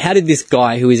did this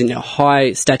guy who is in a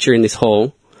high stature in this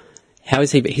hall, how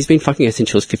is he? He's been fucking her since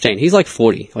she was 15. He's like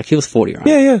 40. Like, he was 40, right?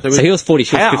 Yeah, yeah. So he was 40,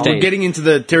 she was How? 15. We're getting into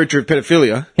the territory of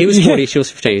pedophilia. He was Yeah. 40, she was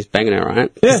 15. He was banging her,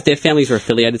 right? Yeah. 'Cause their families were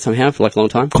affiliated somehow for like a long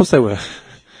time. Of course they were.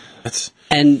 That's...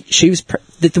 And she was,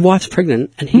 the wife's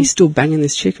pregnant, and he's still banging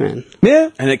this chick, man. Yeah.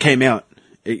 And it came out.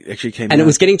 It actually came out. And it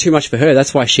was getting too much for her.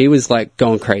 That's why she was like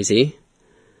going crazy.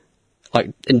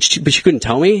 Like, but she couldn't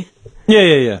tell me.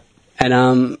 Yeah.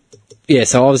 And yeah,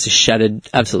 so I was just shattered,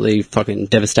 absolutely fucking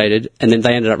devastated. And then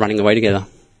they ended up running away together.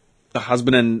 The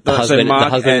husband and... The husband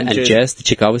and Jess, the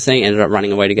chick I was seeing, ended up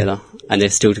running away together. And they're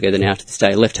still together now to this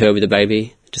day. Left her with a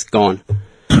baby, just gone.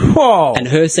 Whoa. And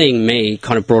her seeing me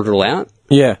kind of brought it all out.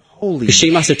 Yeah. Because she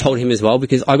must have told him as well,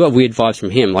 because I got weird vibes from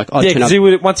him. Like, I'd Yeah, turn up,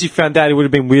 because once he found out, he would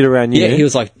have been weird around you. yeah, he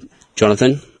was like,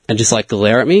 Jonathan, and just like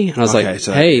glare at me. And I was Okay, like,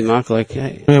 so- hey, Mark, like,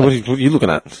 hey. Yeah, what are you looking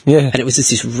at? Yeah. And it was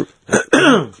just this...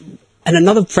 and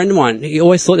another friend of mine, he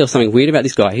always thought there was something weird about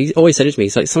this guy. He always said it to me,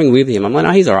 he's like, something weird with him. I'm like,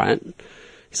 no, he's alright.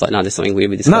 He's like, no, there's something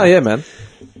weird with this No, guy. yeah, man.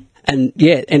 And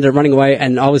yeah, ended up running away,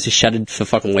 and I was just shattered for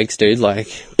fucking weeks, dude. Like,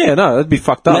 Yeah, no, that'd be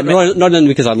fucked up. not only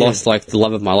because I lost like the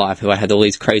love of my life, who I had all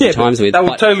these crazy Yeah, times with, that would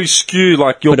but, totally skew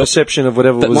like your perception of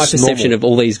whatever but was my perception normal. of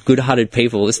all these good-hearted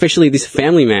people, especially this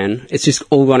family man, it's just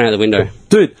all gone out the window.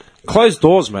 Dude, close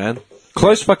doors, man.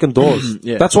 Close fucking doors.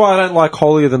 Yeah. That's why I don't like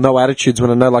holier than no attitudes when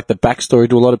I know like the backstory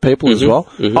to a lot of people as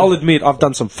well. I'll admit I've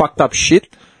done some fucked up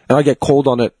shit and I get called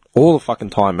on it all the fucking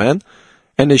time, man.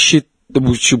 And there's shit that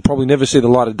we should probably never see the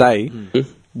light of day,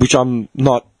 which I'm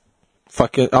not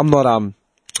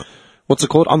what's it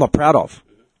called? I'm not proud of.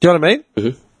 Do you know what I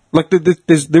mean? Like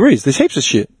there's heaps of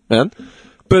shit, man.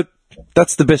 But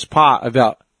that's the best part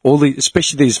about all the,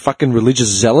 especially these fucking religious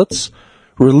zealots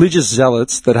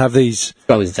that have these.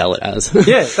 I was zealot as.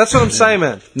 Yeah, that's what I'm saying,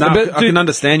 man. No, But, I can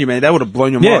understand you, man. That would have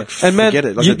blown your yeah, mind. and man, Forget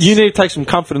it. Like, you it's- need to take some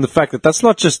comfort in the fact that that's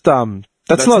not just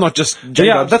that's not just J-Dubs.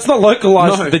 Yeah, that's not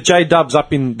localized No. to the J-Dubs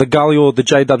up in the gully or the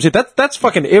J-Dubs here. That's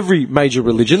fucking every major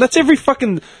religion. That's every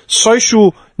fucking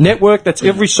social network. That's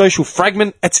every social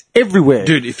fragment. That's everywhere.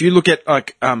 Dude, if you look at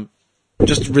like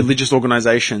just religious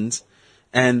organizations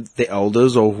and the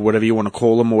elders or whatever you want to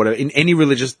call them or whatever, in any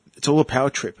religious, it's all a power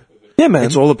trip. Yeah, man.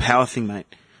 It's all a power thing, mate.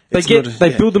 It's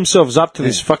They build themselves up to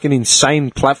this fucking insane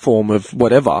platform of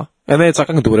whatever, and then it's like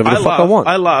I can do whatever the fuck I want.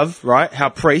 I love, right, how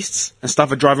priests and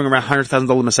stuff are driving around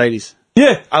 $100,000 Mercedes.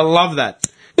 Yeah. I love that.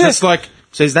 Yeah. It's like,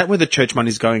 so is that where the church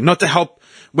money's going? Not to help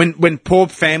when poor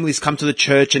families come to the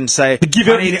church and say, give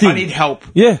I everything. need help.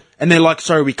 Yeah. And they're like,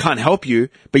 sorry, we can't help you,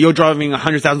 but you're driving a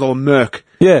 $100,000 Merc.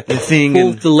 Yeah. The thing. Well,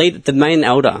 and, the main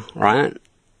elder, right?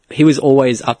 He was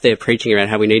always up there preaching about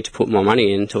how we need to put more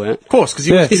money into it. of course, because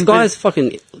Yeah. This guy's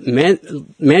fucking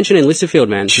mansion in Listerfield,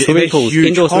 man. Swimming they're pools, huge.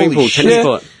 indoor swimming Holy pool, tennis shit.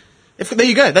 court. There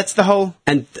you go. That's the whole.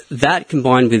 And that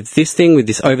combined with this thing, with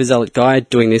this overzealot guy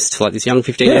doing this to like this young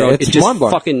 15-year-old, Yeah, it's it just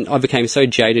mind-blowing. fucking, I became so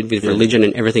jaded with religion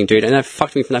and everything, dude. And that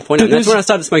fucked me from that point Dude, on. That's there's- when I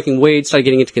started smoking weed, started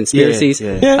getting into conspiracies.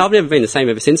 Yeah. Yeah. I've never been the same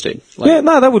ever since, dude. Like, Yeah,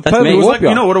 no, that would that's totally me. It was warp like, you.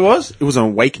 you know what it was? It was an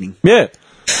awakening. Yeah.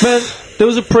 Man, there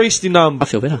was a priest in I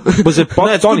feel better. was it No,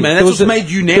 it's good, Donny? man. There That's was what's made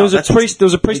you now. There was That's a priest. There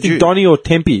was a priest made in you. Donny or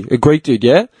Tempe, a Greek dude,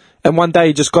 yeah. And one day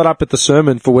he just got up at the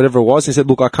sermon for whatever it was. And he said,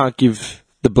 "Look, I can't give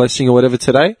the blessing or whatever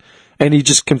today." And he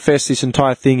just confessed this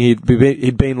entire thing. He'd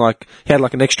been like, he had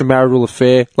like an extramarital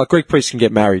affair. Like Greek priests can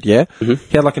get married, yeah. He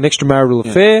had like an extramarital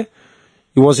affair.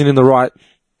 He wasn't the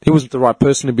right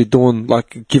person to be doing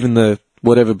like giving the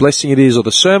whatever blessing it is or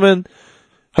the sermon.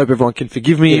 Hope everyone can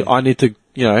forgive me. I need to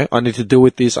deal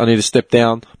with this. I need to step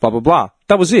down. Blah blah blah.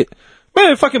 That was it.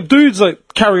 Man, fucking dudes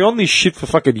like carry on this shit for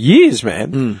fucking years,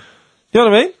 man. You know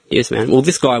what I mean? Yes, man. Well,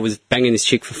 this guy was banging this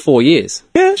chick for 4 years.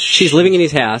 Yeah. She's living in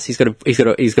his house. He's got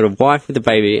a wife with a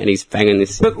baby, and he's banging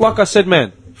this. But like I said,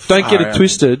 man, don't get it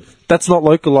twisted. That's not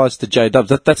localized to J-Dubs.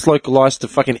 That's localized to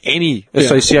fucking any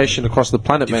association across the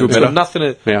planet, man. feel It's got better? nothing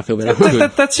to... Yeah, I feel better.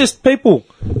 That's just people.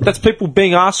 That's people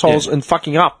being assholes and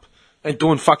fucking up and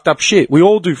doing fucked up shit. We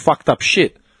all do fucked up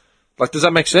shit. Like, does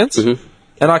that make sense? Mm-hmm.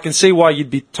 And I can see why you'd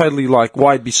be totally like,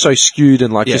 why you'd be so skewed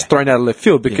and like just thrown out of left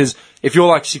field. Because if you're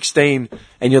like 16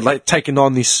 and you're like taking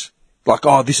on this, like,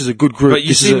 oh, this is a good group. But you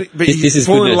this see, is a, but This you is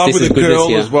fall in goodness, love this with is a girl goodness,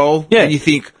 yeah. as well. Yeah. And you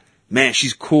think, man,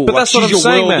 she's cool. But Like, that's what I'm she's your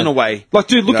saying, world man. in a way. Like,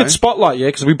 dude, look You know? at Spotlight, yeah,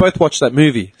 because we both watched that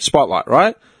movie, Spotlight,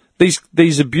 right?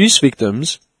 These abuse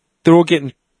victims, they're all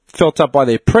getting felt up by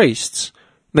their priests.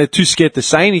 And they're too scared to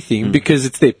say anything because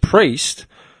it's their priest,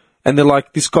 and they're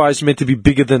like, this guy's meant to be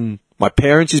bigger than my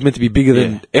parents. He's meant to be bigger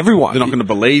than everyone. They're not gonna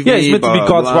believe Yeah, me, he's meant to be blah,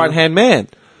 God's blah. right-hand man.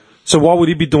 So why would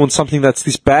he be doing something that's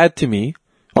this bad to me?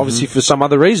 Obviously for some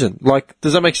other reason. Like,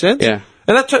 does that make sense? Yeah.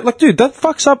 And that's like, dude, that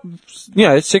fucks up,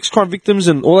 sex crime victims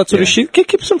and all that sort of shit.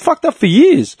 Keeps them fucked up for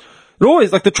years. It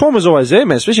always, like, the trauma's always there,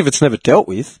 man, especially if it's never dealt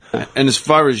with. And as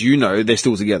far as you know, they're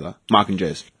still together, Mark and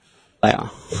Jez. They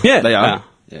are. Yeah. They are.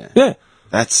 Yeah. Yeah.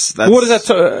 That's What does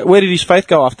that, where did his faith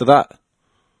go after that?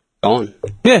 Gone.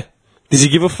 Yeah. Does he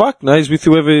give a fuck? No, he's with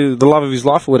whoever, the love of his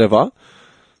life or whatever.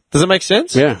 Does that make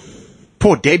sense? Yeah.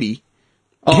 Poor Debbie.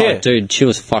 Oh, Yeah. dude, she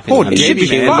was fucking Poor a Debbie,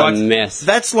 man. Like, mess.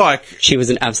 That's like, She was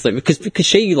an absolute because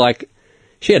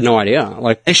she had no idea.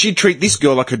 Like, and she'd treat this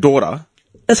girl like her daughter.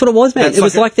 that's what it was, man. That's It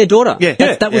was like like their daughter. Yeah.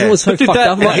 That was Yeah. what was so But dude, fucked that-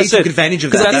 up. like about I it. He said- took advantage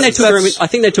of Because that. I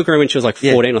think they took her when she was like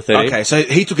 14 or 13. Okay, so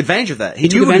he took advantage of that. He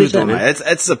took knew what he was advantage of doing, that,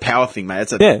 mate. It's a power thing, mate.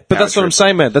 It's a Yeah, but power that's what I'm trip.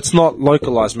 saying, man. That's not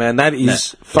localized, man. That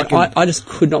is fucking... I just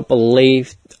could not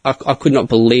believe. I could not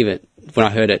believe it when I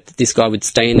heard it. That this guy would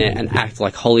stay in there and act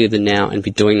like holier than now and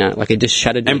be doing that. Like, it just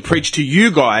shattered me. And preach to you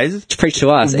guys. To preach to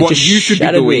us. what it just you should be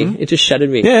shattered doing. me. It just shattered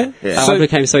me. Yeah. Yeah. So- I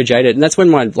became so jaded, and that's when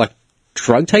my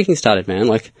drug taking started, man.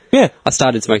 Like, Yeah. I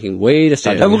started smoking weed. I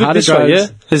started And doing look at harder this guy,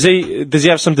 drugs. yeah? Does he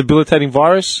have some debilitating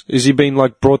virus? Is he been,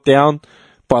 like, brought down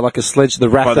by, like, a sledge, the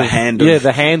wrath By the of... hand of- Yeah,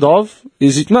 the hand of?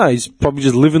 Is he... No, he's probably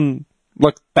just living,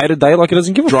 like, day to day, like he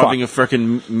doesn't give a Driving fuck. a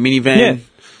freaking minivan. Yeah.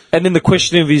 And then the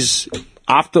question of his...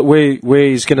 After where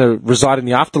he's going to reside in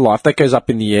the afterlife, that goes up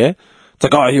in the air. It's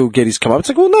like, oh, he'll get his come up. It's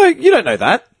like, well, no, you don't know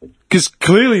that. Because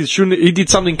clearly he did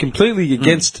something completely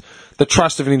against the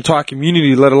trust of an entire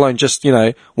community, let alone just,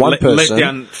 one person. Let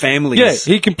down families. Yeah,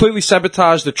 he completely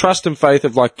sabotaged the trust and faith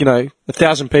of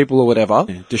 1,000 people or whatever.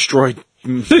 Yeah, destroyed.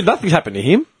 Dude, nothing's happened to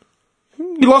him.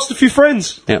 He lost a few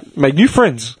friends. Yep. Made new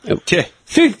friends. Yeah.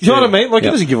 You know what I mean? Like, he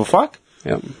Yep. doesn't give a fuck.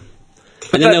 Yep.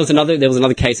 And then there was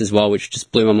another case as well, which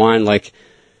just blew my mind. Like,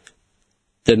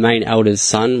 the main elder's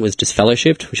son was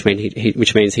disfellowshipped, which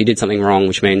means he did something wrong,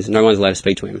 which means no one's allowed to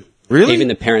speak to him. Really? Even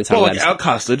the parents aren't Well, allowed like to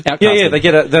outcasted. Yeah, they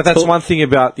get it. That's Well- one thing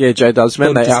about, Jay does,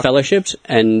 man. They disfellowshipped,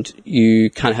 and you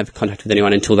can't have contact with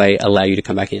anyone until they allow you to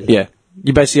come back in. Yeah.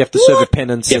 You basically have to serve a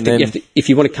penance You have and to, then... you have to, if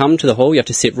you want to come to the hall, you have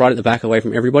to sit right at the back away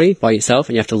from everybody by yourself,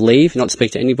 and you have to leave, not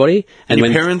speak to anybody. And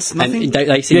your parents, nothing? And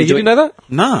they see Yeah, you you doing didn't know that?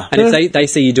 Nah. And if they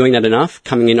see you doing that enough,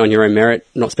 coming in on your own merit,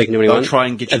 not speaking to anyone, try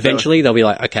and get you eventually they'll be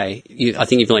like, okay, I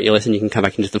think you've learnt your lesson, you can come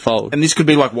back into the fold. And this could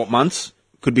be like what months?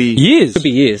 Could be Years. Could be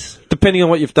years, Depending on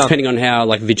what you've done. depending on how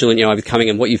vigilant you are with coming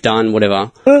and what you've done,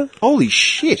 whatever. Holy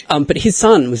shit! But his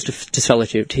son was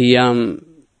disfellowshipped. He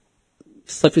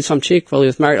slept with some chick while he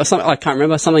was married, or something. I can't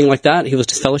remember, something like that. He was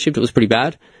disfellowshipped. It was pretty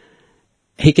bad.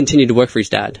 He continued to work for his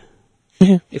dad,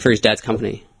 for his dad's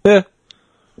company. Yeah.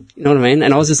 You know what I mean?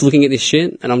 And I was just looking at this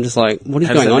shit, and I'm just like, what is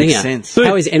How does going that on make here? sense?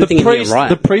 How is anything in here right?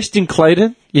 The priest in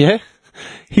Clayton,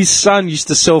 his son used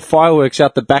to sell fireworks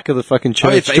out the back of the fucking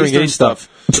church for during Easter and Easter.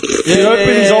 stuff. He'd open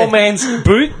his old man's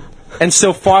boot and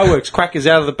sell fireworks, crackers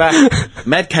out of the back.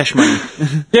 Mad cash money.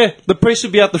 Yeah, the priest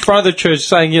would be out the front of the church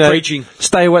saying, Preaching.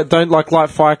 stay away, don't light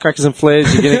firecrackers and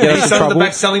flares, you're going to get us His in son in the trouble.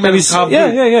 back selling And them his- carved Yeah,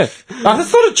 wood. yeah.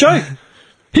 That's not a joke.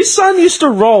 His son used to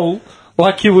roll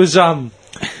like he was,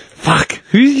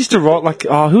 who used to roll,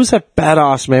 who was that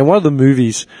badass, man? One of the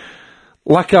movies.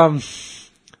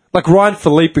 Like Ryan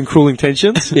Philippe in Cruel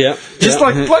Intentions. Yeah. Just Yeah.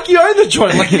 like you own the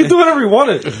joint. Like, you can do whatever you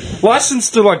wanted.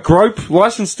 Licensed to, grope.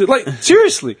 Licensed to,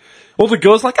 seriously. All the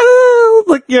girls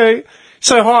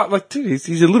so hot. Dude,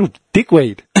 he's a little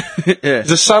dickweed. Yeah. He's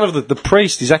the son of the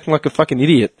priest. He's acting like a fucking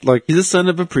idiot. He's the son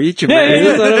of a preacher, Yeah, man.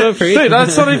 yeah, Son of a priest. Dude,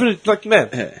 that's not even,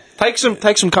 man.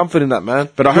 Take some comfort in that, man.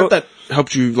 But I hope that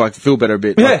helped you feel better a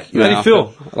bit. Yeah, Like, how do you after.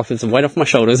 feel? Like there's some weight off my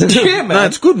shoulders. Yeah, man. No,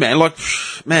 it's good, man.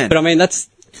 Man. But I mean, that's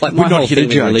like We're my not whole here to thing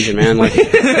with judge. religion, man. Like,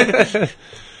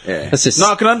 yeah. that's just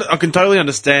No, I can totally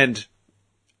understand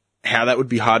how that would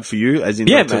be hard for you. As in,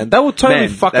 Yeah, like, man. That would totally man,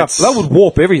 fuck up. that's- That would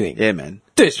warp everything. Yeah, man.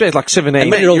 Dude, especially like 17.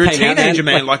 And when it all you're a came out, teenager,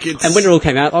 man, it's... And when it all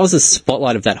came out, I was the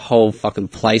spotlight of that whole fucking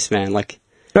place, man. Like,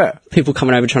 Yeah. people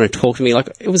coming over trying to talk to me, like,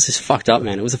 it was just fucked up,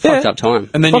 man. It was a fucked up time.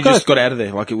 And then Fuck you just off. got out of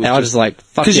there. Like, it was And I was just like,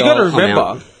 fuck Because you y'all, got to I'm remember,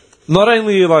 out. not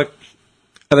only are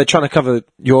they trying to cover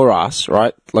your ass,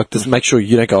 right? Just make sure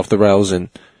you don't go off the rails and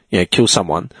kill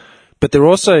someone, but they're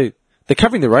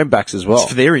covering their own backs as well. It's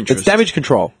for their interest. It's damage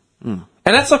control, and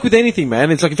that's like with anything,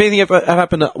 man. It's like if anything ever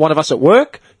happened to one of us at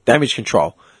work, damage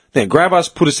control. then grab us,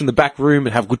 put us in the back room,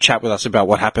 and have a good chat with us about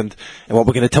what happened and what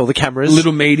we're going to tell the cameras.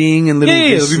 Little meeting and little. Yeah,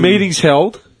 this there'll be meetings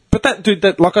held. But that, dude,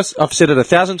 that, like I've said it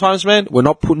 1,000 times, man, we're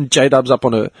not putting J-Dubs up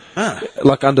on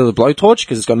like under the blowtorch,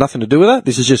 because it's got nothing to do with that.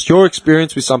 This is just your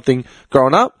experience with something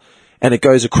growing up, and it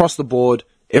goes across the board.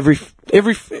 Every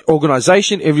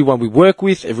organisation, everyone we work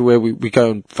with, everywhere we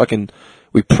go and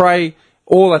we pray,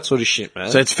 all that sort of shit,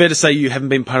 man. So it's fair to say you haven't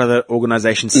been part of that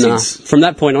organisation since. From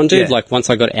that point on, dude, Yeah. like once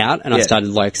I got out and I Yeah. started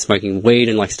like smoking weed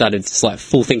and like started just like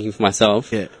full thinking for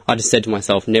myself, Yeah. I just said to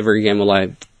myself, never again will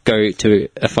I go to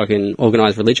a fucking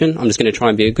organised religion. I'm just going to try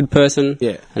and be a good person.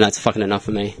 Yeah. And that's fucking enough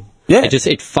for me. Yeah.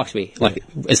 It fucked me, like,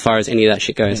 as far as any of that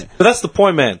shit goes. But that's the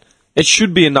point, man. It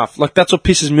should be enough. Like, that's what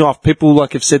pisses me off. People,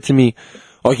 like, have said to me,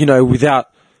 oh, you know, without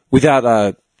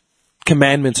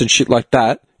commandments and shit like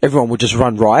that, everyone would just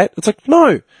run riot. It's like,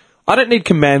 no. I don't need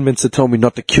commandments to tell me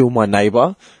not to kill my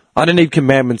neighbour. I don't need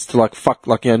commandments to, like,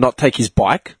 not take his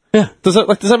bike. Yeah. Does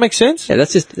that make sense? Yeah,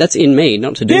 that's in me,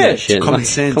 not to do Yeah, that it's shit. Common Like,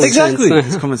 sense. Exactly.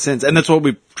 It's common sense. And that's what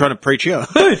we're trying to preach here.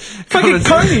 Dude,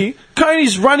 fucking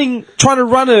Coney's trying to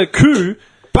run a coup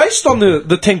based on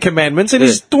the Ten Commandments, and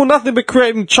he's doing nothing but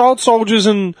creating child soldiers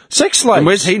and sex slaves. And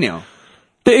where's he now?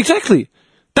 Yeah, exactly.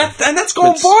 That's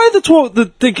gone by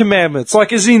the Ten Commandments.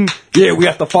 Like, as in, yeah, we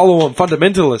have to follow them,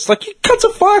 fundamentalists. Like, you cunts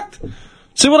are fucked.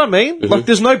 See what I mean? Mm-hmm. Like,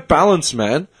 there's no balance,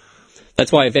 man.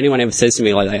 That's why if anyone ever says to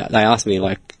me, like, they ask me,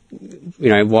 like, you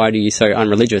know, why are you so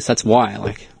unreligious? That's why,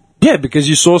 like. Yeah, because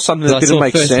you saw something that I didn't saw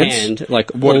make sense. firsthand, like,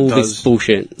 What all it this does.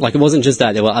 bullshit. Like, it wasn't just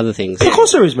that, there were other things. Of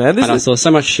course there is, man. And I saw so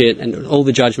much shit and all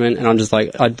the judgment, and I'm just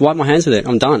like, I'd wipe my hands with it.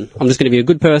 I'm done. I'm just going to be a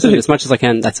good person as much as I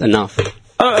can. That's enough.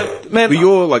 Man, Were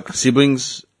your, like,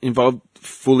 siblings involved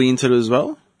fully into it as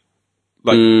well?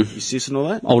 Like, your sis and all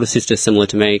that? Older sister, similar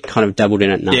to me, kind of dabbled in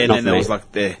it. No, Yeah, and not then for there me. was,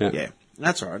 like, there. Yeah. Yeah.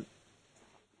 That's all right.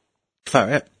 Far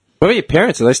out. what about your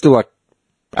parents? Are they still, like,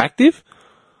 active?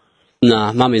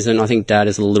 Nah, mum isn't. I think dad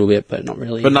is a little bit, but not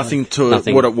really. But nothing to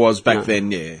Nothing. what it was back No.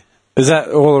 then, yeah. Is that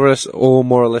all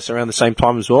more or less around the same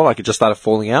time as well? Like, it just started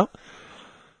falling out?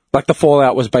 Like, the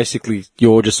fallout was basically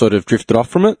you're just sort of drifted off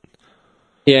from it?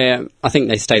 Yeah, I think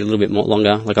they stayed a little bit more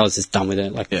longer. Like, I was just done with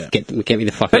it. Like, Yeah. get me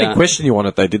the fuck They out. didn't question you on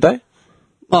it, though, did they?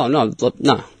 Oh, no.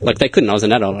 Like, they couldn't. I was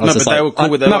an adult. I was No, just but they like, were cool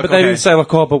with it. No, like, but they okay. didn't say,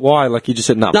 like, oh, but why? Like, you just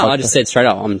said, no. no, I just said straight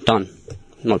up, I'm done.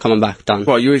 I'm not coming back. Done.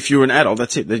 Well, if you're an adult,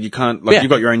 that's it. That you can't, like, Yeah. you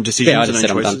got your own decisions Yeah, I and just own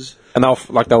said I'm done. choices. And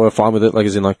they were fine with it, like,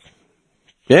 as in, like,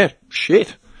 yeah,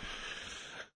 shit.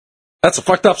 That's a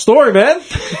fucked up story, man.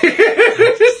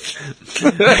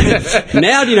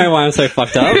 Now do you know why I'm so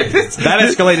fucked up? That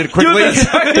escalated quickly.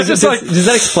 It's just like, Does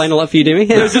that explain a lot for you, Demi?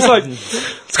 it's just like,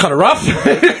 it's kind of rough.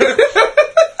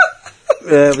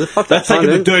 That's taking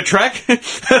the dirt track.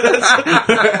 It's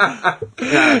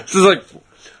just like,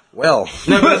 well.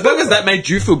 No, but as long as that made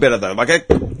you feel better, though. Like, I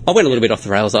went a little bit off the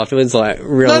rails afterwards, like,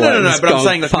 real. no. just But I'm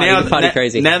going saying, like, party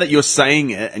crazy. now that you're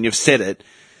saying it and you've said it,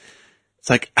 it's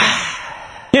like,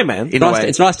 Yeah, man. in a way.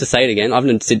 It's nice to say it again. I've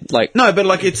never said, like, No, but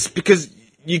like it's because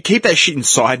you keep that shit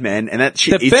inside, man, and that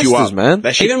shit That eats you festers, up, man.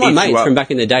 That shit even my eats you mates up. from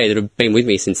back in the day that have been with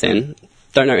me since then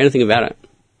don't know anything about it.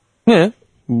 Yeah.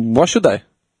 Why should they?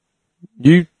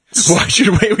 You Why should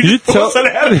we? You force tell-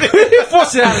 it out of it?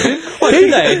 force it out of him. Why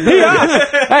should they? He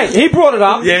asked. Hey, he brought it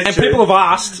up, Yeah, and true. people have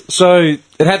asked, so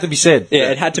it had to be said.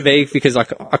 Yeah, it had to be because I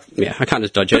can't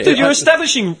just dodge it. Dude, you're I-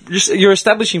 establishing,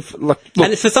 like, look,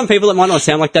 and for some people, it might not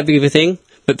sound like that big of a thing,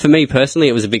 but for me personally,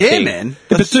 it was a big Yeah, thing. man.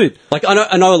 but dude, Like I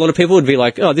know a lot of people would be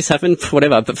like, "Oh, this happened,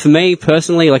 whatever," but for me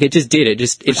personally, like it just did.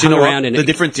 It You hung know what? around and The it,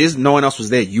 difference is no one else was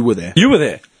there. You were there. you were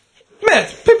there. Man,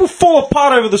 people fall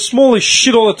apart over the smallest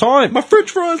shit all the time. My French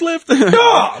fries left.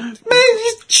 God, man,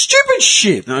 you stupid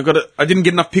shit. No, I didn't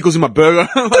get enough pickles in my burger.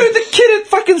 Dude, the kid at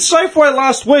fucking Safeway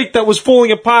last week that was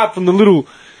falling apart from the little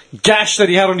gash that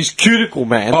he had on his cuticle,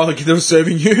 man. Oh, the kid that was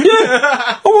serving you. Yeah.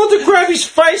 I wanted to grab his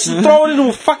face and throw it into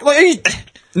a fuck, like,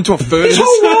 Into a furnace. his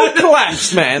whole world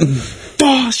collapsed, man.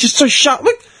 Oh, it's just so sharp.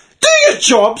 Like, do your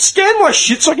job, scan my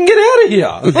shit so I can get out of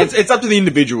here. It's up to the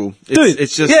individual. Dude,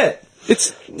 It's just yeah.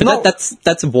 It's but not,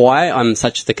 that's why I'm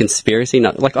such the conspiracy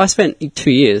nut. Like I spent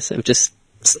 2 years of just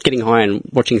getting high and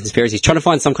watching conspiracies, trying to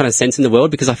find some kind of sense in the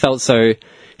world because I felt so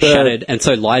shattered and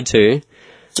so lied to.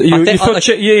 so you, I think- you felt like-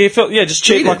 you felt just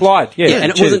cheated, like lied. Yeah,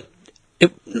 and it cheated.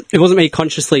 wasn't me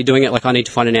consciously doing it like I need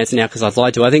to find an answer now because I've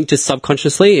lied to. I think just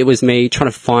subconsciously it was me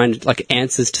trying to find like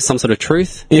answers to some sort of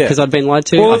truth Yeah. because I'd been lied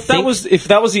to. Well, I if that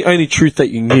think. was the only truth that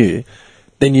you knew,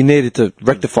 then you needed to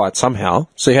rectify it somehow.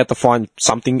 So you had to find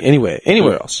something anywhere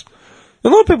else. A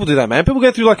lot of people do that, man. People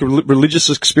go through like religious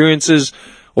experiences,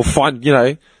 or find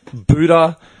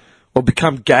Buddha, or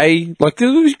become gay. Like they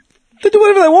do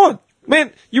whatever they want,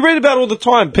 man. You read about it all the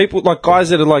time. People like guys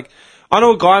that are like, I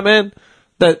know a guy, man,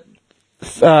 that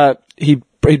he'd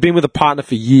been with a partner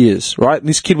for years, right? And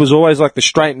this kid was always like the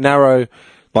straight and narrow,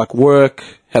 like work,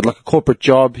 had like a corporate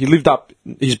job. He lived up,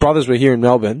 his brothers were here in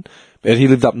Melbourne, but he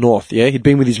lived up north, yeah? He'd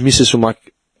been with his missus from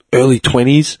like early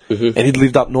 20s, and he'd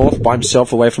lived up north by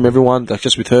himself, away from everyone, like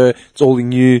just with her. It's all he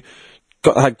knew.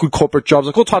 Had good corporate jobs,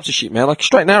 like all types of shit, man. Like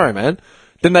straight and narrow, man.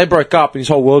 Then they broke up and his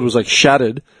whole world was like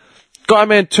shattered. Guy,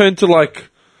 man, turned to like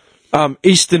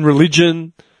Eastern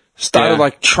religion, started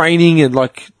like training and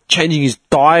like changing his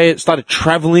diet, started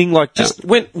traveling, like just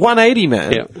went 180,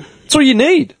 man. Yeah. That's all you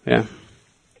need. Yeah.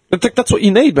 I think that's what you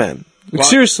need, man. Like,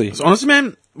 seriously. So honestly,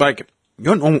 man, like,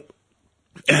 you're normal.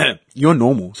 You're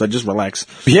normal, so just relax.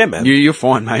 Yeah, man. You're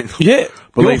fine, mate. Yeah.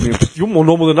 Believe me. You're more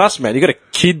normal than us, man. You got a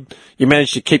kid, you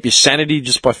managed to keep your sanity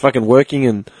just by fucking working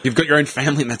and... You've got your own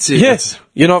family and that's it. Yeah.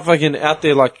 You're not fucking out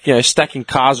there like, you know, stacking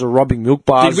cars or robbing milk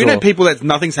bars. Dude, we know people that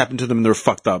nothing's happened to them and they're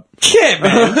fucked up. Yeah,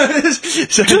 man.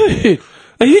 Dude,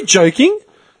 are you joking?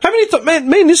 How many times, man,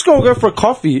 me and this guy will go for a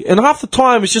coffee and half the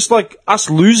time it's just like us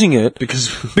losing it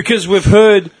because we've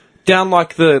heard down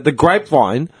like the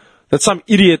grapevine that some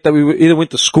idiot that we either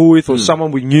went to school with or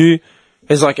someone we knew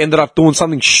has like ended up doing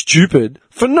something stupid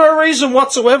for no reason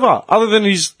whatsoever other than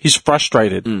he's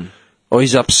frustrated or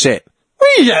he's upset.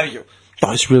 What are you out of here?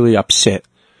 Oh, he's really upset.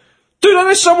 Dude, I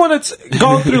know someone that's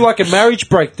gone through like a marriage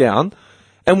breakdown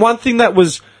and one thing that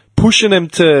was pushing them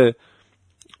to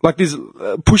like this,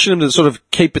 pushing them to sort of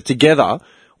keep it together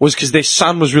was because their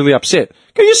son was really upset.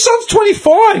 Go, your son's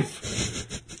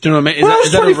 25! Do you know what I mean? When I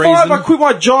was 25, I quit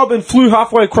my job and flew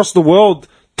halfway across the world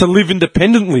to live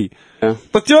independently. Yeah.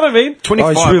 But do you know what I mean?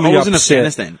 25. Oh, he's really I was in upset.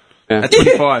 Afghanistan. Yeah. At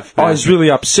 25. Oh, he's really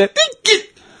upset.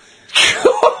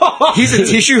 Here's a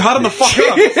tissue. Huddle the fuck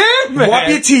up. Yeah, man. Wipe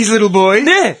your tears, little boy.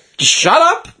 Yeah. Just shut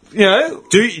up. You know.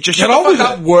 Dude, just Get shut on the with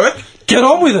fuck up. it. Work. Get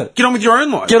on with it. Get on with your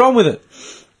own life. Get on with it.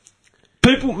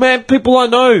 People I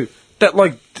know that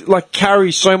like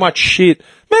carry so much shit.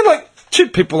 Man, like, two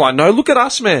people I know. Look at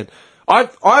us, man.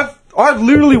 I've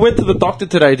literally went to the doctor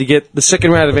today to get the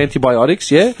second round of antibiotics,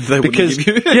 yeah? They wouldn't because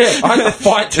give you. yeah, I had to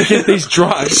fight to get these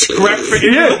drugs. Scrap for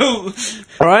you. Yeah.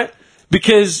 Right?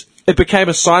 Because it became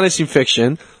a sinus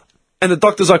infection. And the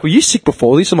doctor's like, were you sick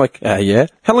before this? I'm like, yeah.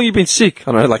 How long you been sick?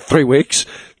 I don't know, like 3 weeks.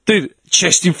 Dude,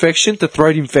 chest infection to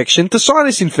throat infection to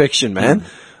sinus infection, man.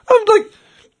 I'm like,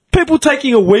 people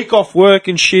taking a week off work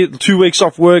and shit, 2 weeks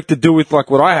off work to deal with like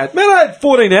what I had. Man, I had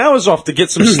 14 hours off to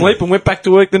get some sleep and went back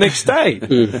to work the next day.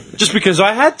 Just because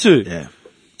I had to. Yeah.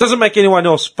 Doesn't make anyone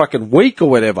else fucking weak or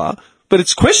whatever, but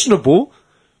it's questionable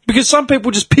because some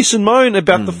people just piss and moan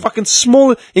about the fucking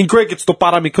small, in Greek it's to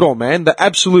paramikro, man, the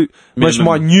absolute most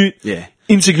minute,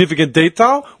 insignificant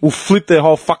detail will flip their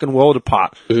whole fucking world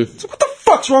apart. So what the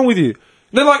fuck's wrong with you? And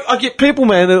then like, I get people,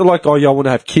 man, that are like, oh yeah, I want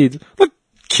to have kids. Like,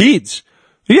 kids?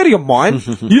 Are you out of your mind?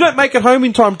 You don't make it home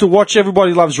in time to watch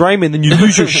Everybody Loves Raymond, then you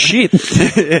lose your shit.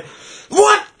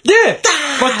 What? Yeah.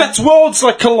 Like, that's worlds,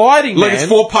 like, colliding, Like, man.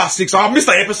 it's 6:04. Oh, I missed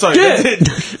that episode. Yeah. That's it.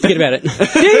 Forget about it.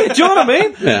 Yeah, do you know what I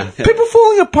mean? Yeah. People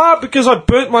falling apart because I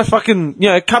burnt my fucking,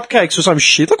 cupcakes or some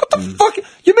shit. Like, what the fuck?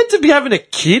 You're meant to be having a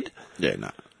kid? Yeah, no.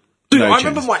 Dude, No I chance.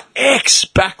 remember my ex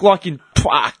back, like, in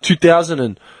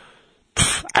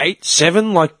 2008,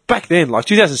 7, like, back then, like,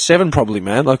 2007 probably,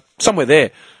 man. Like, somewhere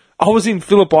there. I was in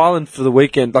Phillip Island for the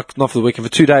weekend, like, not for the weekend,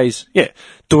 for 2 days. Yeah.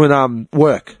 Doing,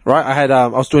 work, right? I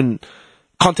was doing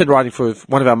content writing for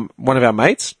one of our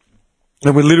mates.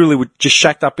 And we literally were just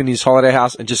shacked up in his holiday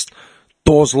house and just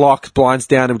doors locked, blinds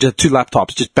down, and we just had 2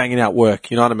 laptops just banging out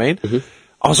work. You know what I mean?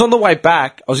 I was on the way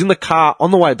back. I was in the car on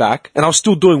the way back, and I was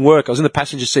still doing work. I was in the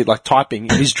passenger seat, like typing,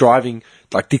 and he's driving,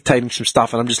 like dictating some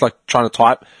stuff, and I'm just like trying to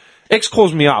type. Ex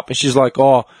calls me up, and she's like,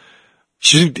 "Oh,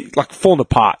 she's like falling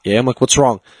apart." Yeah, I'm like, "What's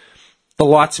wrong?" The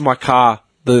lights in my car,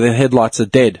 the headlights are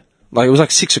dead. Like, it was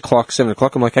like 6 o'clock, 7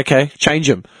 o'clock. I'm like, okay, change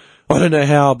them. I don't know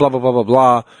how, blah, blah, blah, blah,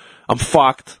 blah. I'm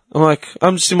fucked. I'm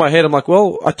just in my head. I'm like,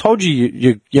 well, I told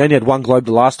you only had 1 globe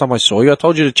the last time I saw you. I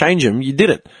told you to change them. You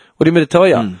didn't. What do you mean to tell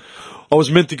you? I was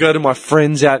meant to go to my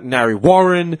friends out in Narre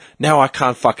Warren. Now I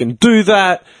can't fucking do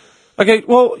that. Okay,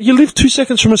 well, you live 2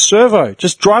 seconds from a servo.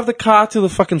 Just drive the car to the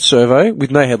fucking servo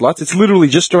with no headlights. It's literally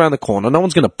just around the corner. No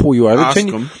one's going to pull you over. Ask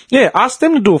them. Yeah, ask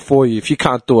them to do it for you if you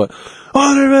can't do it.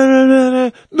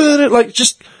 Oh, no, like,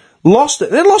 just lost it.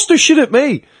 And then lost her shit at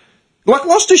me. Like,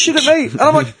 lost her shit at me. And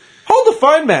I'm like, hold the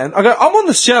phone, man. I go, I'm on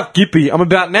the South Gippy. I'm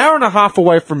about an hour and a half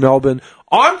away from Melbourne.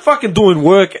 I'm fucking doing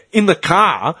work in the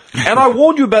car. And I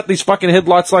warned you about these fucking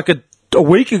headlights like a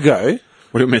week ago.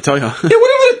 What do you want me to tell you? Yeah, what do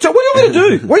you want me to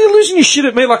do? Why are you losing your shit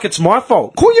at me like it's my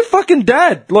fault? Call your fucking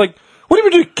dad. Like, what do you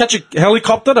want me to do? Catch a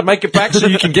helicopter to make it back so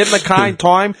you can get in the car in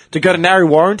time to go to Narre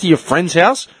Warren to your friend's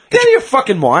house? Get out of your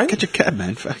fucking mind. Get your cab,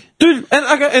 man. Fuck. Dude,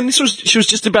 and she was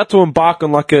just about to embark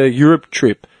on like a Europe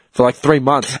trip for like 3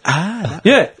 months.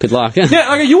 Yeah. Good luck. Yeah,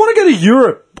 okay, you want to go to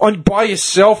Europe by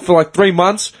yourself for like 3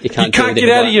 months? You can't get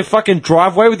out of your fucking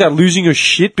driveway without losing your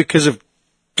shit because of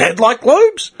headlight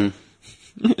globes?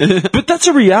 But that's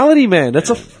a reality, man. That's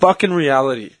a fucking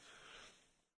reality.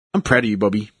 I'm proud of you,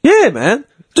 Bobby. Yeah, man.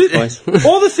 Dude,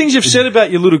 all the things you've said about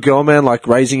your little girl, man, like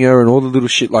raising her and all the little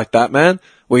shit like that, man,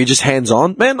 where you're just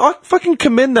hands-on, man, I fucking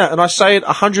commend that, and I say it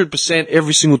 100%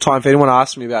 every single time if anyone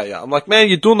asks me about you. I'm like, man,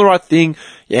 you're doing the right thing,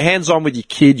 you're hands-on with your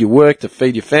kid, you work to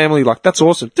feed your family, like, that's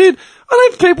awesome. Dude, I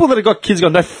know people that have got kids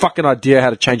got no fucking idea how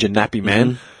to change a nappy,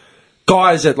 man.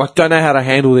 Guys that, like, don't know how to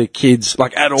handle their kids,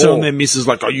 like, at all. Telling their missus,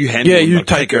 like, oh, you handle him. Yeah, you like,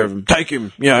 take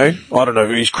him, you know, I don't know,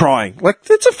 he's crying. Like,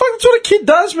 that's what a kid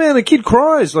does, man. A kid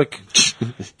cries. Like,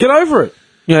 get over it.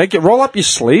 You know, roll up your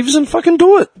sleeves and fucking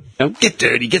do it. Get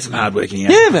dirty, get some hard working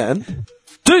out. Yeah, man.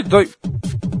 Dude, like,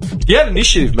 you have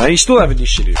initiative, man. You still have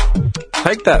initiative.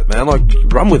 Take that, man. Like,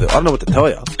 run with it. I don't know what to tell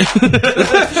you.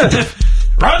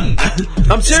 Run!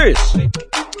 I'm serious.